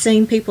 I've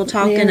seen people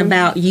talking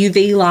about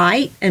UV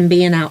light and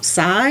being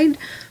outside,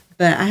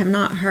 but I have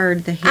not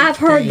heard the heat I've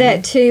heard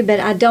that too, but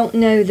I don't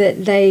know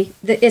that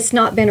it's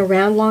not been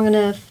around long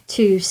enough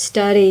to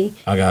study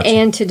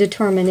and to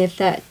determine if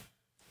that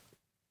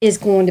is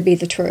going to be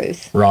the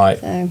truth. Right,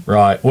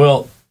 right.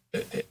 Well,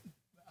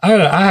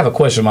 I have a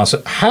question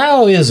myself.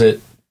 How is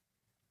it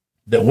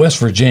that West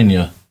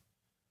Virginia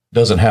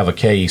doesn't have a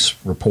case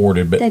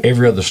reported, but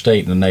every other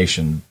state in the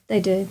nation?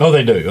 They do. Oh,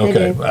 they do. Okay.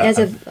 They do. As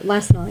of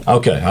last night.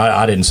 Okay,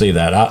 I didn't see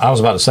that. I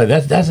was about to say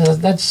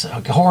that's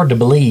hard to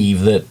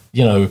believe that,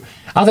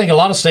 I think a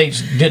lot of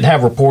states didn't have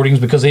reportings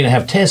because they didn't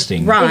have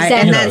testing. Right, exactly.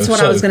 And that's what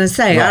I was going to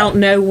say. Right. I don't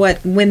know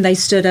when they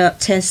stood up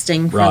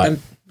testing for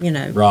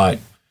them, Right.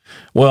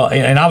 Well,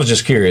 and I was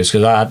just curious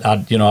because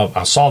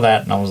I saw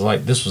that and I was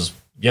like, this was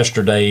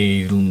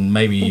yesterday,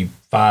 maybe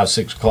 5,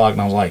 6 o'clock,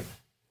 and I was like,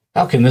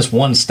 how can this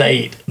one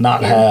state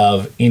not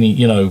have any,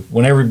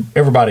 when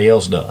everybody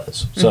else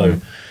does? So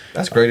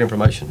that's great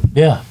information.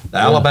 Yeah. The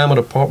Alabama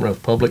Department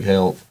of Public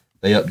Health,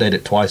 they update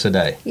it twice a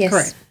day. Yes.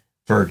 Correct.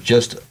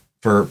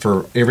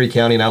 For every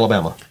county in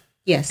Alabama.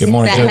 Yes. Good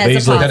morning, that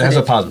has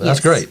a positive. Yes. That's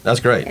great. That's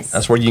great. Yes.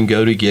 That's where you can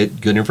go to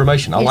get good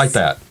information. I like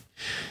that.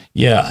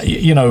 Yeah.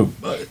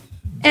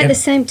 At the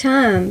same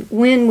time,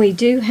 when we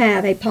do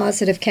have a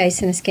positive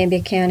case in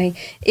Escambia County,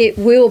 it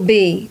will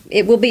be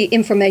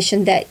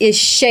information that is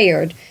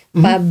shared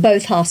by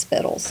both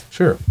hospitals.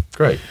 Sure.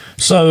 Great.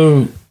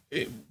 So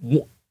let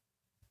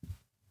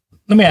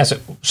me ask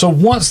it. So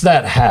once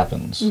that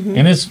happens,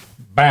 and it's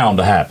bound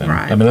to happen,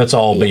 right. Let's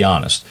all be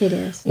honest. It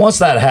is. Once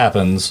that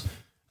happens,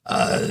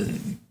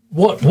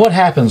 what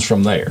happens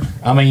from there?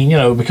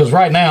 Because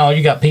right now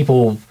you got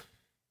people,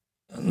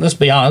 let's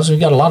be honest, you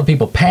got a lot of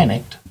people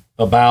panicked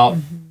about,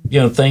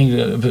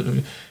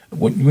 things.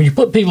 When you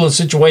put people in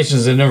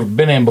situations they've never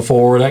been in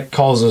before, that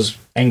causes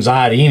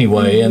anxiety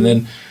anyway. And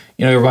then,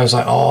 everybody's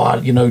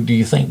like, do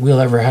you think we'll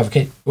ever have a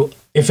case? Well,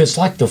 if it's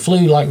like the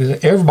flu, like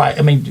everybody,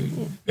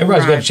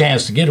 everybody's got a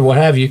chance to get it, what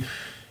have you.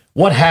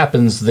 What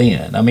happens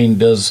then?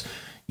 Does,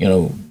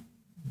 will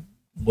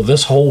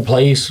this whole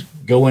place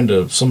go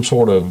into some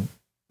sort of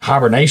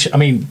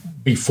hibernation?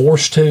 Be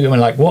forced to?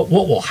 What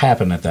will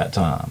happen at that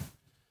time?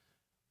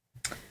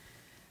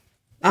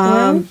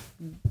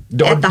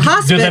 At the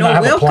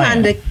hospital, we'll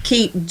kind of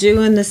keep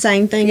doing the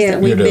same things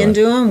that we've been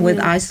doing with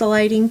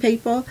isolating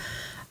people.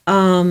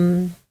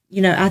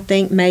 I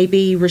think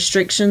maybe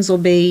restrictions will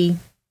be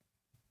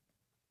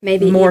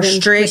more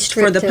strict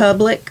for the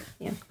public.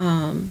 Yeah.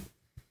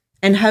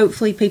 And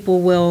hopefully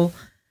people will,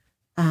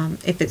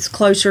 if it's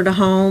closer to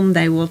home,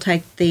 they will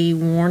take the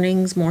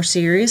warnings more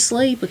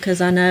seriously, because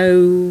I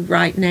know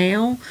right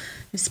now,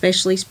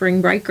 especially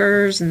spring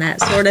breakers and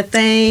that sort of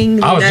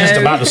thing. I was just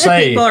about to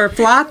say, people are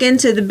flocking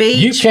to the beach.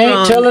 You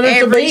can't tell it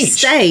at the beach.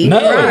 State, no,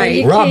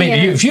 right?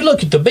 If you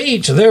look at the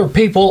beach, there are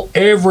people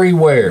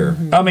everywhere.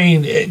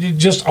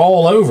 Just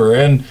all over.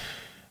 And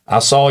I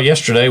saw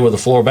yesterday where the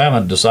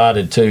Floribama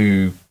decided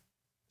to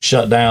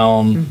shut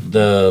down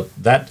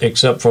that,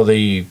 except for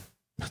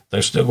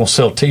they're still going to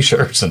sell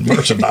T-shirts and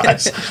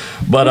merchandise,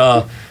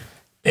 but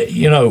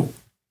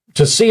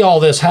to see all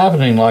this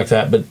happening like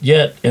that, but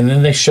yet, and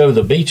then they show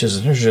the beaches,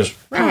 and there's just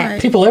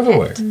people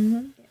everywhere.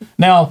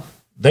 Now,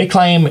 they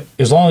claim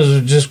as long as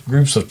it's just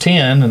groups of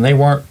 10, and they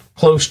weren't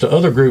close to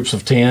other groups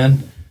of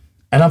 10,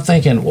 and I'm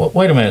thinking, well,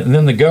 wait a minute. And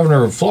then the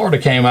governor of Florida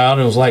came out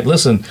and was like,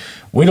 listen,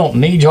 we don't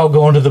need y'all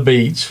going to the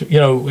beach.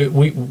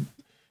 We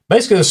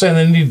basically they're saying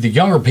they need the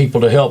younger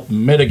people to help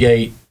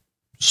mitigate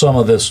some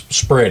of this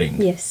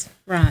spreading. Yes.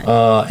 Right.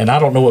 And I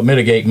don't know what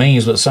mitigate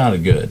means, but it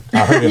sounded good.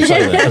 I heard him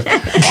say that.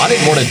 Well, I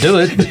didn't want to do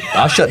it.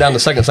 I shut down the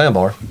second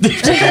sandbar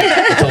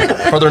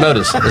until further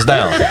notice. It's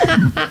down.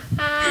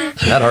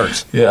 That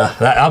hurts. Yeah,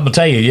 I'm gonna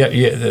tell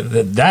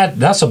you,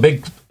 that's a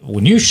big.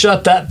 When you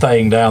shut that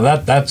thing down,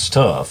 that's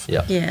tough.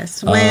 Yeah.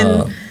 Yes.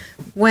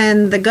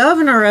 When the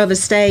governor of a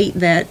state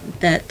that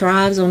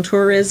thrives on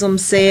tourism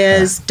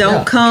says,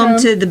 "Don't come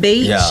to the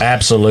beach,"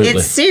 absolutely,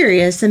 it's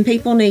serious, and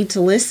people need to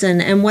listen.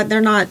 And what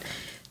they're not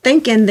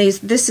thinking,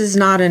 this is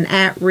not an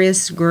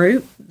at-risk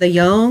group, the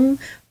young,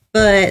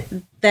 but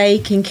they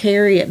can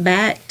carry it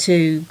back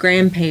to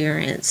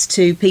grandparents,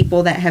 to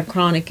people that have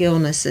chronic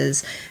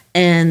illnesses,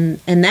 and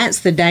that's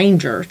the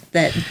danger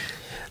that.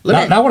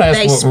 Now, I want to ask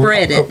they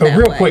spread it a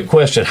real way. quick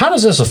question. How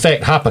does this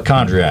affect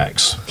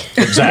hypochondriacs?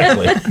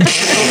 Exactly.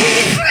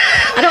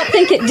 I don't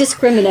think it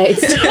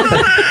discriminates.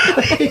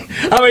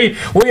 I mean,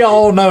 we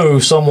all know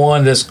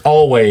someone that's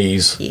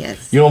always,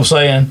 Yes. you know what I'm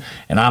saying?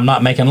 And I'm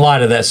not making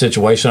light of that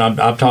situation. I'm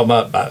talking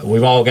about,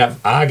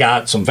 I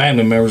got some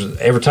family members,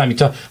 every time you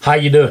talk, how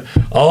you doing?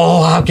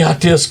 Oh, I've got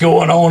this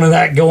going on and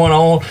that going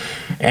on.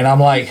 And I'm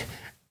like,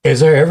 has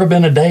there ever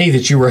been a day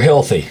that you were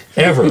healthy?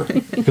 Ever?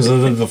 Because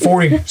of the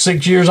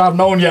 46 years I've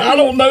known you, I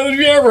don't know if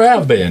you ever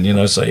have been. You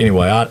know. So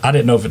anyway, I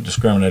didn't know if it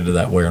discriminated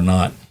that way or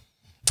not.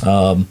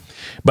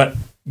 But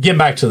getting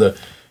back to the,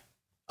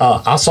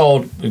 I saw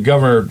the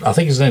governor, I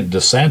think his name is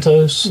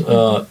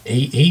DeSantis.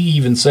 He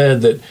even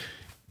said that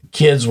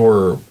kids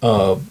were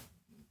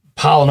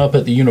piling up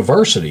at the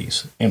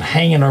universities and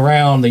hanging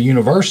around the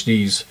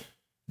universities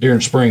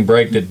during spring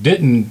break that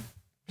didn't,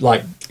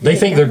 like, they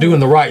think they're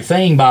doing the right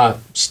thing by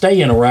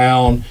staying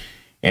around.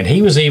 And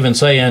he was even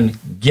saying,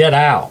 get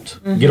out,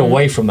 get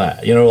away from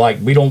that. You know, like,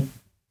 we don't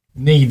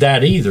need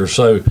that either.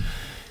 So,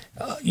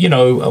 you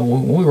know,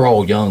 we were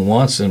all young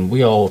once and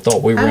we all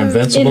thought we were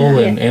invincible.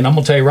 And I'm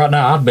going to tell you right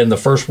now, I've been the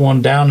first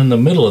one down in the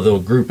middle of the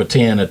group of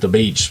 10 at the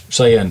beach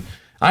saying,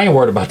 I ain't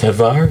worried about that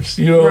virus.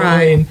 You know what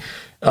I mean?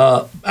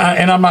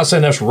 And I'm not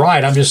saying that's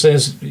right. I'm just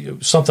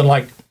saying something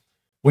like,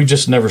 we've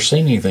just never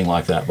seen anything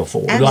like that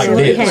before.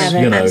 Absolutely. Like this,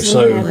 you know.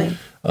 Absolutely.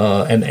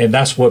 So, and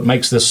that's what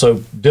makes this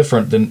so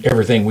different than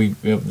everything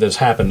that's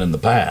happened in the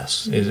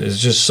past. It's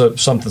just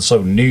something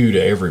so new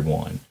to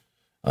everyone,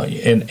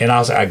 and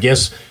I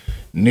guess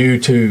new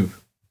to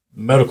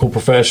medical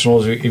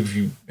professionals. If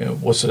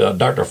what's it,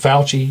 Dr.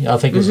 Fauci, I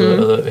think is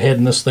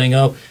heading this thing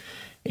up.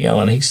 You know,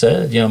 and he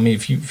said, you know, I mean,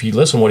 if you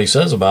listen to what he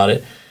says about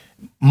it,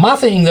 my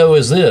thing though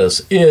is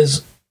this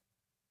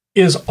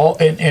is all,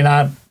 and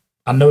I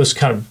know it's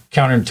kind of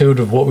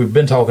counterintuitive what we've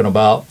been talking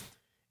about.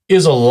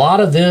 Is a lot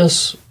of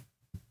this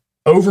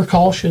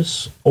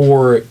overcautious,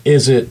 or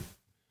is it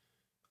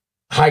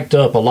hyped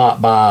up a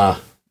lot by?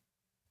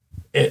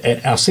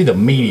 And I see the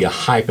media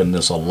hyping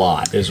this a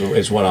lot.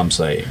 Is what I'm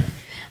saying.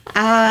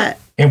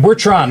 And we're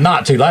trying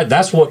not to.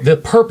 That's what the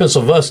purpose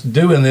of us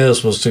doing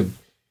this was, to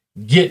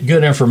get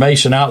good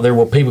information out there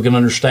where people can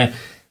understand.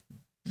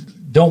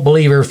 Don't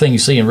believe everything you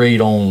see and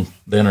read on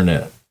the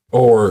internet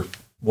or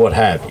what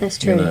have you. That's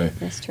true. You know?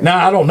 That's true.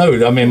 Now, I don't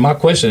know. I mean, my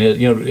question is,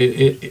 you know,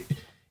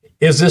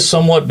 is this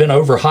somewhat been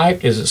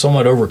overhyped? Is it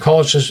somewhat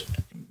overcautious?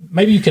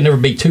 Maybe you can never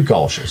be too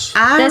cautious.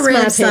 I That's my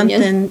read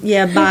opinion.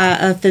 something, by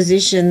a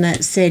physician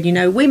that said, you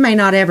know, we may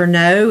not ever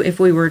know if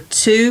we were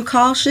too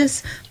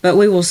cautious, but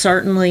we will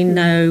certainly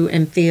know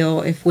and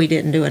feel if we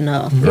didn't do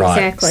enough. Right.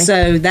 Exactly.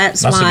 So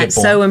that's a why good it's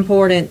point. so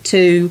important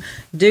to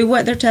do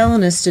what they're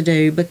telling us to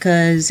do,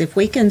 because if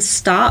we can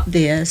stop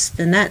this,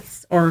 then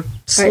that's, or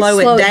slow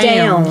it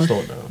down. Slow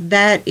it down.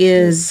 That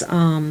is,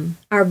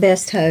 Our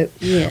best hope.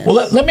 yes. Well,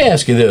 let me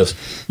ask you this.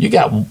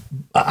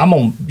 I'm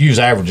going to use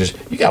averages.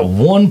 You got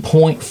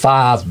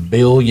 1.5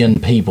 billion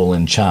people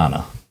in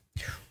China.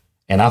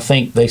 And I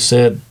think they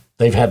said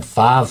they've had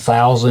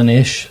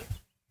 5,000-ish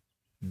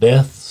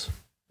deaths,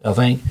 I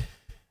think.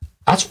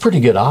 That's pretty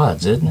good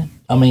odds, isn't it?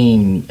 I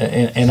mean,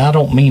 and I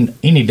don't mean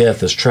any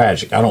death is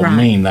tragic. I don't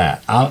mean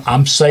that.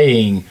 I'm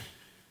saying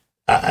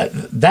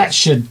that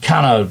should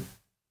kind of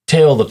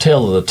tell the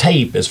tale of the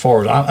tape as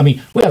far as, I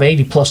mean, we have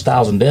 80+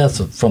 thousand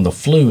deaths from the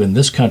flu in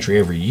this country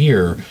every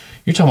year.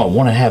 You're talking about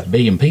 1.5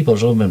 billion people.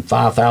 There's only been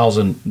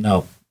 5,000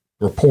 now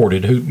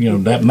reported. Who, you know,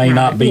 that may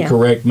not be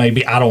correct.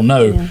 Maybe, I don't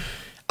know. Yeah.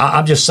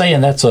 I'm just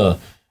saying that's a,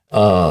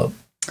 and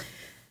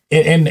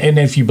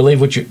if you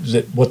believe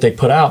what they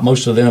put out,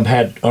 most of them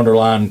had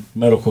underlying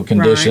medical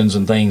conditions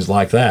and things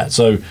like that.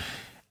 So,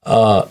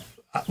 what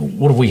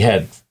have we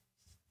had?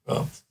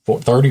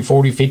 30,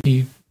 40,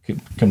 50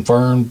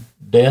 confirmed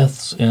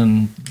deaths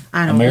in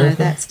I don't America? know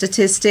that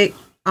statistic.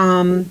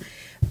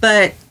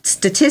 But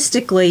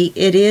statistically,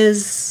 it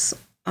is,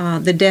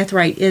 the death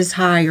rate is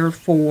higher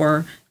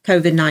for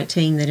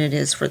COVID-19 than it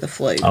is for the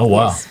flu. Oh,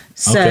 wow.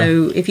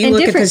 So if you and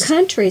look at different this,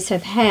 countries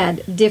have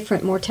had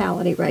different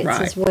mortality rates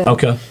as well.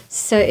 Okay.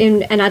 So,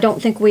 and I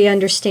don't think we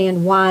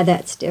understand why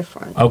that's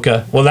different.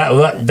 Okay. Well,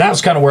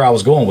 that's kind of where I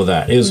was going with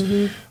that.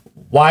 Is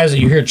why is it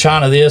you hear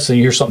China this and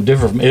you hear something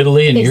different from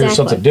Italy and you hear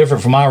something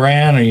different from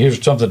Iran and you hear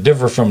something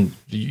different from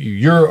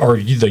the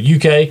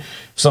UK,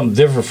 something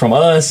different from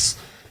us.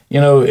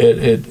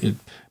 it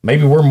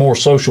maybe we're more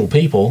social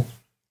people.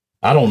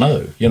 I don't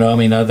know. I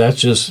mean,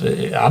 that's just,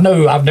 I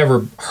know I've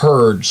never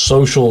heard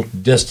social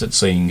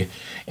distancing,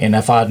 and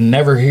if I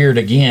never hear it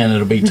again,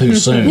 it'll be too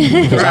soon,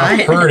 because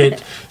I've heard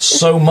it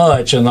so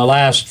much in the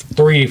last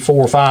 3,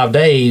 4, 5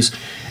 days.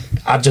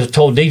 I just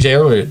told DJ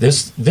earlier,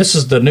 this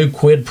is the new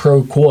quid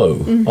pro quo.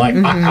 Like,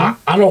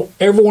 I don't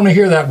ever want to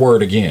hear that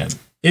word again.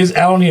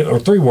 Or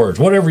 3 words,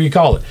 whatever you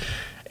call it.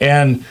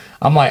 And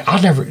I'm like,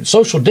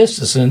 social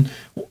distancing,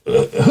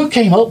 who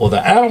came up with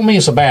that? I don't mean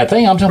it's a bad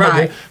thing. I'm talking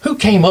about who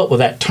came up with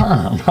that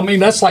term. I mean,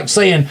 that's like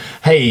saying,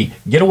 hey,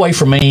 get away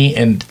from me,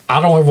 and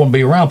I don't ever want to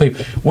be around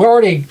people. We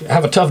already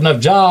have a tough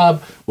enough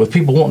job with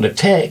people wanting to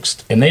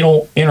text, and they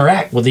don't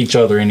interact with each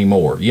other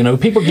anymore.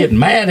 People getting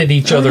mad at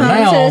each other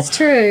now. That's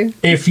true.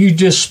 If you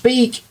just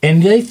speak,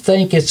 and they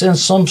think it's in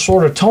some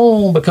sort of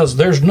tone because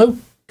there's no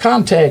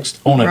context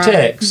on a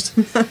text,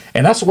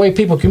 and that's the way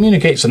people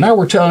communicate. So now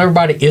we're telling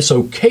everybody it's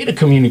okay to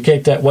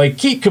communicate that way.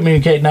 Keep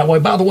communicating that way.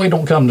 By the way,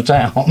 don't come to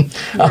town.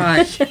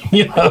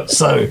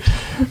 So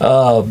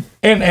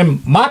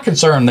and my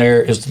concern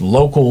there is the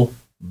local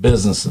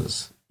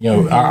businesses.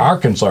 Our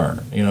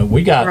concern.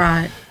 We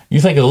got. You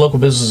think of the local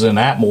businesses in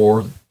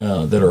Atmore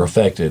that are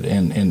affected,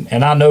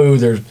 and I know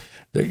there's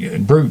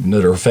Bruton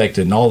that are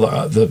affected, and all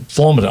the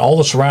Flomaton, all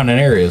the surrounding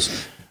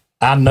areas.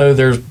 I know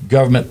there's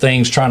government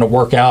things trying to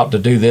work out to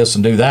do this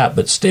and do that,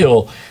 but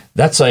still,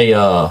 that's it's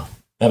going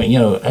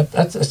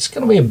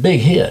to be a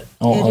big hit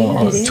to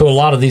a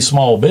lot of these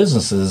small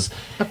businesses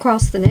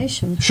across the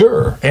nation.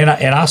 Sure, and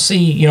I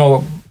see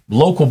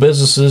local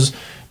businesses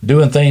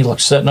doing things like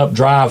setting up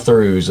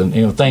drive-throughs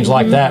and things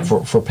like that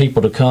for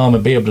people to come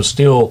and be able to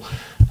still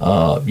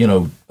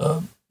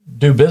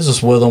do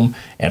business with them.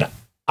 And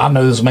I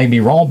know this may be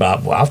wrong,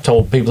 but I've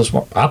told people this.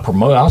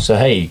 I say,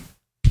 hey,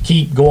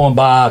 keep going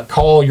by,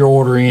 call your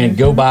order in,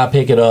 go by,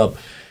 pick it up.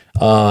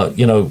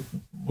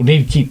 We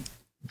need to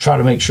try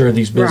to make sure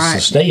these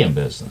businesses stay in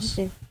business.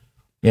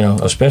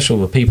 Especially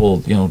with people,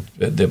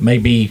 that may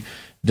be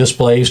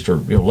displaced or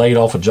laid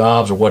off of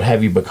jobs or what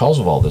have you because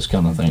of all this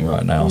kind of thing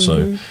right now.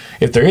 So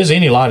if there is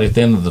any light at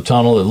the end of the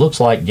tunnel, it looks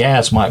like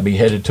gas might be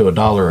headed to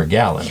 $1 a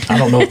gallon. I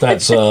don't know if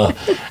that's a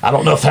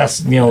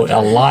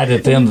light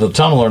at the end of the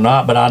tunnel or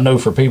not, but I know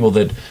for people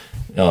that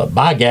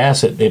buy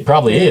gas, it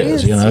probably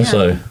is.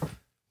 So.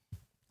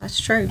 That's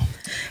true.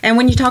 And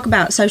when you talk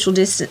about social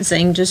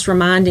distancing, just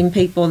reminding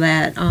people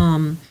that,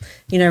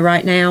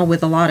 right now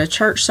with a lot of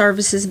church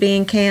services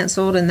being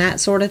canceled and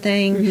that sort of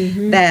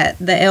thing, that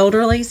the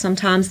elderly,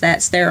 sometimes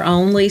that's their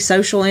only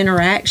social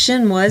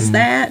interaction was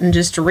that, and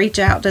just to reach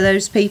out to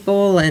those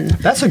people. And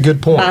that's a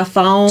good point. By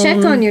phone.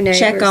 Check on your neighbors.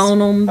 Check on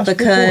them,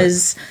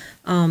 because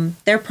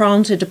they're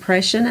prone to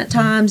depression at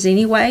times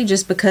anyway,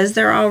 just because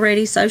they're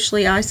already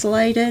socially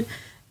isolated.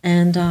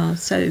 And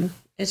so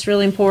it's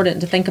really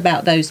important to think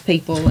about those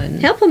people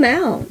and help them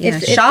out.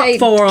 Shop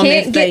for them.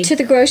 Can't get to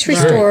the grocery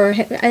store,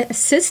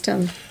 assist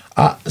them.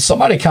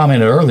 Somebody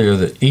commented earlier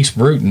that East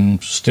Bruton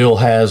still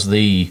has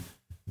they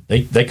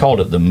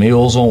called it the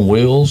Meals on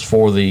Wheels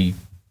for the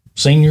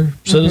senior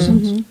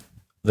citizens.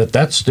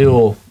 That's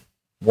still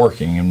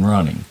working and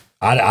running.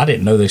 I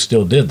didn't know they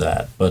still did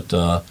that,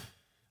 but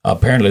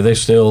apparently they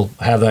still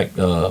have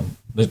that.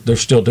 They're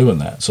still doing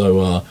that,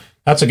 so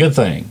that's a good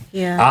thing.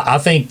 Yeah, I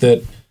think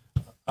that.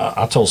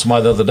 I told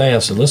somebody the other day, I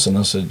said,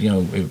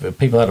 if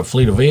people had a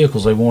fleet of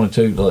vehicles they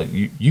wanted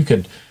to, you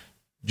could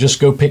just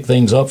go pick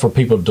things up for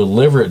people,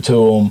 deliver it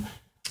to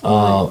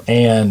them,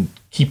 and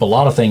keep a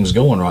lot of things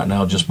going right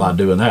now just by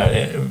doing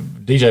that.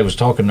 DJ was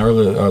talking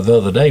earlier, or the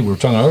other day, we were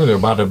talking earlier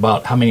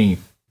about how many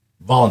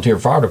volunteer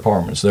fire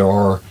departments there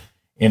are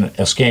in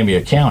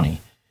Escambia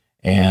County,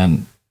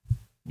 and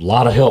a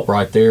lot of help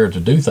right there to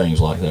do things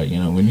like that.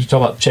 When you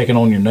talk about checking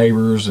on your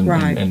neighbors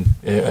and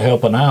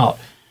helping out,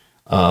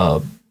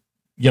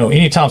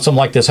 anytime something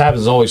like this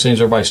happens, it always seems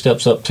everybody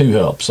steps up to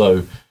help.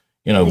 So,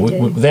 we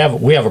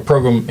have a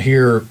program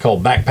here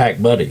called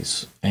Backpack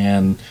Buddies,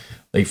 and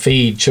they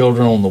feed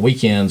children on the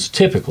weekends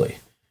typically.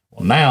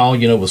 Well, now,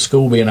 with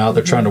school being out,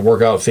 they're trying to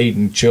work out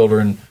feeding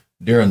children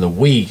during the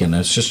week, and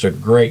it's just a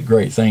great,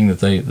 great thing that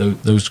they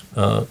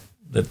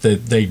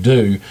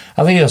do.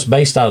 I think that's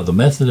based out of the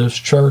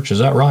Methodist Church. Is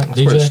that right, That's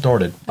DJ? where it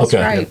started. That's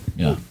okay. Right.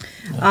 Yeah.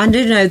 I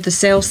do know the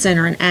sales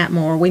center in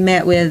Atmore. We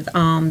met with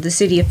the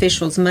city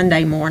officials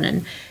Monday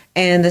morning,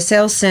 and the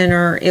sales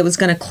center, it was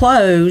going to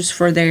close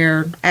for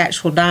their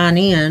actual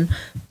dine-in,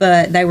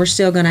 but they were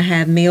still going to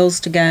have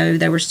meals to go.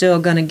 They were still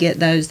going to get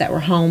those that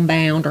were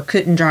homebound or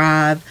couldn't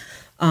drive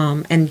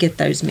and get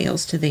those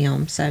meals to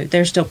them. So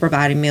they're still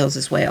providing meals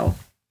as well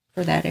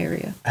for that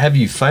area. Have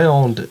you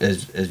found,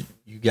 as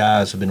you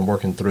guys have been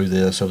working through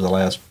this over the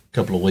last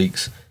couple of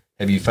weeks,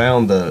 have you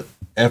found the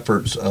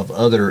efforts of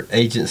other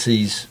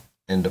agencies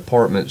and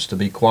departments to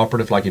be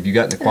cooperative? Like, if you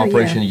got the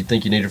cooperation you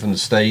think you needed from the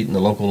state and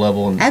the local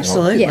level? And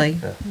absolutely.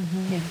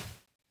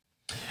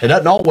 It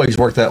doesn't always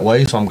work that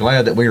way, so I'm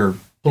glad that we are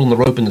pulling the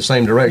rope in the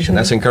same direction.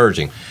 That's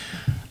encouraging.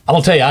 I'm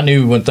going to tell you, I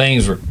knew when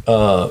things were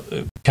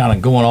kind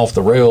of going off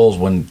the rails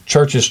when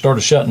churches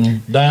started shutting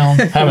down,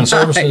 having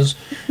services.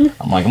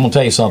 I'm like, I'm gonna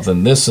tell you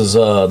something. This is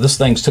this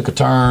thing's took a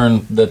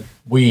turn that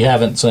we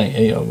haven't seen.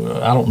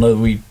 I don't know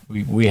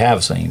we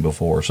have seen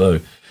before. So,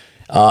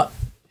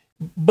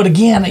 but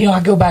again, I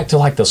go back to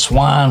like the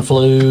swine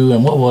flu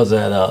and what was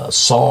that,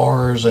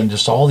 SARS, and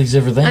just all these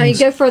different things. I mean,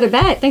 go further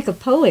back. Think of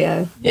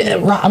polio. Yeah,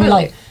 right. I mean,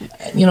 like,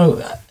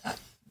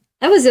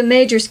 that was a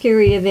major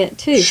scary event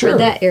too for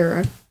that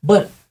era.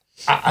 But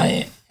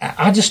I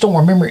just don't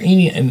remember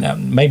any,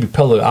 and maybe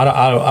polio.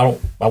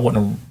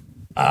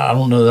 I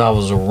don't know that I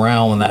was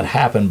around when that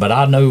happened, but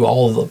I know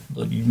all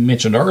the you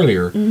mentioned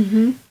earlier.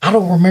 Mm-hmm. I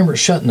don't remember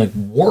shutting the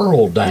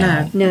world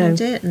down. No, it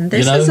didn't.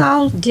 This is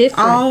all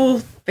different,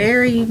 all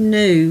very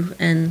new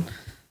and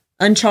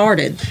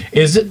uncharted.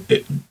 Is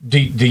it? Do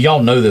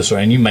y'all know this,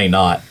 and you may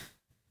not?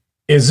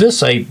 Was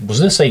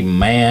this a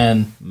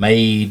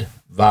man-made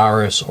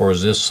virus, or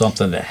is this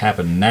something that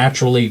happened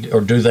naturally,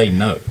 or do they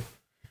know?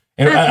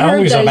 And I've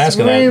heard those I'm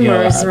asking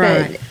rumors,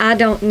 that, but I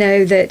don't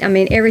know that. I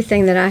mean,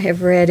 everything that I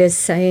have read is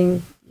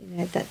saying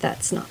that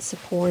that's not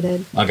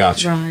supported. I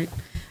got you. Right.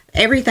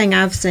 Everything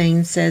I've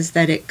seen says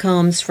that it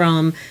comes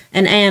from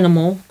an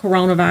animal.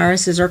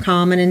 Coronaviruses are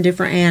common in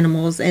different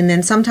animals, and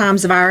then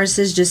sometimes the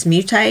viruses just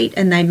mutate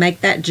and they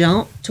make that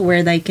jump to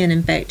where they can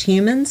infect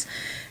humans,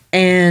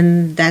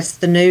 and that's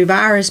the new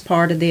virus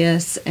part of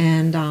this.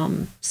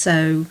 And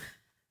so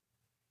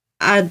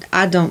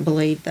I don't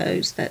believe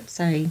those that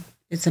say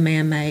it's a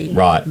man-made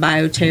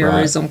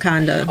bioterrorism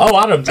kind of. Oh,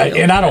 I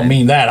don't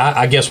mean that.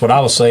 I guess what I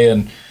was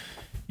saying,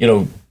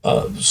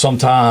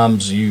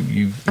 sometimes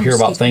you hear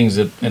about things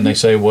and they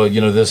say, well,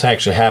 this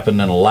actually happened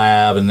in a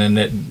lab, and then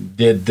it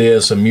did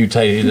this and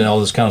mutated and all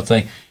this kind of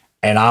thing.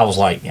 And I was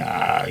like,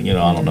 I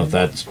don't know if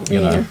that's,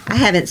 I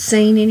haven't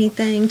seen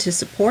anything to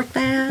support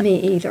that. Me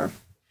either.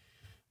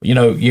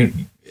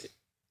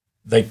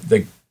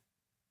 They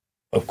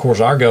of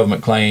course, our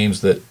government claims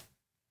that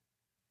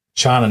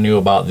China knew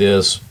about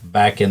this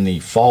back in the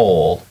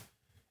fall,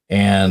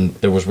 and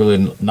there was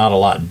really not a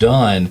lot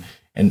done.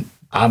 And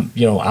I'm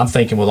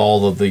thinking with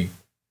all of the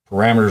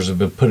parameters that have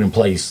been put in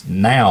place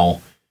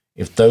now,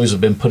 if those have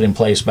been put in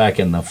place back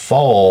in the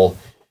fall,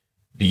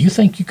 do you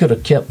think you could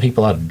have kept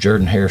people out of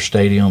Jordan-Hare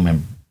Stadium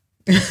and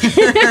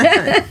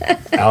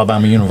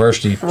Alabama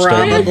University Stadium?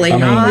 Probably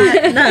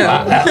not.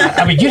 No.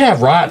 I mean, you'd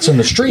have riots in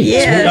the streets.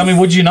 Yes. I mean,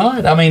 would you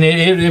not? I mean,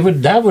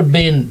 that would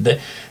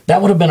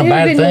have been a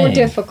bad thing. More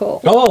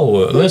difficult.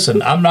 Oh,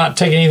 listen, I'm not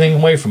taking anything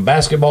away from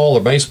basketball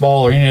or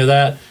baseball or any of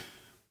that,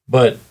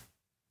 but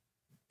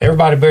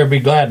everybody better be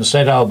glad in the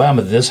state of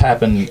Alabama that this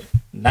happened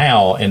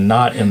now and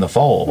not in the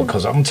fall,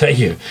 because I'm going to tell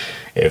you,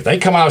 if they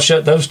come out and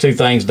shut those two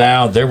things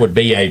down, there would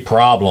be a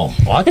problem.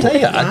 Well, I tell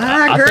you,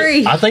 I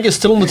agree. I think it's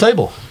still on the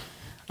table.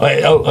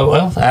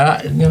 Well,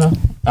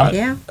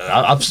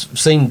 I've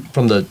seen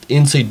from the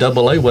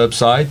NCAA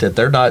website that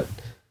they're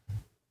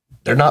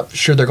not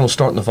sure they're going to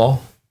start in the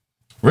fall.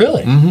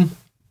 Really? Mm-hmm.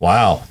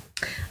 Wow.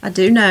 I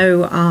do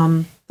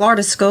know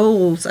Florida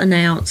schools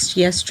announced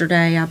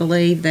yesterday, I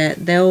believe,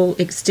 that they'll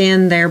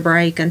extend their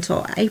break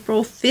until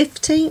April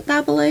 15th,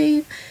 I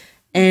believe.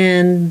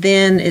 And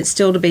then it's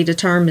still to be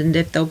determined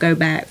if they'll go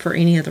back for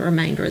any of the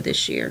remainder of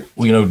this year.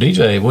 Well,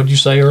 DJ, what did you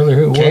say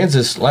earlier?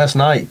 Last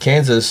night,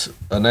 Kansas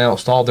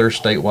announced all their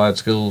statewide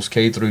schools,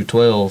 K through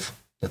 12,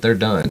 that they're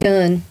done.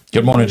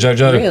 Good morning,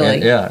 JoJo.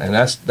 Really? And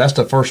that's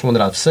the first one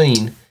that I've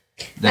seen.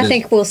 I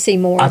think we'll see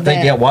more of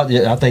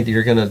that. I think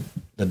the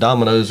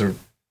dominoes are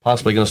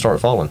possibly going to start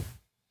falling.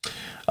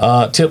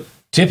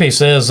 Tippy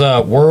says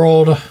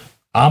world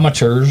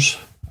amateurs,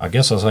 I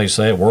guess that's how you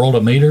say it,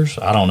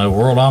 worldometers. I don't know.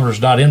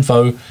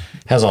 Worldometers.info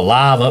has a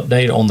live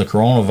update on the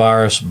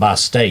coronavirus by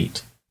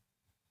state.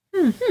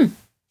 Mm-hmm.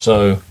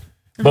 So,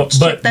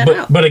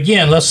 but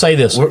again, let's say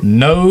this: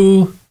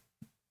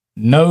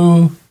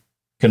 no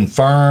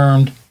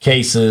confirmed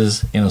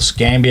cases in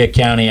Escambia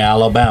County,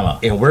 Alabama.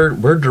 And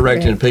we're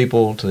directing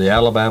people to the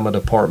Alabama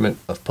Department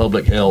of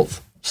Public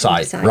Health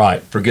site.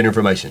 Right. For good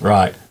information.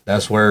 Right.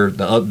 That's where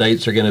the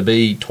updates are going to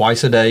be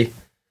twice a day.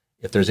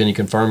 If there's any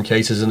confirmed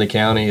cases in the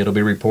county, it'll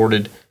be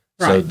reported.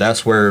 Right. So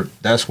that's where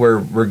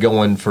we're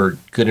going for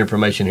good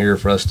information here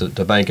for us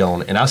to bank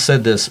on. And I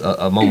said this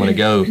a moment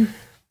ago,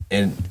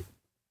 and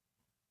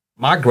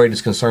my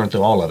greatest concern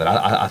through all of it,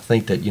 I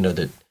think that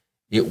that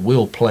it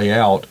will play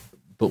out,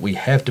 but we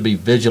have to be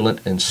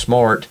vigilant and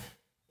smart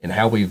in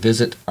how we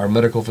visit our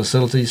medical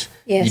facilities.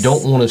 Yes. You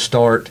don't want to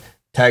start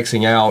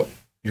taxing out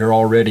your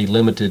already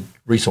limited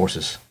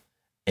resources.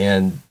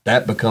 And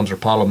that becomes a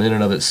problem in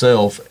and of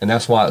itself. And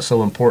that's why it's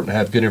so important to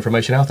have good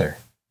information out there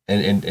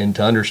and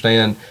to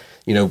understand,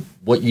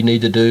 what you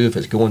need to do. If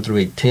it's going through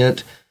a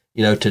tent,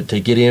 to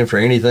get in for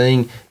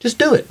anything, just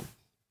do it.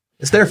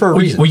 It's there for a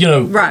reason.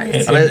 Well,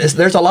 right. I mean,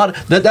 there's a lot.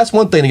 That's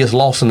one thing that gets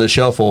lost in the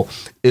shuffle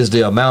is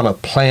the amount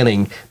of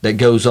planning that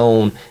goes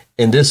on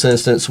in this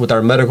instance with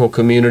our medical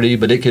community,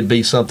 but it could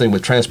be something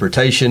with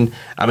transportation.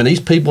 I mean, these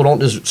people don't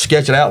just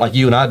sketch it out like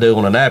you and I do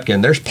on a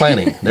napkin. There's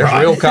planning. There's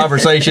real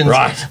conversations.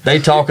 They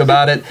talk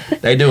about it.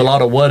 They do a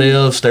lot of what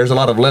ifs. There's a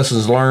lot of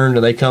lessons learned,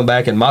 and they come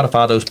back and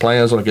modify those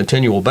plans on a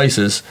continual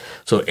basis.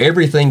 So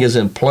everything is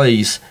in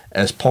place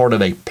as part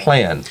of a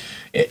plan.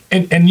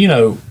 And you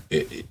know,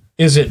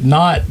 is it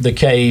not the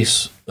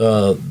case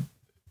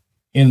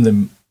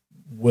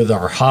with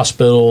our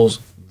hospitals,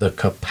 the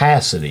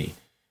capacity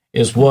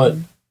is what,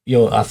 you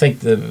know, I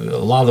think a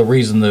lot of the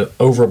reason the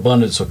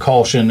overabundance of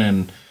caution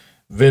and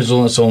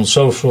vigilance on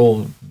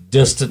social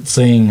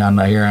distancing, I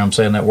know here I'm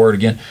saying that word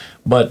again,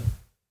 but,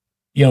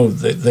 you know,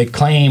 they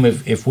claim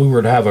if we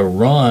were to have a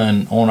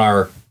run on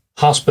our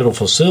hospital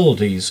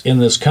facilities in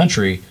this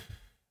country,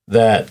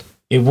 that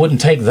it wouldn't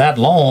take that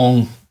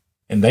long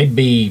and they'd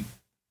be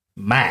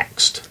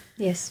maxed.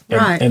 Yes.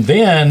 And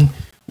then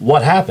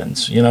what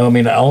happens? You know, I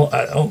mean,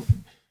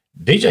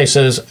 DJ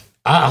says,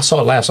 I saw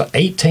it last night,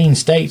 18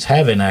 states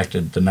have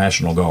enacted the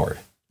National Guard.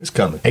 It's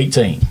coming.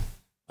 18.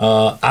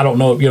 I don't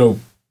know, you know,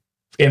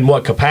 in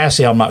what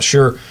capacity, I'm not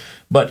sure.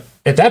 But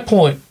at that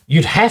point,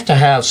 you'd have to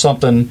have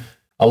something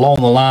along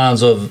the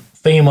lines of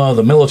FEMA,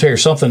 the military,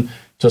 something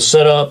to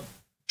set up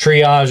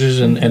triages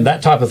and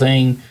that type of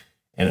thing.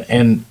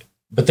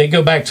 But they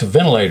go back to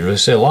ventilators. They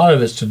say a lot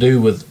of it's to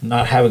do with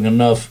not having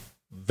enough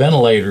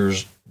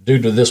ventilators due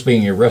to this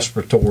being a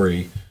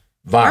respiratory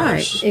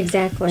virus. Right,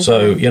 exactly.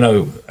 So, you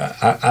know,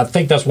 I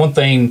think that's one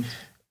thing,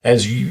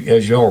 as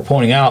you all are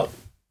pointing out,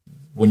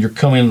 when you're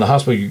coming in the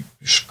hospital, you're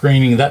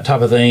screening, that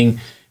type of thing,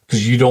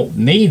 because you don't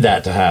need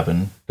that to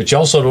happen. But you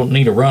also don't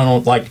need to run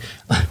on, like,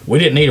 we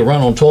didn't need to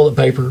run on toilet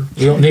paper.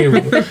 We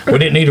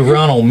didn't need to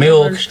run on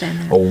milk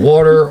or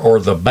water or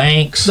the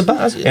banks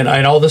and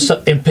all this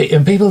stuff.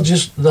 And people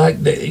just, like,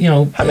 you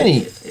know. How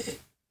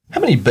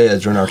many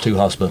beds are in our two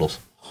hospitals?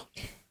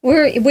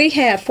 We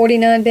have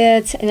 49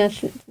 beds, and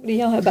do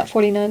y'all have about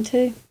 49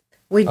 too?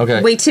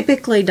 We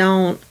typically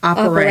don't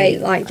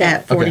operate like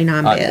that.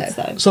 49 beds.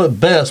 Though. So at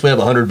best, we have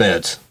 100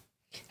 beds.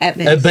 At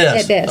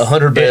best.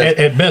 100 beds.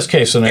 At best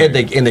case scenario.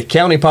 And the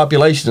county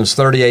population is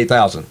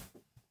 38,000.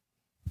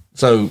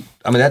 So,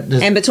 I mean,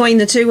 and between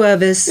the two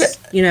of us,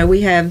 you know, we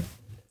have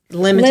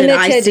limited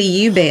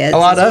ICU beds.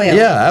 Oh, I know. Well.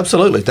 Yeah,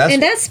 absolutely.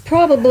 And that's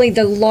probably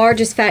the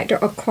largest factor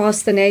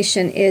across the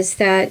nation, is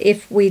that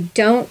if we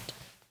don't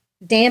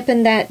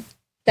dampen that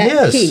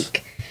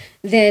peak,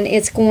 then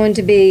it's going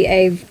to be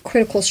a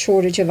critical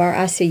shortage of our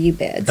ICU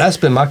beds. That's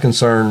been my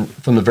concern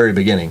from the very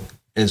beginning,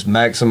 is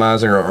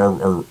maximizing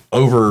or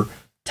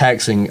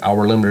overtaxing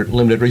our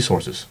limited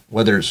resources,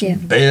 whether it's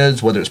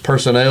beds, whether it's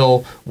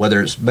personnel,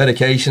 whether it's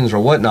medications or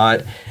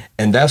whatnot.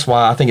 And that's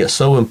why I think it's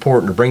so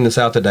important to bring this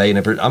out today. And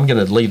I'm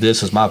going to leave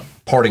this as my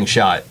parting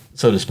shot,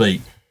 so to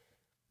speak.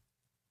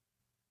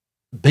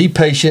 Be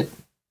patient,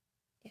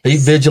 be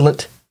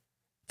vigilant.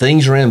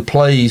 Things are in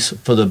place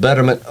for the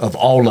betterment of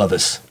all of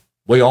us.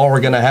 We all are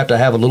going to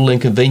have a little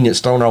inconvenience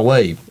thrown our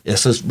way.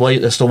 It's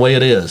the way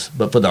it is.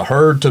 But for the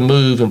herd to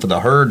move and for the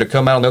herd to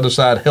come out on the other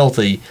side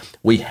healthy,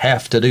 we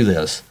have to do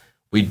this.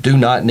 We do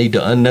not need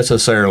to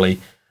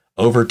unnecessarily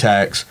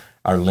overtax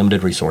our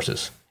limited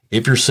resources.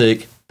 If you're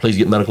sick, please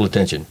get medical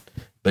attention.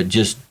 But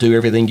just do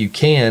everything you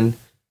can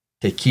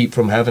to keep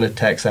from having to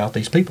tax out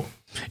these people.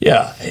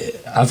 Yeah,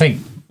 I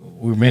think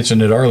we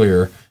mentioned it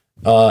earlier.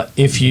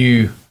 If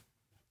you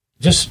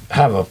just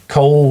have a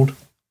cold,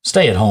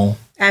 stay at home.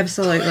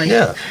 Absolutely.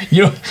 Yeah.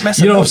 You know what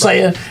I'm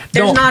saying?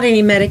 There's not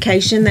any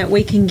medication that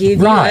we can give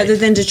you other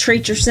than to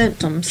treat your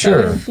symptoms.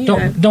 Sure. So,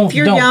 if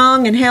you're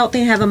young and healthy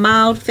and have a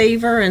mild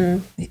fever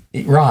and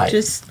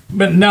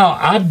But now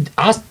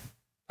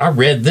I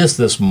read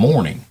this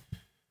morning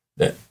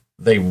that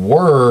they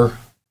were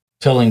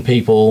telling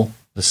people,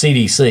 the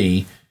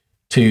CDC,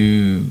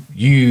 to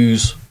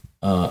use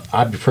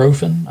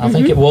ibuprofen, I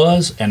think it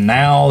was, and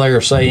now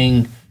they're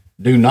saying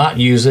do not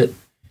use it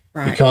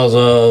because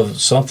of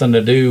something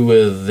to do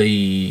with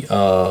the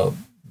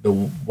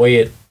way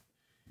it,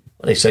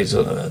 what they say,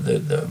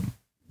 the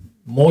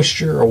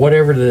moisture or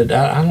whatever.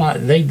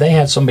 They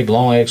had some big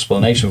long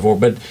explanation for it,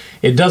 but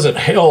it doesn't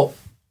help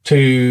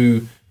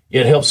to.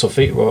 It helps a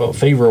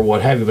fever or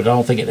what have you, but I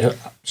don't think it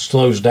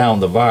slows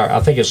down the virus. I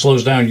think it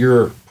slows down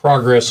your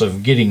progress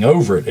of getting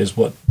over it, is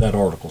what that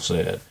article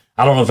said.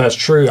 I don't know if that's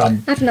true.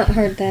 I've not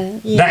heard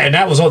that.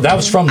 That was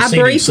from the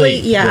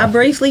CDC. I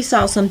briefly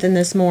saw something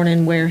this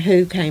morning where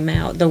WHO came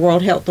out, the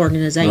World Health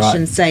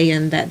Organization,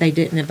 saying that they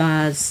didn't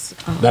advise.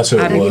 That's who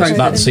it was,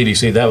 not the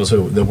CDC. That was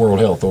the World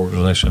Health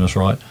Organization. That's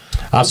right.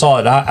 I saw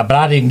it, but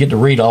I didn't get to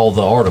read all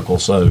the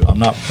articles, so I'm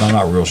not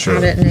real sure.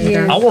 I didn't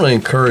either. I want to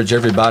encourage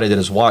everybody that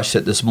has watched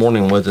it this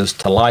morning with us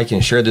to like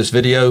and share this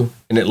video,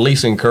 and at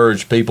least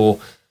encourage people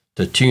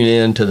to tune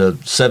in to the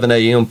 7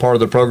 a.m. part of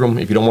the program.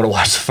 If you don't want to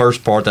watch the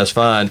first part, that's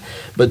fine.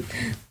 But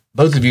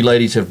both of you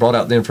ladies have brought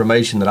out the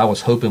information that I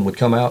was hoping would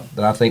come out,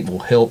 that I think will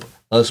help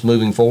us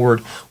moving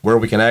forward, where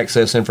we can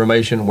access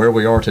information, where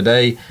we are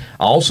today.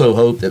 I also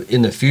hope that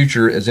in the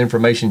future, as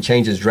information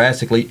changes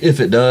drastically,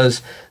 if it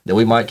does, that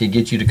we might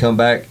get you to come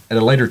back at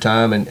a later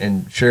time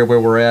and share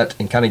where we're at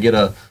and kind of get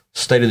a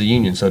State of the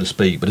Union, so to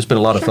speak. But it's been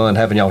a lot of fun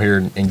having y'all here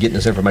and getting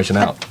this information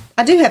out.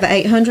 I do have an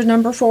 800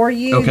 number for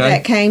you Okay.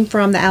 that came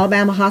from the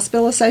Alabama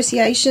Hospital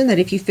Association, that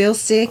if you feel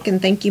sick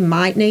and think you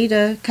might need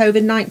a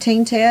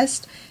COVID-19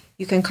 test,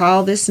 you can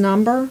call this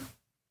number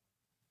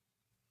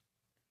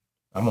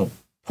I'm gonna for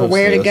post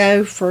where to this.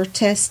 go for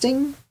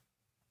testing.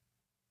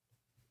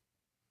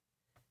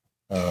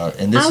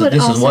 And I would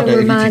this also is what if you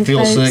remind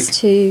feel folks sick.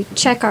 to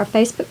check our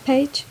Facebook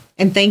page.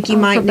 And think you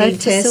for might both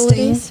need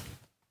testing. facilities.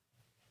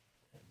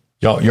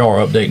 Y'all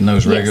are updating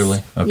those Yes.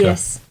 regularly? Okay.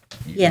 Yes.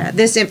 Yeah,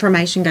 this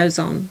information goes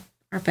on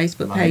our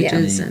Facebook Might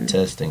pages. need And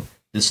testing.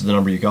 This is the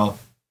number you call.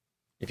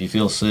 If you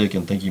feel sick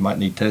and think you might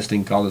need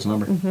testing, call this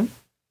number.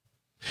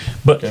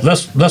 But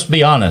let's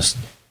be honest.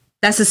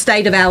 that's the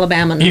state of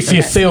Alabama number. If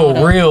you That's feel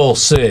not a- real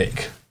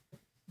sick,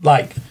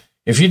 like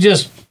if you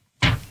just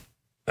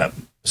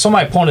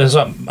somebody pointed this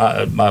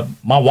out,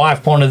 my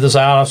wife pointed this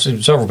out. I've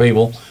seen several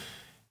people.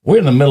 We're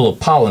in the middle of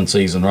pollen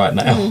season right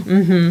now,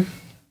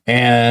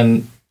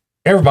 and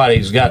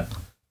everybody's got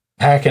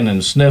hacking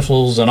and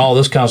sniffles and all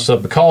this kind of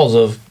stuff because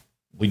of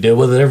we deal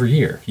with it every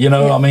year. You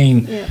know, I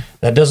mean,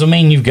 that doesn't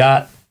mean you've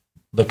got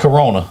the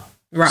corona.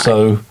 Right.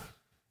 So,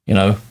 you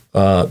know,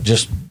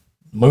 just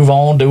move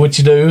on, do what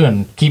you do,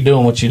 and keep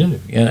doing what you do.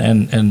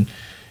 And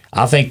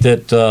I think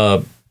that,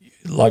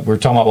 like we were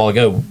talking about a while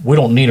ago, we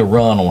don't need a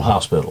run on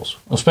hospitals,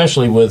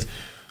 especially with,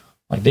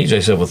 like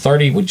DJ said, with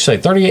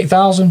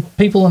 38,000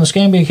 people in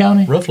Escambia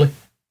County? Roughly.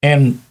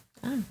 And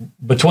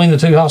between the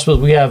two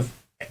hospitals, we have,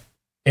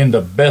 in the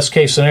best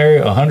case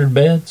scenario, 100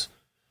 beds.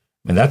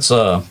 I mean, that's,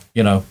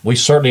 you know, we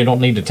certainly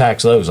don't need to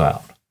tax those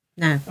out.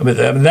 No. I mean,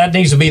 that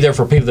needs to be there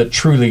for people that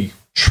truly,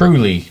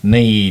 truly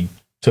need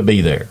to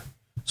be there.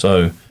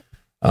 So,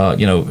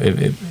 you know,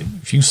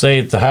 if you stay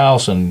at the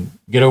house and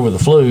get over the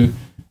flu,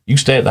 you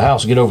stay at the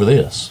house and get over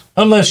this.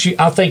 Unless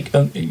I think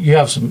you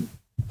have some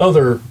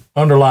other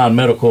underlying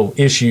medical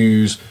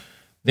issues,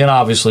 then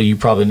obviously you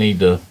probably need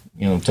to,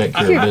 you know, take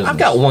care of business. I've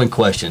got one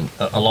question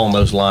along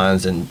those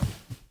lines, and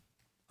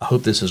I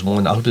hope this is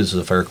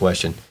a fair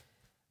question.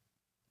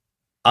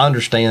 I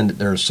understand that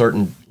there are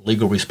certain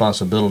legal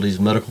responsibilities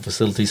medical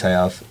facilities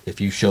have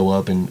if you show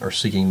up and are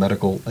seeking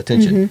medical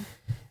attention.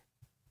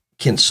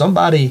 Can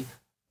somebody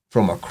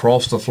from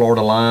across the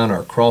Florida line or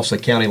across the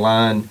county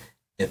line,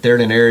 if they're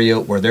in an area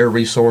where their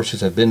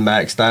resources have been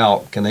maxed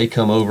out, can they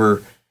come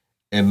over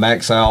and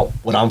max out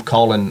what I'm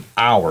calling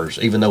hours,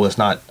 even though it's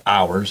not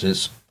hours,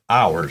 it's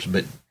hours?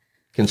 But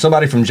can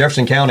somebody from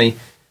Jefferson County,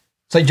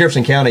 say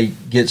Jefferson County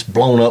gets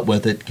blown up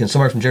with it, can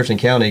somebody from Jefferson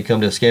County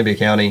come to Escambia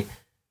County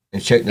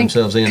and check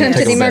themselves in? Come and to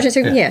take the them back?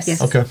 emergency room? Yeah.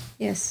 Yes. Okay.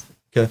 Yes.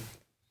 Okay.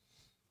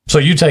 So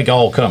you take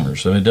all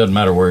comers, so it doesn't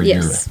matter where you're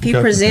Yes. If you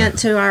present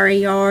to our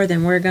ER,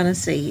 then we're going to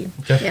see you.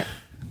 Okay.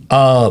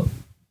 Yeah.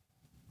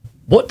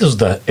 What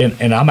does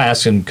and I'm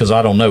asking because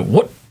I don't know,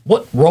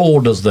 what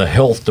role does the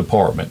health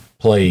department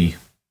play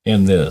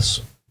in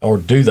this? Or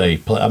do they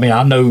play? I mean,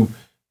 I know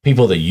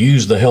people that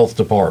use the health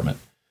department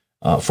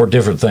for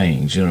different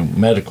things, you know,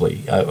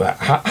 medically.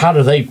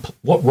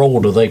 What role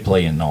do they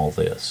play in all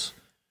this?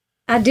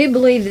 I do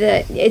believe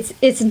that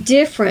it's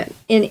different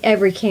in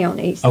every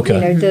county. Okay. You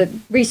know, the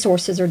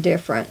resources are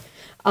different.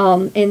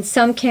 In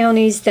some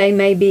counties, they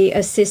may be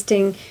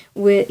assisting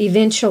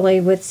eventually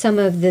with some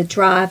of the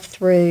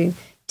drive-through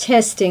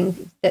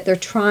testing that they're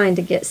trying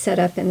to get set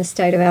up in the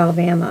state of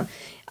Alabama.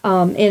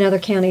 In other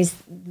counties,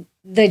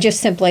 they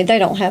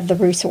don't have the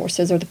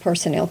resources or the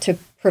personnel to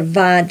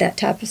provide that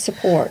type of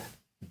support.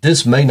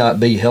 This may not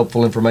be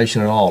helpful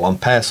information at all. I'm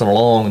passing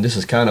along, and this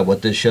is kind of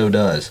what this show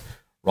does.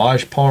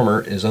 Raj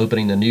Palmer is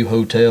opening a new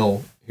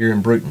hotel here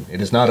in Bruton. It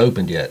is not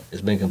opened yet.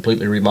 It's been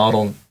completely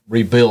remodeled,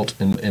 rebuilt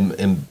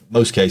in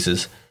most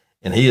cases.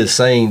 And he is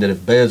saying that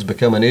if beds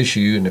become an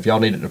issue and if y'all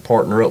needed to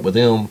partner up with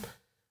him,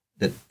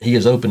 that he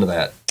is open to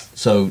that.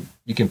 So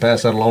you can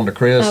pass that along to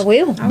Chris. I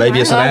will. Maybe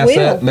it's an I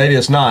asset, will. maybe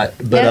it's not.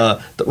 But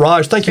Yeah.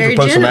 Raj, thank you Very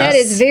for posting generous. that. That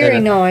is very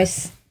And,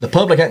 nice. The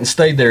public hadn't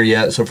stayed there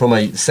yet, so from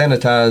a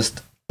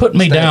sanitized Put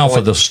me down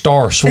for the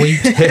Star Suite.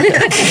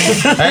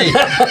 hey,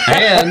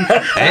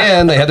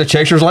 and they have the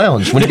Chasers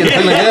Lounge. When you get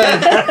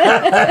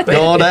feeling good,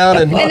 go on down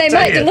and And they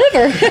might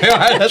deliver.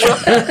 That's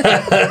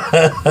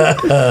right.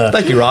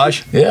 Thank you,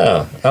 Raj.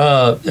 Yeah.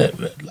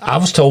 I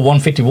was told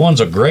 151's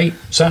a great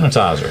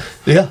sanitizer.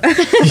 Yeah.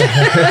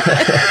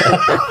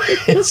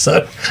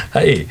 So,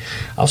 hey,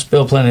 I'll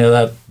spill plenty of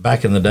that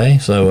back in the day.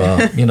 So,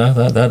 you know,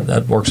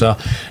 that works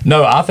out.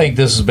 No, I think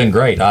this has been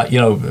great. You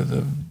know,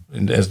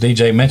 as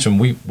DJ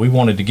mentioned, we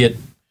wanted to get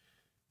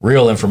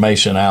real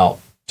information out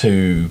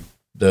to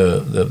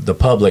the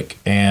public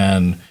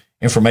and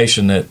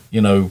information that,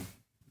 you know,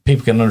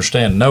 people can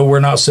understand. No, we're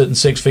not sitting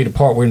 6 feet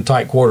apart. We're in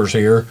tight quarters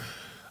here.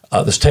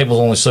 This table's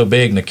only so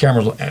big and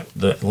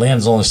the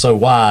lens is only so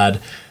wide.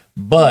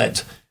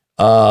 But,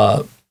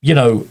 you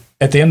know,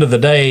 at the end of the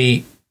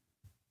day,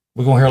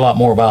 we're going to hear a lot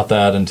more about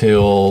that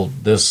until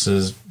this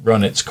has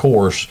run its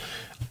course.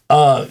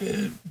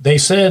 They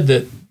said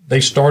that they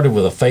started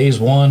with a phase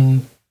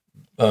 1,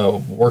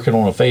 working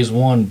on a phase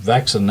 1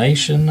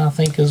 vaccination, I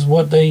think is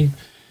what they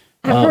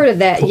I've heard of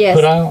that. Yes.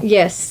 put out.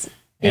 Yes.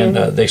 and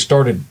they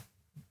started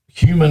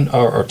human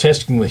or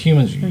testing with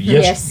humans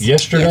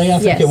yesterday. I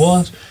think it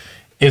was.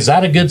 Is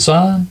that a good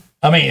sign?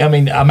 I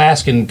mean, I'm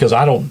asking because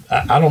I don't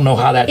know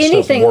how that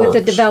anything stuff works.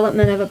 with the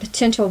development of a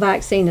potential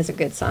vaccine is a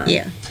good sign.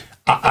 Yeah.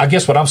 I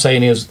guess what I'm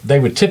saying is they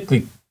would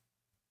typically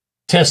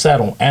test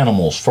that on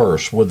animals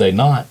first, would they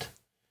not?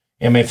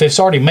 I mean, if it's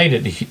already made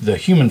it to the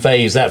human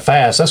phase that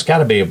fast, that's got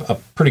to be a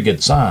pretty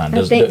good sign.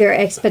 I think they're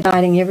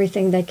expediting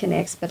everything they can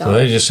expedite. So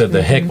they just said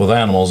the heck with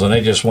animals, and they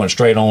just went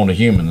straight on to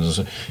humans.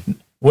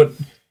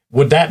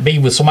 Would that be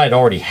with somebody that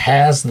already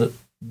has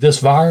this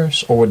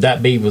virus, or would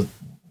that be with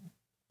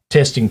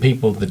testing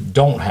people that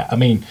don't have? I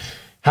mean,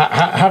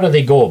 how do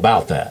they go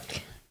about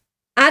that?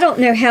 I don't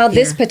know how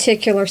this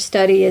particular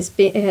study is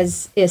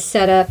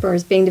set up or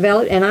is being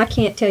developed, and I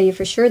can't tell you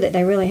for sure that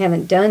they really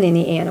haven't done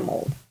any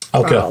animal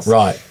trials. Okay,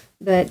 right.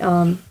 But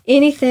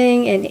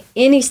anything and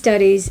any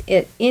studies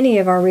at any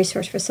of our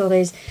research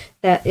facilities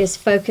that is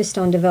focused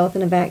on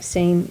developing a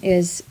vaccine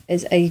is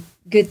a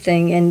good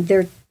thing, and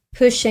they're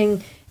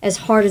pushing as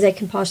hard as they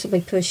can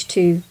possibly push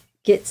to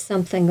get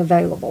something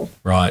available.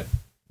 Right.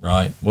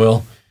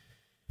 Well,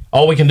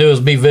 all we can do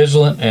is be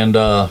vigilant and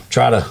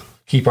try to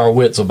keep our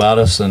wits about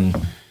us and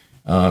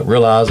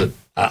realize that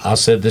I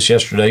said this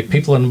yesterday.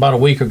 People in about a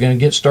week are going to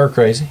get stir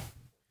crazy.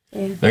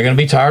 Yeah. They're going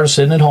to be tired of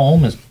sitting at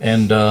home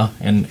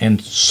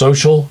and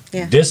social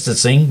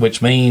distancing,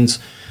 which means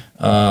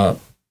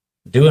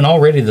doing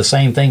already the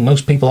same thing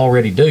most people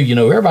already do. You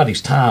know,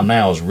 everybody's time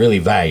now is really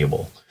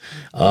valuable.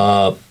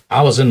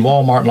 I was in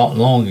Walmart not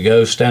long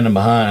ago, standing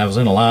behind. I was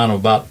in a line of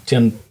about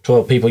 10,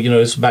 12 people. You know,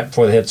 this is back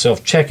before they had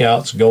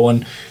self-checkouts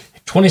going.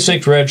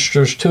 26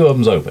 registers, 2 of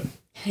them's open.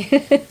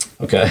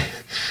 Okay.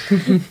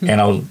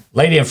 And a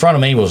lady in front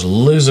of me was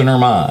losing her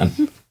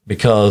mind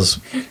because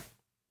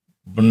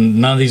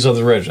none of these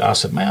other registers. I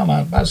said,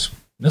 ma'am, this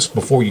is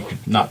before you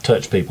could not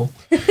touch people.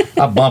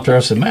 I bumped her. I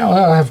said, ma'am,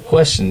 I have a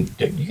question.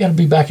 You got to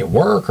be back at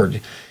work? Or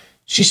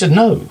she said,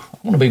 no, I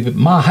want to be at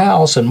my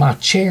house in my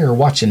chair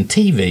watching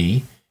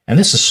TV, and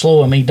this is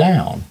slowing me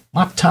down.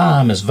 My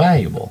time is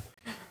valuable.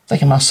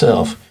 Thinking to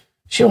myself,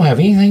 she don't have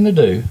anything to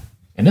do,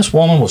 and this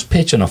woman was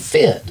pitching a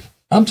fit.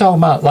 I'm talking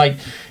about like,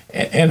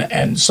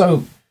 and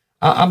so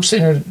I'm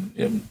sitting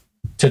here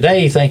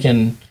today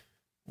thinking,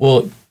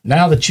 well,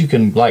 now that you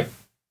can like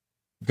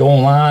go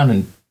online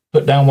and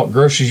put down what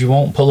groceries you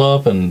want, pull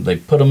up, and they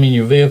put them in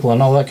your vehicle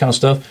and all that kind of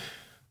stuff,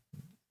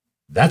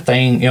 that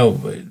thing, you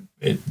know,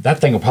 that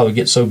thing will probably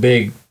get so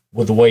big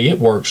with the way it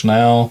works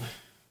now,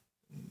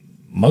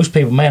 most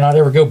people may not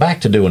ever go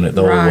back to doing it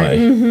the old way,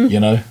 you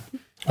know?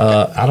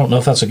 I don't know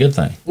if that's a good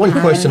thing. One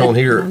question on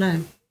here.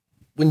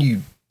 When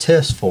you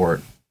test for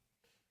it,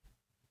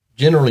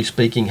 generally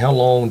speaking, how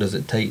long does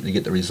it take to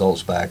get the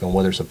results back on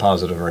whether it's a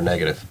positive or a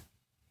negative?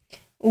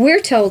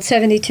 We're told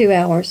 72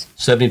 hours.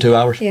 72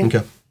 hours? Yeah.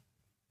 Okay.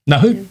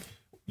 Now,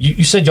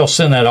 you said y'all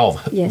send that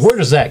off. Yes. Where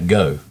does that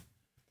go?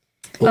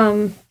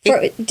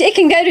 It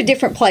can go to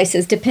different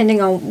places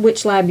depending on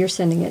which lab you're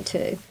sending it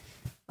to.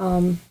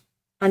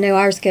 I know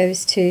ours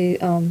goes to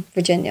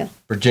Virginia.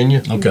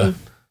 Virginia? Okay.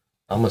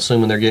 I'm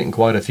assuming they're getting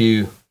quite a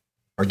few,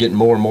 or getting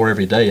more and more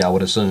every day, I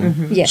would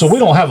assume. Yes. So we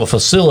don't have a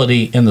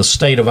facility in the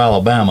state of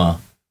Alabama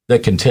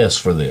that can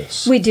test for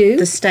this. We do.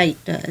 The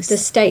state does. The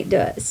state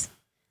does.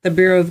 The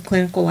Bureau of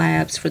Clinical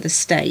Labs for the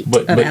state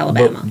of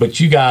Alabama. But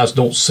you guys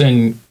don't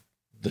send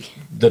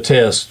the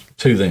test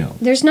to them.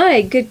 There's not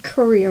a good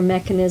courier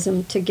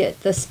mechanism to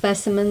get the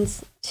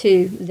specimens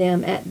to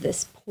them at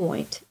this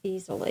point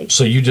easily.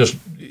 So you just,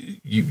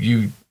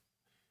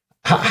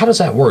 how does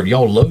that work?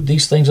 Y'all load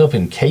these things up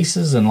in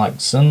cases and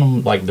like send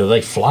them, like do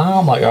they fly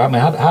them? Like, I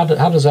mean, how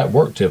does that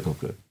work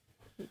typically?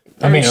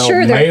 I mean,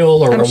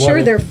 mail or I'm sure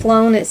whatever? they're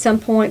flown at some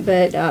point,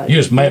 but you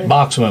just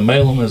box them and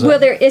mail them. Is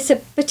that? It's a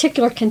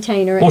particular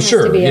container. It Well, has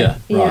sure, to be yeah,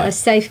 right. a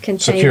safe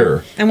container.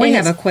 Secure. And we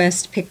have a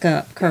Quest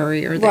pickup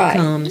courier that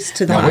comes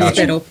to the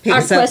hospital, picks Our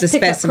up the Quest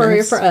pickup specimens.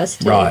 courier for us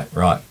too. Right.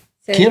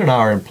 So, Ken and I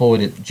are employed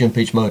at Jim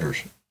Peach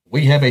Motors.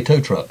 We have a tow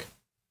truck.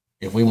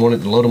 If we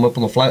wanted to load them up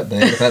on the flatbed,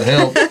 if that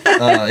helped,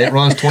 it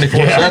runs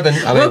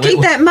 24/7. I mean, We'll keep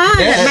that in mind.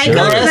 Yeah, Make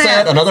another note of asset.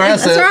 that. Another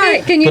asset. That's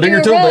right. Can you Put do in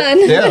your a tool run?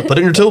 belt. Yeah, put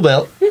in your tool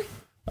belt.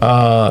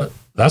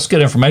 That's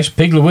good information.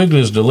 Piggly Wiggly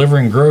is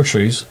delivering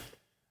groceries,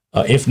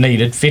 if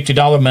needed,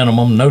 $50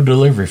 minimum, no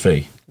delivery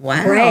fee.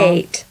 Wow.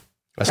 Great.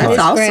 That's That's nice.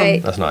 awesome. Great.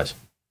 That's nice.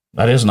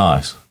 That is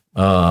nice.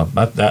 I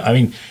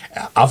mean,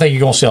 I think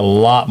you're going to see a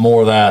lot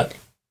more of that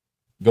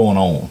going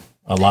on.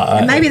 A lot.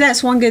 And maybe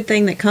that's one good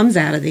thing that comes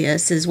out of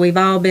this is we've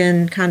all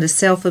been kind of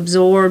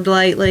self-absorbed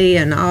lately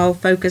and all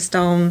focused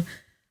on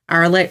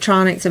our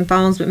electronics and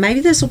phones, but maybe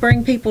this will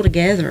bring people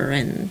together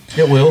and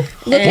It will.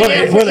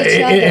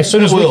 as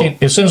soon as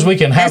we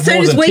can have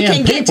more than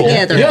 10 get people.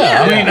 together.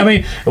 Yeah, Yeah. I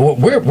mean,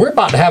 we're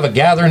about to have a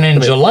gathering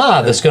in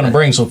July that's going to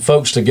bring some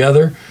folks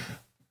together,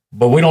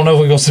 but we don't know if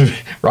we're going to.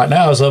 Right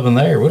now, it's up in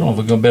the air. We don't know if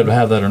we're going to be able to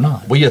have that or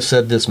not. We have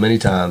said this many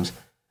times,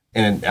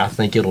 and I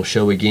think it'll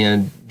show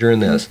again during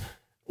this.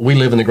 We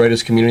live in the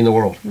greatest community in the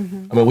world. I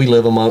mean, we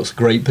live amongst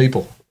great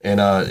people, and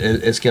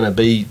it's going to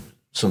be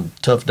some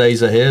tough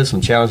days ahead,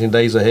 some challenging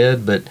days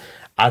ahead, but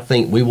I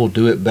think we will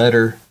do it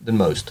better than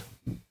most.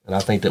 And I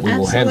think that we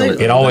will handle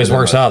it. It always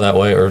works out that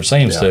way, or it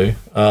seems to,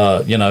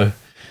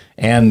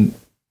 and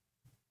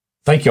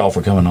thank you all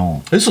for coming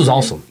on. This was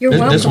awesome. You're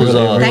welcome. This was,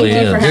 Thank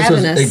you for having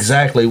us. This was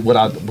exactly what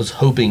I was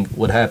hoping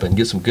would happen.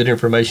 Get some good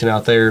information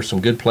out there,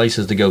 some good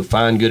places to go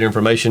find good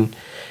information,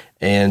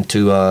 and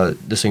to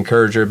just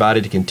encourage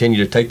everybody to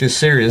continue to take this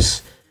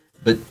serious,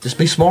 but just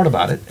be smart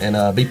about it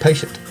and be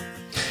patient.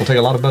 We'll take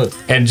a lot of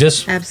both. And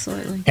just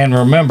absolutely. And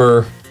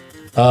remember,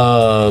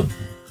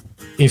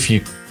 if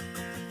you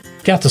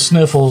got the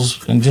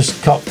sniffles and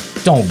just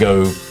don't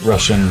go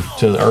rushing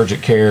to the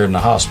urgent care and the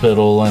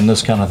hospital and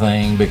this kind of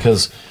thing,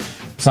 because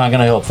it's not going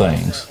to help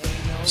things.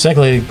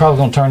 Secondly, it's probably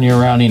going to turn you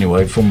around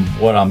anyway from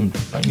what I'm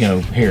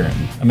hearing.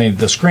 I mean,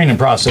 the screening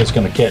process is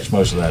going to catch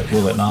most of that,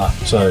 will it not?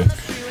 So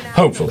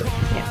hopefully.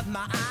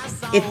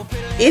 Yeah.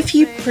 If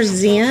you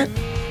present,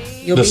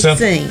 you'll be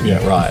seen.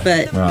 Yeah, right.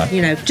 But,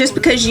 just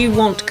because you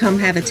want to come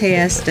have a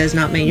test does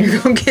not mean you're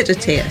going to get a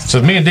test.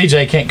 So me and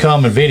DJ can't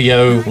come and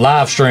video,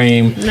 live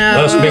stream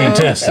us being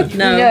tested.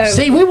 No.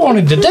 See, we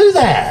wanted to do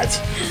that.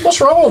 What's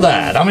wrong with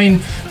that? I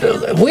mean,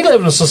 we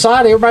live in a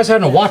society, everybody's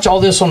having to watch all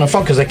this on their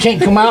phone because they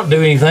can't come out and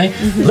do anything.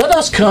 Let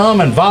us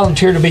come and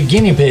volunteer to be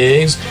guinea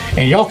pigs,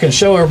 and y'all can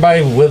show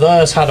everybody with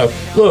us how to,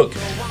 look,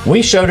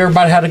 we showed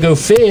everybody how to go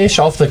fish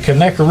off the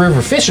Conecuh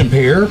River Fishing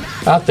Pier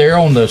out there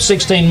on the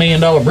 $16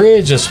 million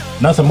bridge. It's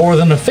nothing more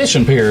than a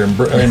fishing pier in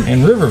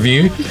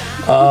Riverview.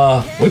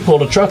 We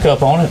pulled a truck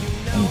up on it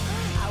and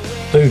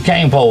threw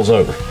cane poles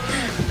over,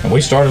 and we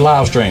started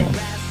live streaming.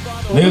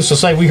 Needless to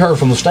say, we heard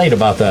from the state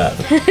about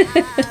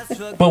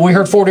that. But we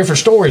heard 4 different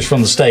stories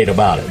from the state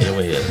about it. Yeah,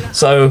 we did.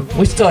 So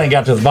we still ain't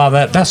got to the bottom of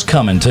that. That's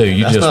coming too.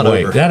 That's just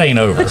wait. Over. That ain't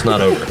over. That's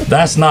not over.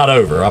 That's not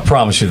over. I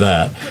promise you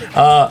that.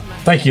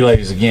 Thank you,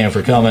 ladies, again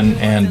for coming.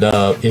 And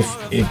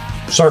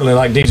if certainly,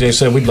 like DJ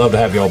said, we'd love to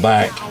have y'all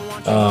back.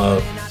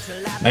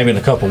 Maybe in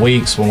a couple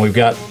weeks when we've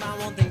got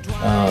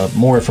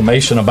more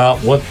information about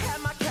what.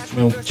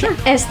 Sure.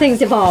 As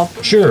things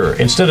evolve. Sure.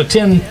 Instead of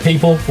 10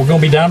 people, we're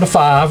going to be down to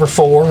 5 or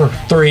 4 or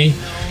 3.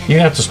 You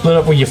have to split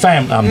up with your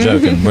family. I'm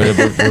joking.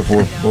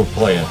 we're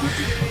playing.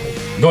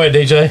 Go ahead,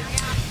 DJ.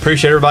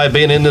 Appreciate everybody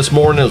being in this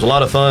morning. It was a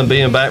lot of fun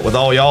being back with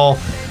all y'all.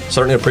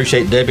 Certainly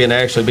appreciate Debbie and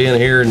Ashley being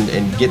here and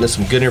getting us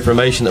some good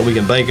information that we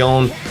can bank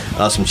on.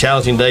 Some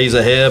challenging days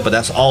ahead, but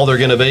that's all they're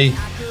going to be.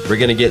 We're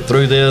going to get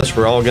through this.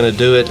 We're all going to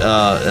do it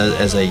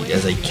as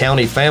a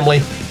county family,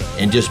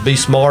 and just be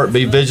smart,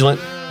 be vigilant,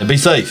 and be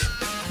safe.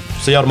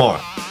 See y'all tomorrow.